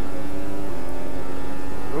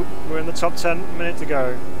 Oop, we're in the top 10, minute to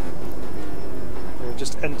go. We've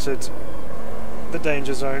just entered the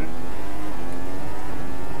danger zone.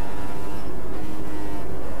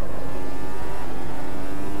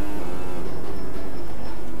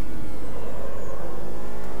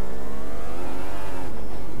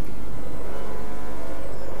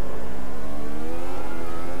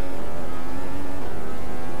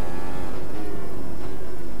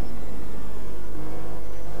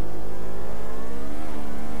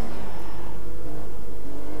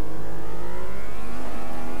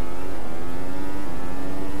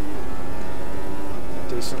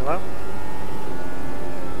 Decent lap.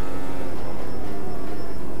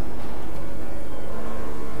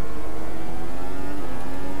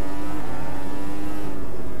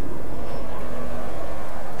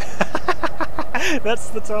 That's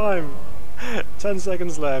the time. 10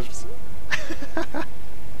 seconds left.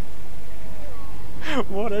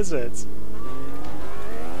 What is it?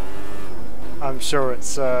 I'm sure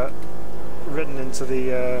it's written into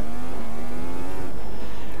the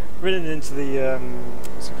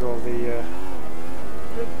what's it called, the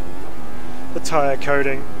the tyre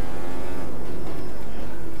coating,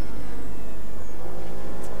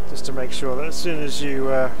 just to make sure that as soon as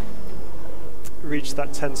you reach that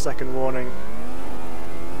 10-second warning,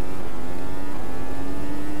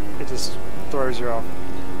 it just throws you off.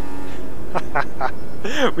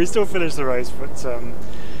 We still finished the race, but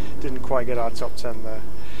didn't quite get our top 10 there.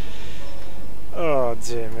 Oh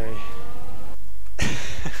dear me.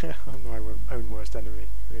 I'm my own worst enemy,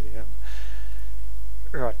 really am.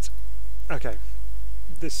 Right, okay.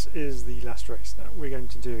 This is the last race now. We're going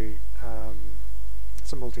to do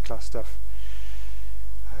some multi-class stuff,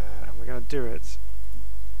 and we're going to do it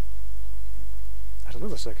at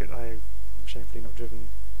another circuit I've shamefully not driven.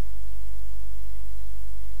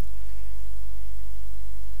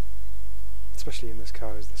 Especially in this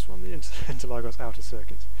car, is this one, the Interlagos outer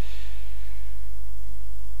circuit.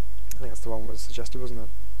 I think that's the one that was suggested, wasn't it?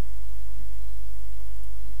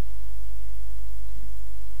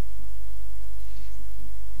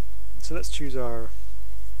 So let's choose our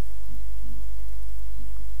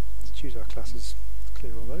classes,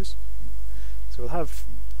 clear all those. So we'll have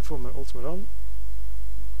Formula Ultimate on.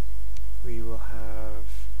 We will have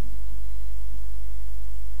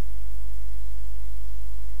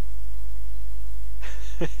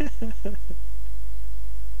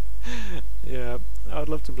yeah, I'd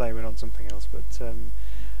love to blame it on something else, but I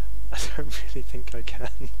don't really think I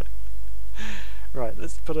can. Right,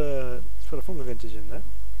 let's put a Formula Vintage in there.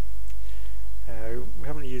 We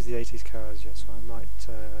haven't used the 80s cars yet, so I might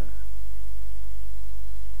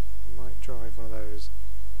drive one of those.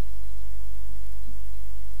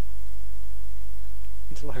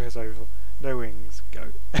 Interlagos Oval, no wings,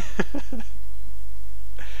 go.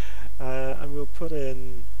 And we'll put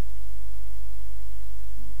in,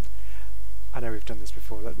 I know we've done this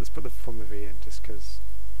before, let's put the Formula V in just because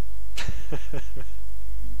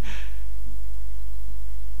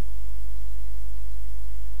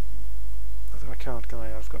although I can't, can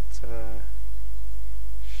I? I've got yeah,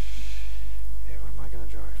 what am I going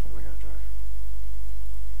to drive? What am I going to drive?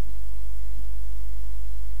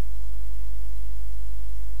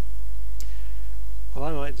 Well,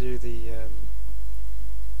 I might do the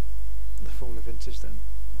Formula Vintage then.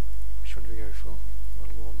 Which one do we go for?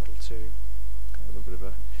 Model 1, Model 2. Got a little bit of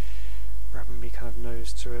a Brabham-y kind of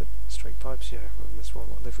nose to it. Straight pipes, yeah. And this one,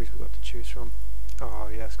 what liveries we've got to choose from? Oh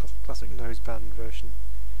yes, classic noseband version.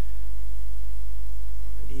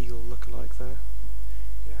 The Eagle lookalike there.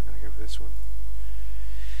 Yeah, I'm going to go for this one.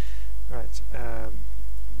 Right.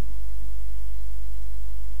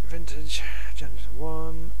 Vintage, Gen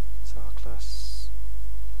 1. It's our class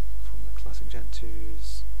from the Classic Gen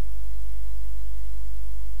 2s.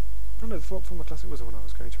 Oh no, the Formula Classic was the one I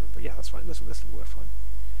was going to run, but yeah, that's fine. This will work fine.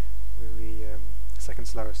 We're the second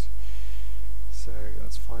slowest, so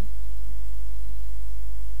that's fine.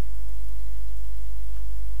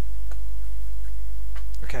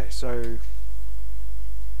 Okay, so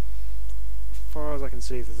as far as I can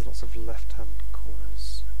see, there's lots of left-hand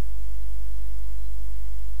corners.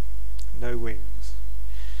 No wings.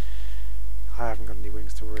 I haven't got any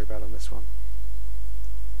wings to worry about on this one.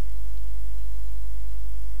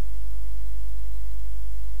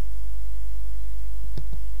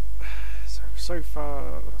 So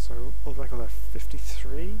far, so what do I call that?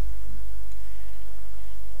 53?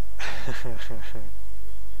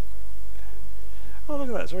 Oh, look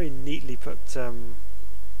at that! It's very neatly put us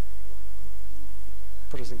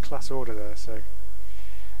in class order there. So,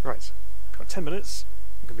 right, got 10 minutes.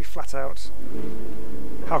 I'm going to be flat out.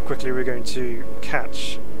 How quickly we're going to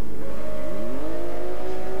catch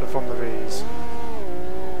the Formula V's?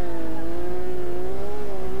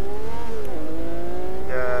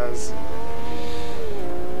 Yes.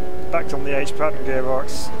 Backed on the H-pattern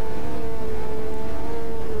gearbox.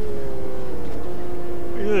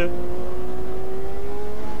 Yeah.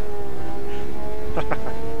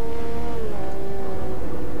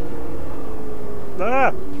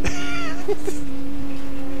 Ah!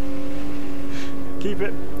 Keep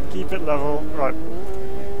it level. Right.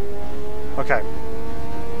 Okay.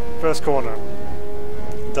 First corner.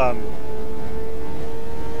 Done.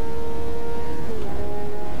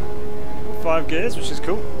 5 gears, which is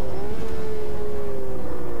cool.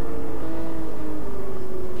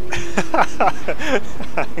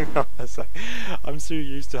 Hang on a sec. I'm so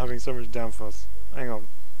used to having so much downforce. Hang on.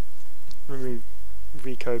 Let me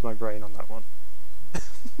recode my brain on that one.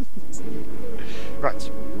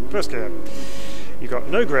 Right. First gear. You've got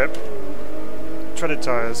no grip, treaded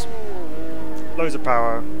tyres, loads of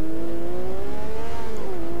power,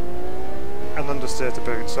 and understeer to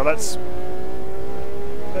boot. So let's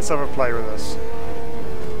have a play with this.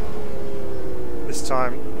 This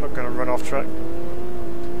time, I'm not going to run off track.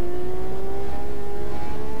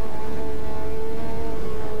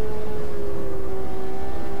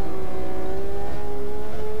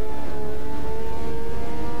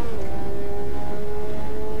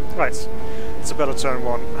 Right, it's a better turn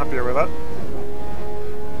one, happier with that.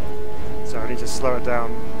 So I need to slow it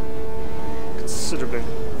down considerably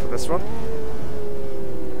for this one.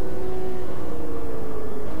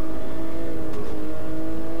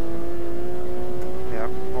 Yeah,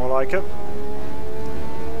 more like it.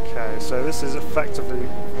 Okay, so this is effectively,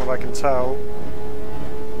 from what I can tell,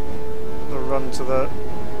 the run to the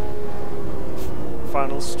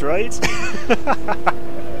final straight.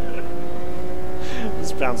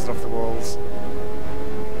 Just bouncing off the walls.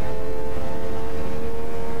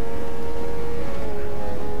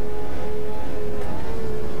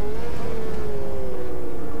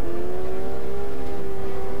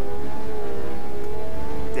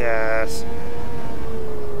 Yes.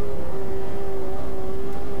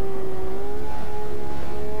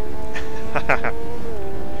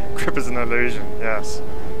 Grip is an illusion, yes.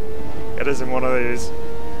 It is in one of these.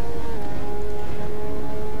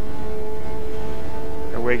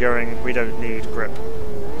 And we're going, we don't need grip.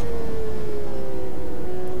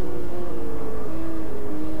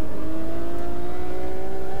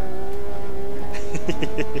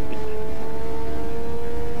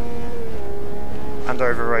 And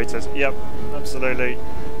overrated. Yep, absolutely.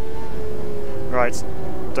 Right,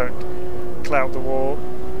 don't clout the wall.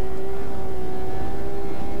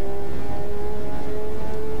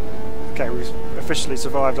 Okay, we've officially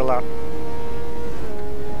survived a lap.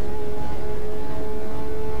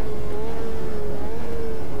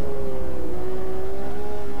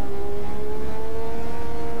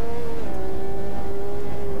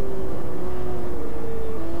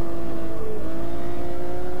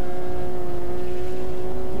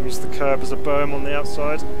 Use the curb as a berm on the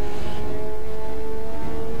outside.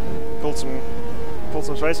 Pull some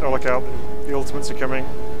space. Oh, look out! The ultimates are coming.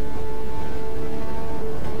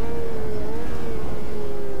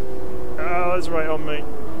 Is right on me.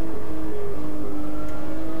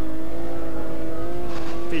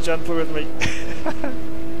 Be gentle with me.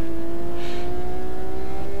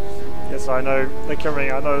 Yes, I know they're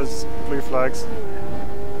coming. I know there's blue flags.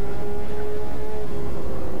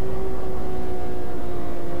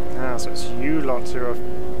 Ah, so it's you lot who are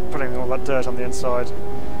putting all that dirt on the inside.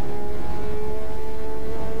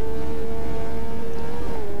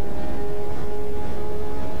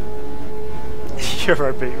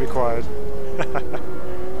 Euro beat required.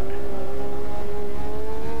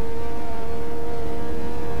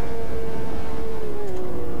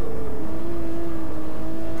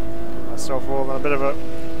 Myself all in a bit of a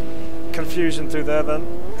confusion through there then.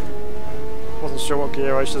 Wasn't sure what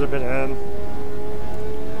gear I should have been in.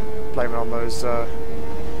 Blaming on those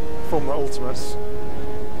Formula Ultimates.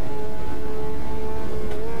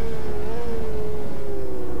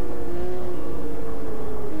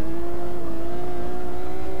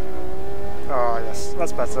 Oh yes,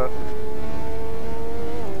 that's better.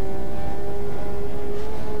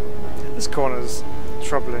 This corner's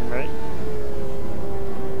troubling me.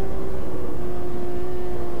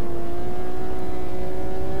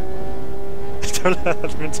 Don't let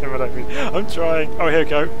them intimidate me. I'm trying. Oh, here we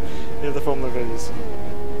go. Here are the Formula Vs.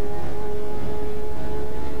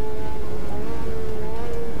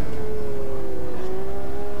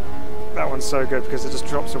 That one's so good because it just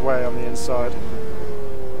drops away on the inside.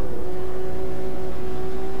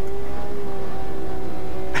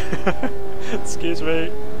 Excuse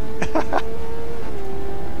me.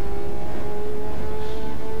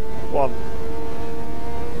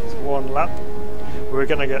 It's one lap. We're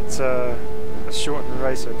going to get a shortened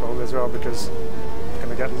racer probably as well because we're going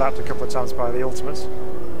to get lapped a couple of times by the ultimates.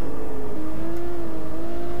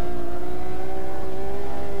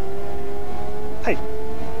 Hey!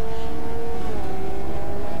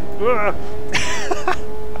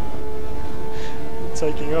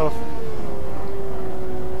 Taking off.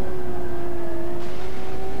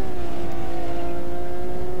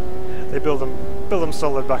 They build them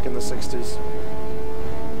solid back in the 60s.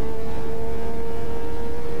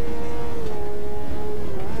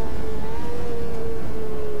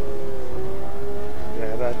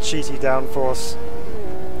 Yeah, that cheaty downforce.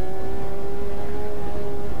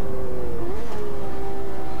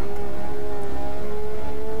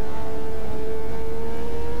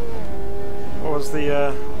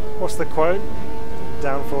 What's the quote?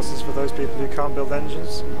 Downforces for those people who can't build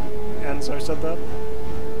engines. Enzo said that.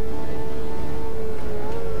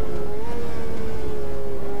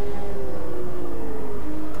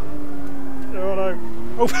 Oh no!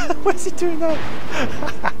 Oh, where's he doing that?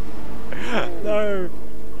 No!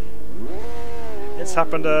 It's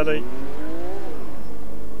happened early.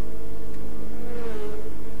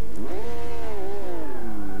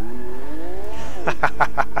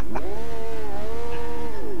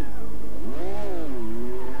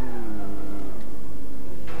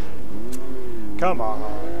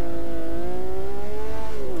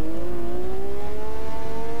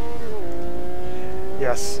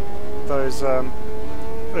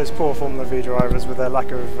 those poor Formula V drivers with their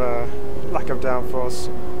lack of downforce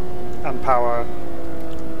and power.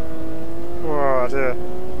 Oh dear.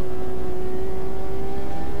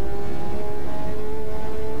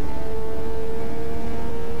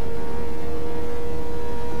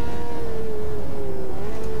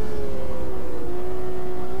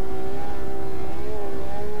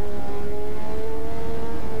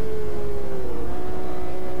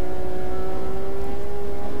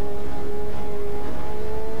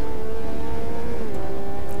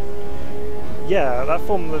 Yeah, that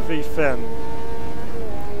Formula V fin.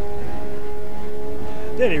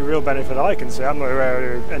 The only real benefit I can see, I'm not an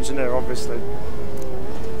aero engineer obviously,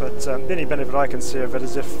 but the only benefit I can see of it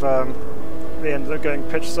is if they ended up going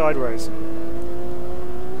pitch sideways.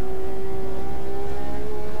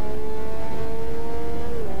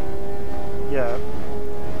 Yeah,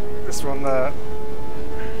 this one there.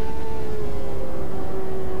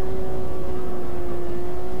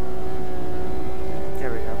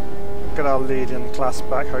 Get our lead in class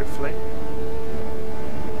back, hopefully.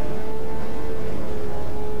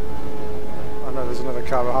 I know there's another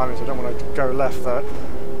car behind me, so I don't want to go left there.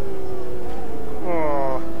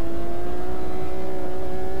 Oh.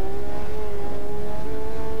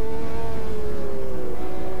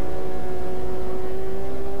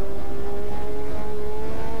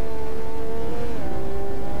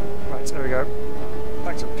 Right, there we go.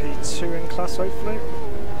 Back to P2 in class, hopefully.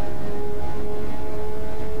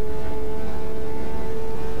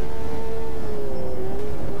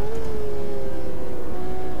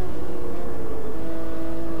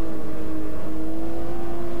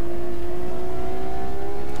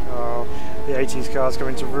 The 80s car's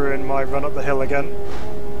going to ruin my run up the hill again.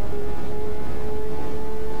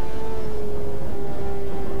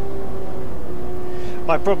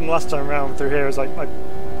 My problem last time round through here is I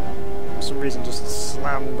for some reason just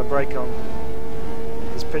slammed the brake on.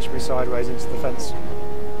 It's pitched me sideways into the fence.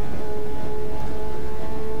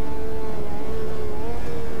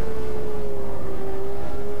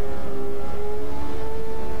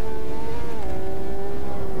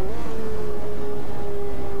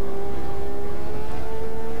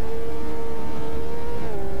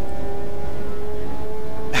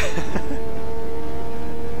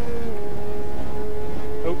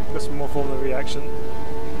 Some more Formula V action.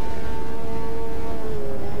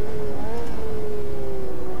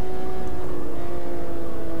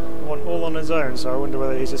 One all on his own, so I wonder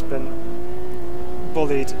whether he's just been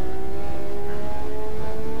bullied.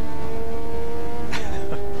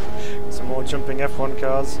 Some more jumping F1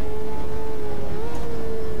 cars.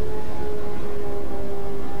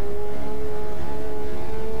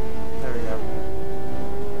 There we go.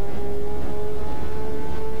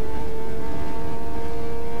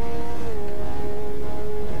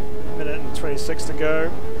 26 to go.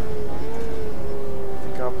 I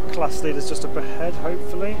think our class leader's just up ahead,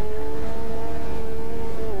 hopefully.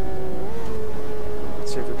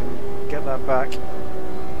 Let's see if we can get that back.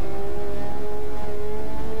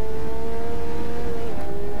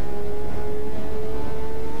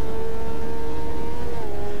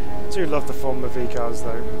 I do love the Formula V cars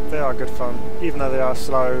though. They are good fun. Even though they are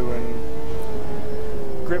slow and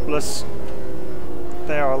gripless,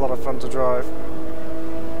 they are a lot of fun to drive.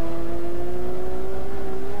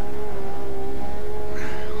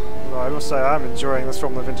 I must say I'm enjoying this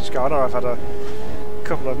Formula Vintage car. I know I've had a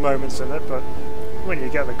couple of moments in it, but when you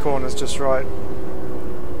get the corners just right,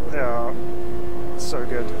 they are so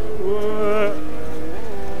good. Whoa.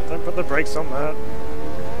 Don't put the brakes on that.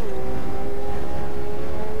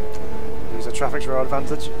 Use a traffic to our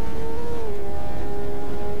advantage.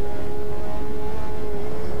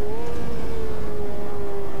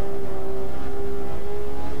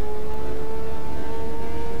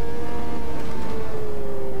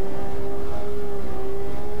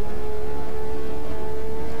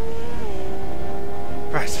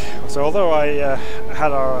 So although I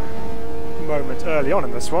had our moment early on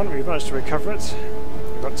in this one, we've managed to recover it.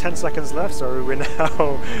 We've got 10 seconds left, so we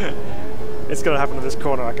now... it's going to happen in this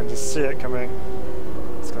corner, I can just see it coming.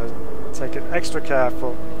 It's going to take it extra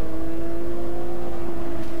careful.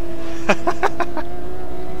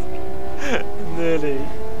 Nearly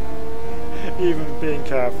even being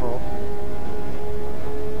careful.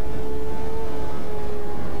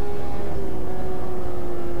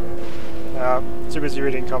 Too busy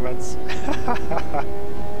reading comments.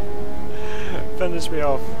 Finish me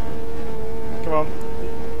off. Come on,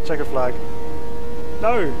 check a flag.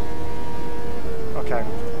 No! Okay.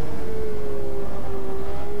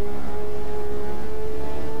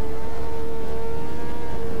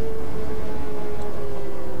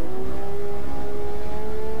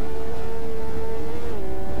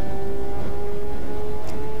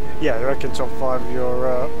 Yeah, I reckon top 5 of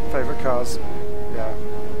your favourite cars. Yeah,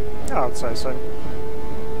 I would say so.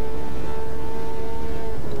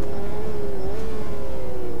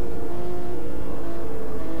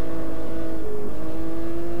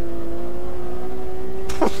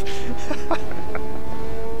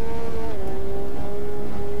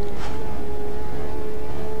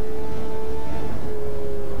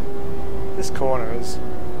 This corner is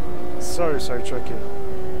so tricky.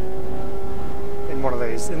 In one of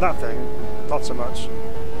these, in that thing, not so much.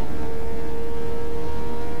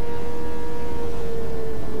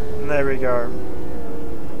 And there we go.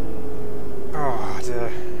 Oh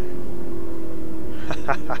dear.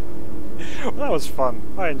 Well, that was fun.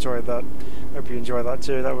 I enjoyed that. Hope you enjoyed that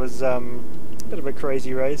too. That was a bit of a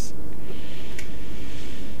crazy race.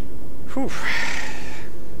 Whew.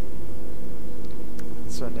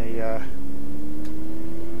 Certainly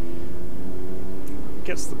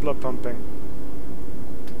gets the blood pumping.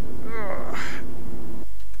 Ugh.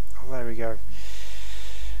 Oh, there we go.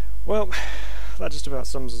 Well, that just about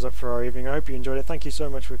sums us up for our evening. I hope you enjoyed it. Thank you so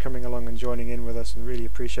much for coming along and joining in with us, and really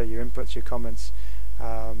appreciate your inputs, your comments,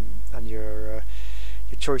 and your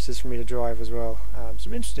choices for me to drive as well.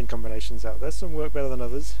 Some interesting combinations out there. Some work better than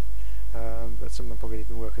others, but some of them probably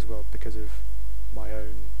didn't work as well because of my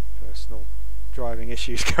own personal driving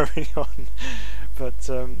issues going on. But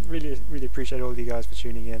really appreciate all of you guys for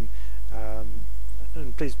tuning in,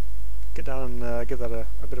 and please get down and give that a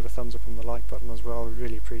bit of a thumbs up on the like button as well. We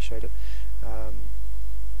really appreciate it, and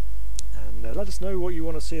let us know what you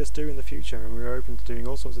want to see us do in the future. And we're open to doing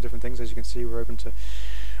all sorts of different things. As you can see, we're open to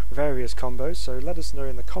various combos, so let us know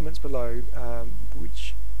in the comments below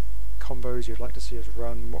which combos you'd like to see us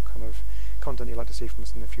run, what kind of content you'd like to see from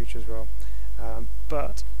us in the future as well.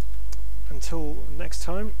 But until next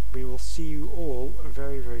time, we will see you all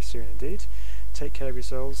very soon indeed. Take care of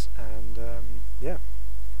yourselves, and yeah,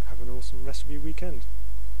 have an awesome rest of your weekend.